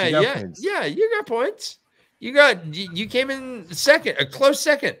like, yes, you got points. Yeah, you got points. You came in second, a close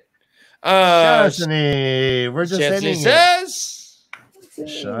second. Chastity, we're just ending says.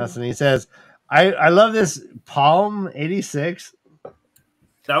 Chastity says, I love this Palm 86.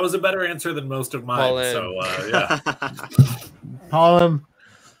 That was a better answer than most of mine. So yeah. Palm,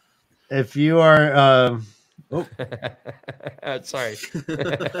 if you are sorry.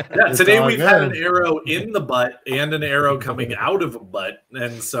 Yeah, today we've had an arrow in the butt and an arrow coming out of a butt,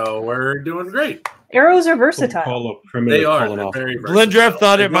 and so we're doing great. Arrows are versatile. They are very versatile. Blindreff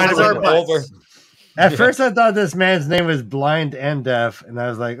thought it might have been over. At first, I thought this man's name was Blind and Deaf, and I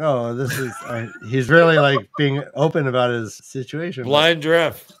was like, "Oh, this is he's really like being open about his situation." Blind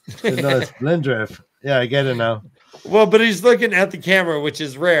Dreff. No, it's Blindreff. Yeah, I get it now. Well, but he's looking at the camera, which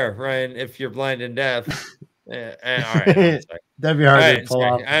is rare, Ryan. If you're blind and deaf, all right. That'd be hard to pull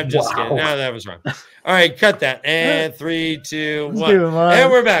off. I'm just kidding. No, that was wrong. All right, cut that. And 3, 2, 1, do it live.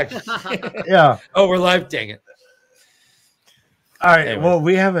 and we're back. Yeah. Oh, we're live. Dang it. All right. Anyway. Well,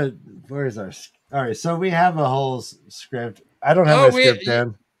 we have a. Where's our? All right. So we have a whole script. I don't have my script,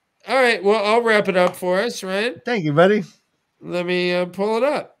 Dan. All right. Well, I'll wrap it up for us, Ryan. Thank you, buddy. Let me pull it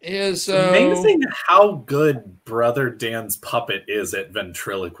up. It's amazing how good Brother Dan's puppet is at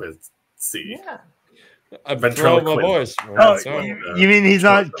ventriloquism. Yeah. Voice. Oh, you mean he's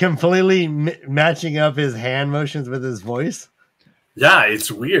not completely matching up his hand motions with his voice? Yeah, it's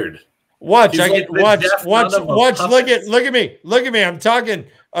weird. Watch, He's I like get the watch. deaf son of a Look puppet. at me. I'm talking.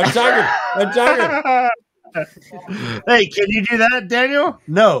 Hey, can you do that, Daniel?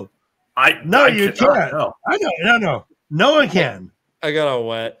 No. You can't. No. I know. No. No one can. I got all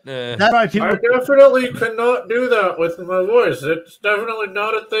wet. That's why people. I definitely cannot do that with my voice. It's definitely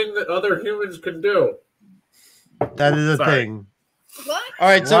not a thing that other humans can do. That is a thing. What? All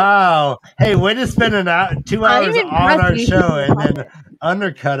right. So wow. Hey, way to spend 2 hours on our show and then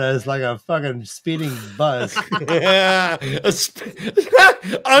undercut us like a fucking speeding bus. Yeah.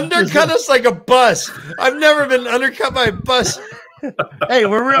 Undercut us like a bus. I've never been undercut by a bus. Hey,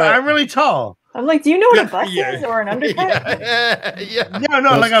 I'm really tall. I'm like, do you know what a bus is or an undercut? Yeah.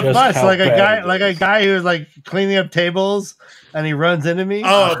 No, like a bus, like a guy who's like cleaning up tables and he runs into me.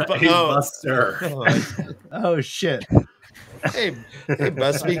 Buster. Oh shit. Hey,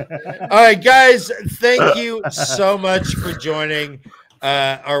 Busby. All right, guys, thank you so much for joining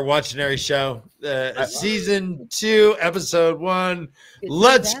our Watchinary show. Season 2, episode 1.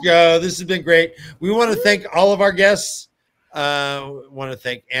 Let's go. This has been great. We want to thank all of our guests. We want to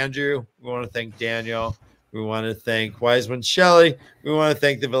thank Andrew. We want to thank Daniel. We want to thank Wiseman Shelly. We want to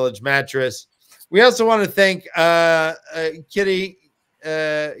thank the Village Mattress. We also want to thank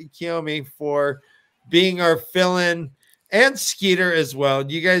KittyKyomi for being our fill-in, and Skeeter as well.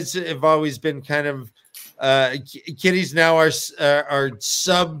 You guys have always been kind of Kitty's now our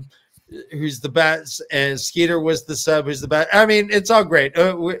sub, who's the best, and Skeeter was the sub, who's the best. I mean, it's all great.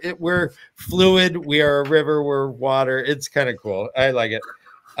 We're fluid. We are a river. We're water. It's kind of cool. I like it.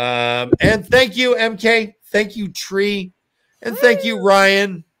 And thank you, MK. Thank you, Tree, and thank you,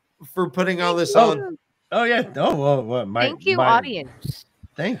 Ryan, for putting all this on. Oh yeah. Oh well. Thank you, audience.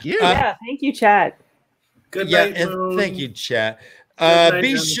 Thank you. Yeah. Thank you, chat. Good night, and Moon. Thank you, chat. Night,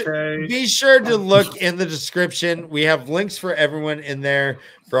 Be sure to look in the description. We have links for everyone in there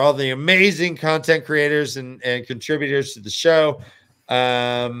for all the amazing content creators and contributors to the show.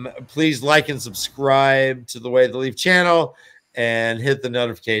 Please like and subscribe to the Way of the Leaf channel and hit the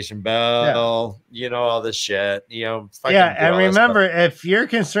notification bell. Yeah. You know, all this shit. You know, and remember, if you're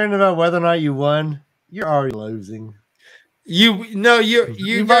concerned about whether or not you won, you're already losing. You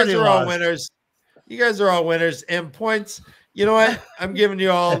guys are all winners. You guys are all winners. And points, you know what? I'm giving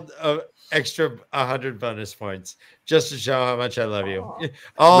you all extra 100 bonus points just to show how much I love you.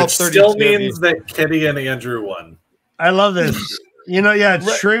 Which still means that Kitty and Andrew won. I love this.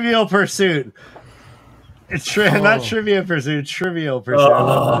 Trivial Pursuit. It's not Trivia Pursuit, Trivial Pursuit.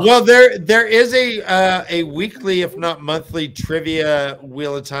 Well, there is a weekly, if not monthly, trivia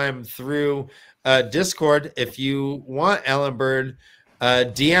Wheel of Time through Discord. If you want, Ellen Bird,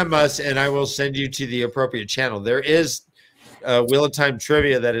 DM us and I will send you to the appropriate channel. There is Wheel of Time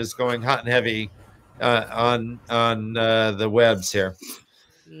trivia that is going hot and heavy on the webs here.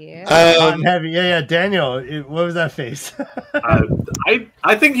 Heavy. Yeah. Daniel, what was that face?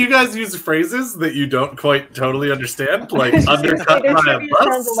 I think you guys use phrases that you don't quite totally understand, like undercut by a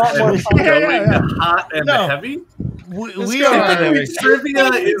bus and going hot and heavy. We are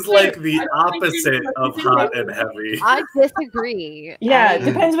trivia is like the opposite of hot and heavy. I disagree. Yeah, it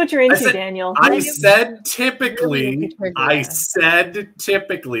depends what you're into, Daniel. I said typically.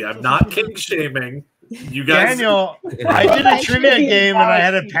 I'm not kink shaming. You guys, Daniel, I did a trivia game and I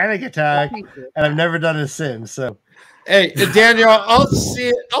had a panic attack, and I've never done it since. So, hey, Daniel, I'll see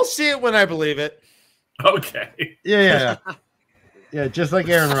it. I'll see it when I believe it. Okay. Yeah. Just like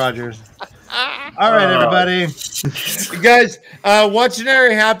Aaron Rodgers. All right, everybody. Guys,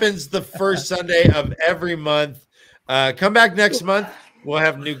 Watchinary happens the first Sunday of every month. Come back next month. We'll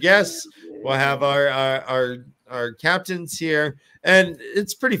have new guests. We'll have our captains here, and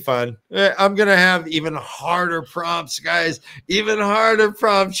it's pretty fun. I'm gonna have even harder prompts, guys. Even harder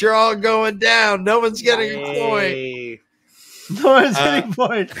prompts. You're all going down. No one's getting a point. No one's getting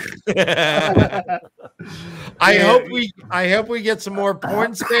point. I hope we get some more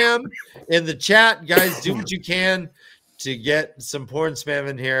porn spam in the chat, guys. Do what you can to get some porn spam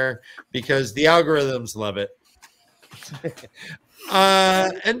in here because the algorithms love it.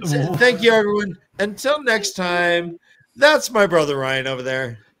 And thank you, everyone. Until next time, that's my brother Ryan over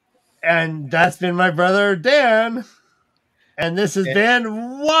there. And that's been my brother Dan. And this has been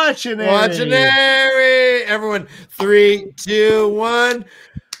Watchinary. Everyone, 3, 2, 1.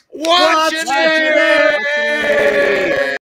 Watchinary.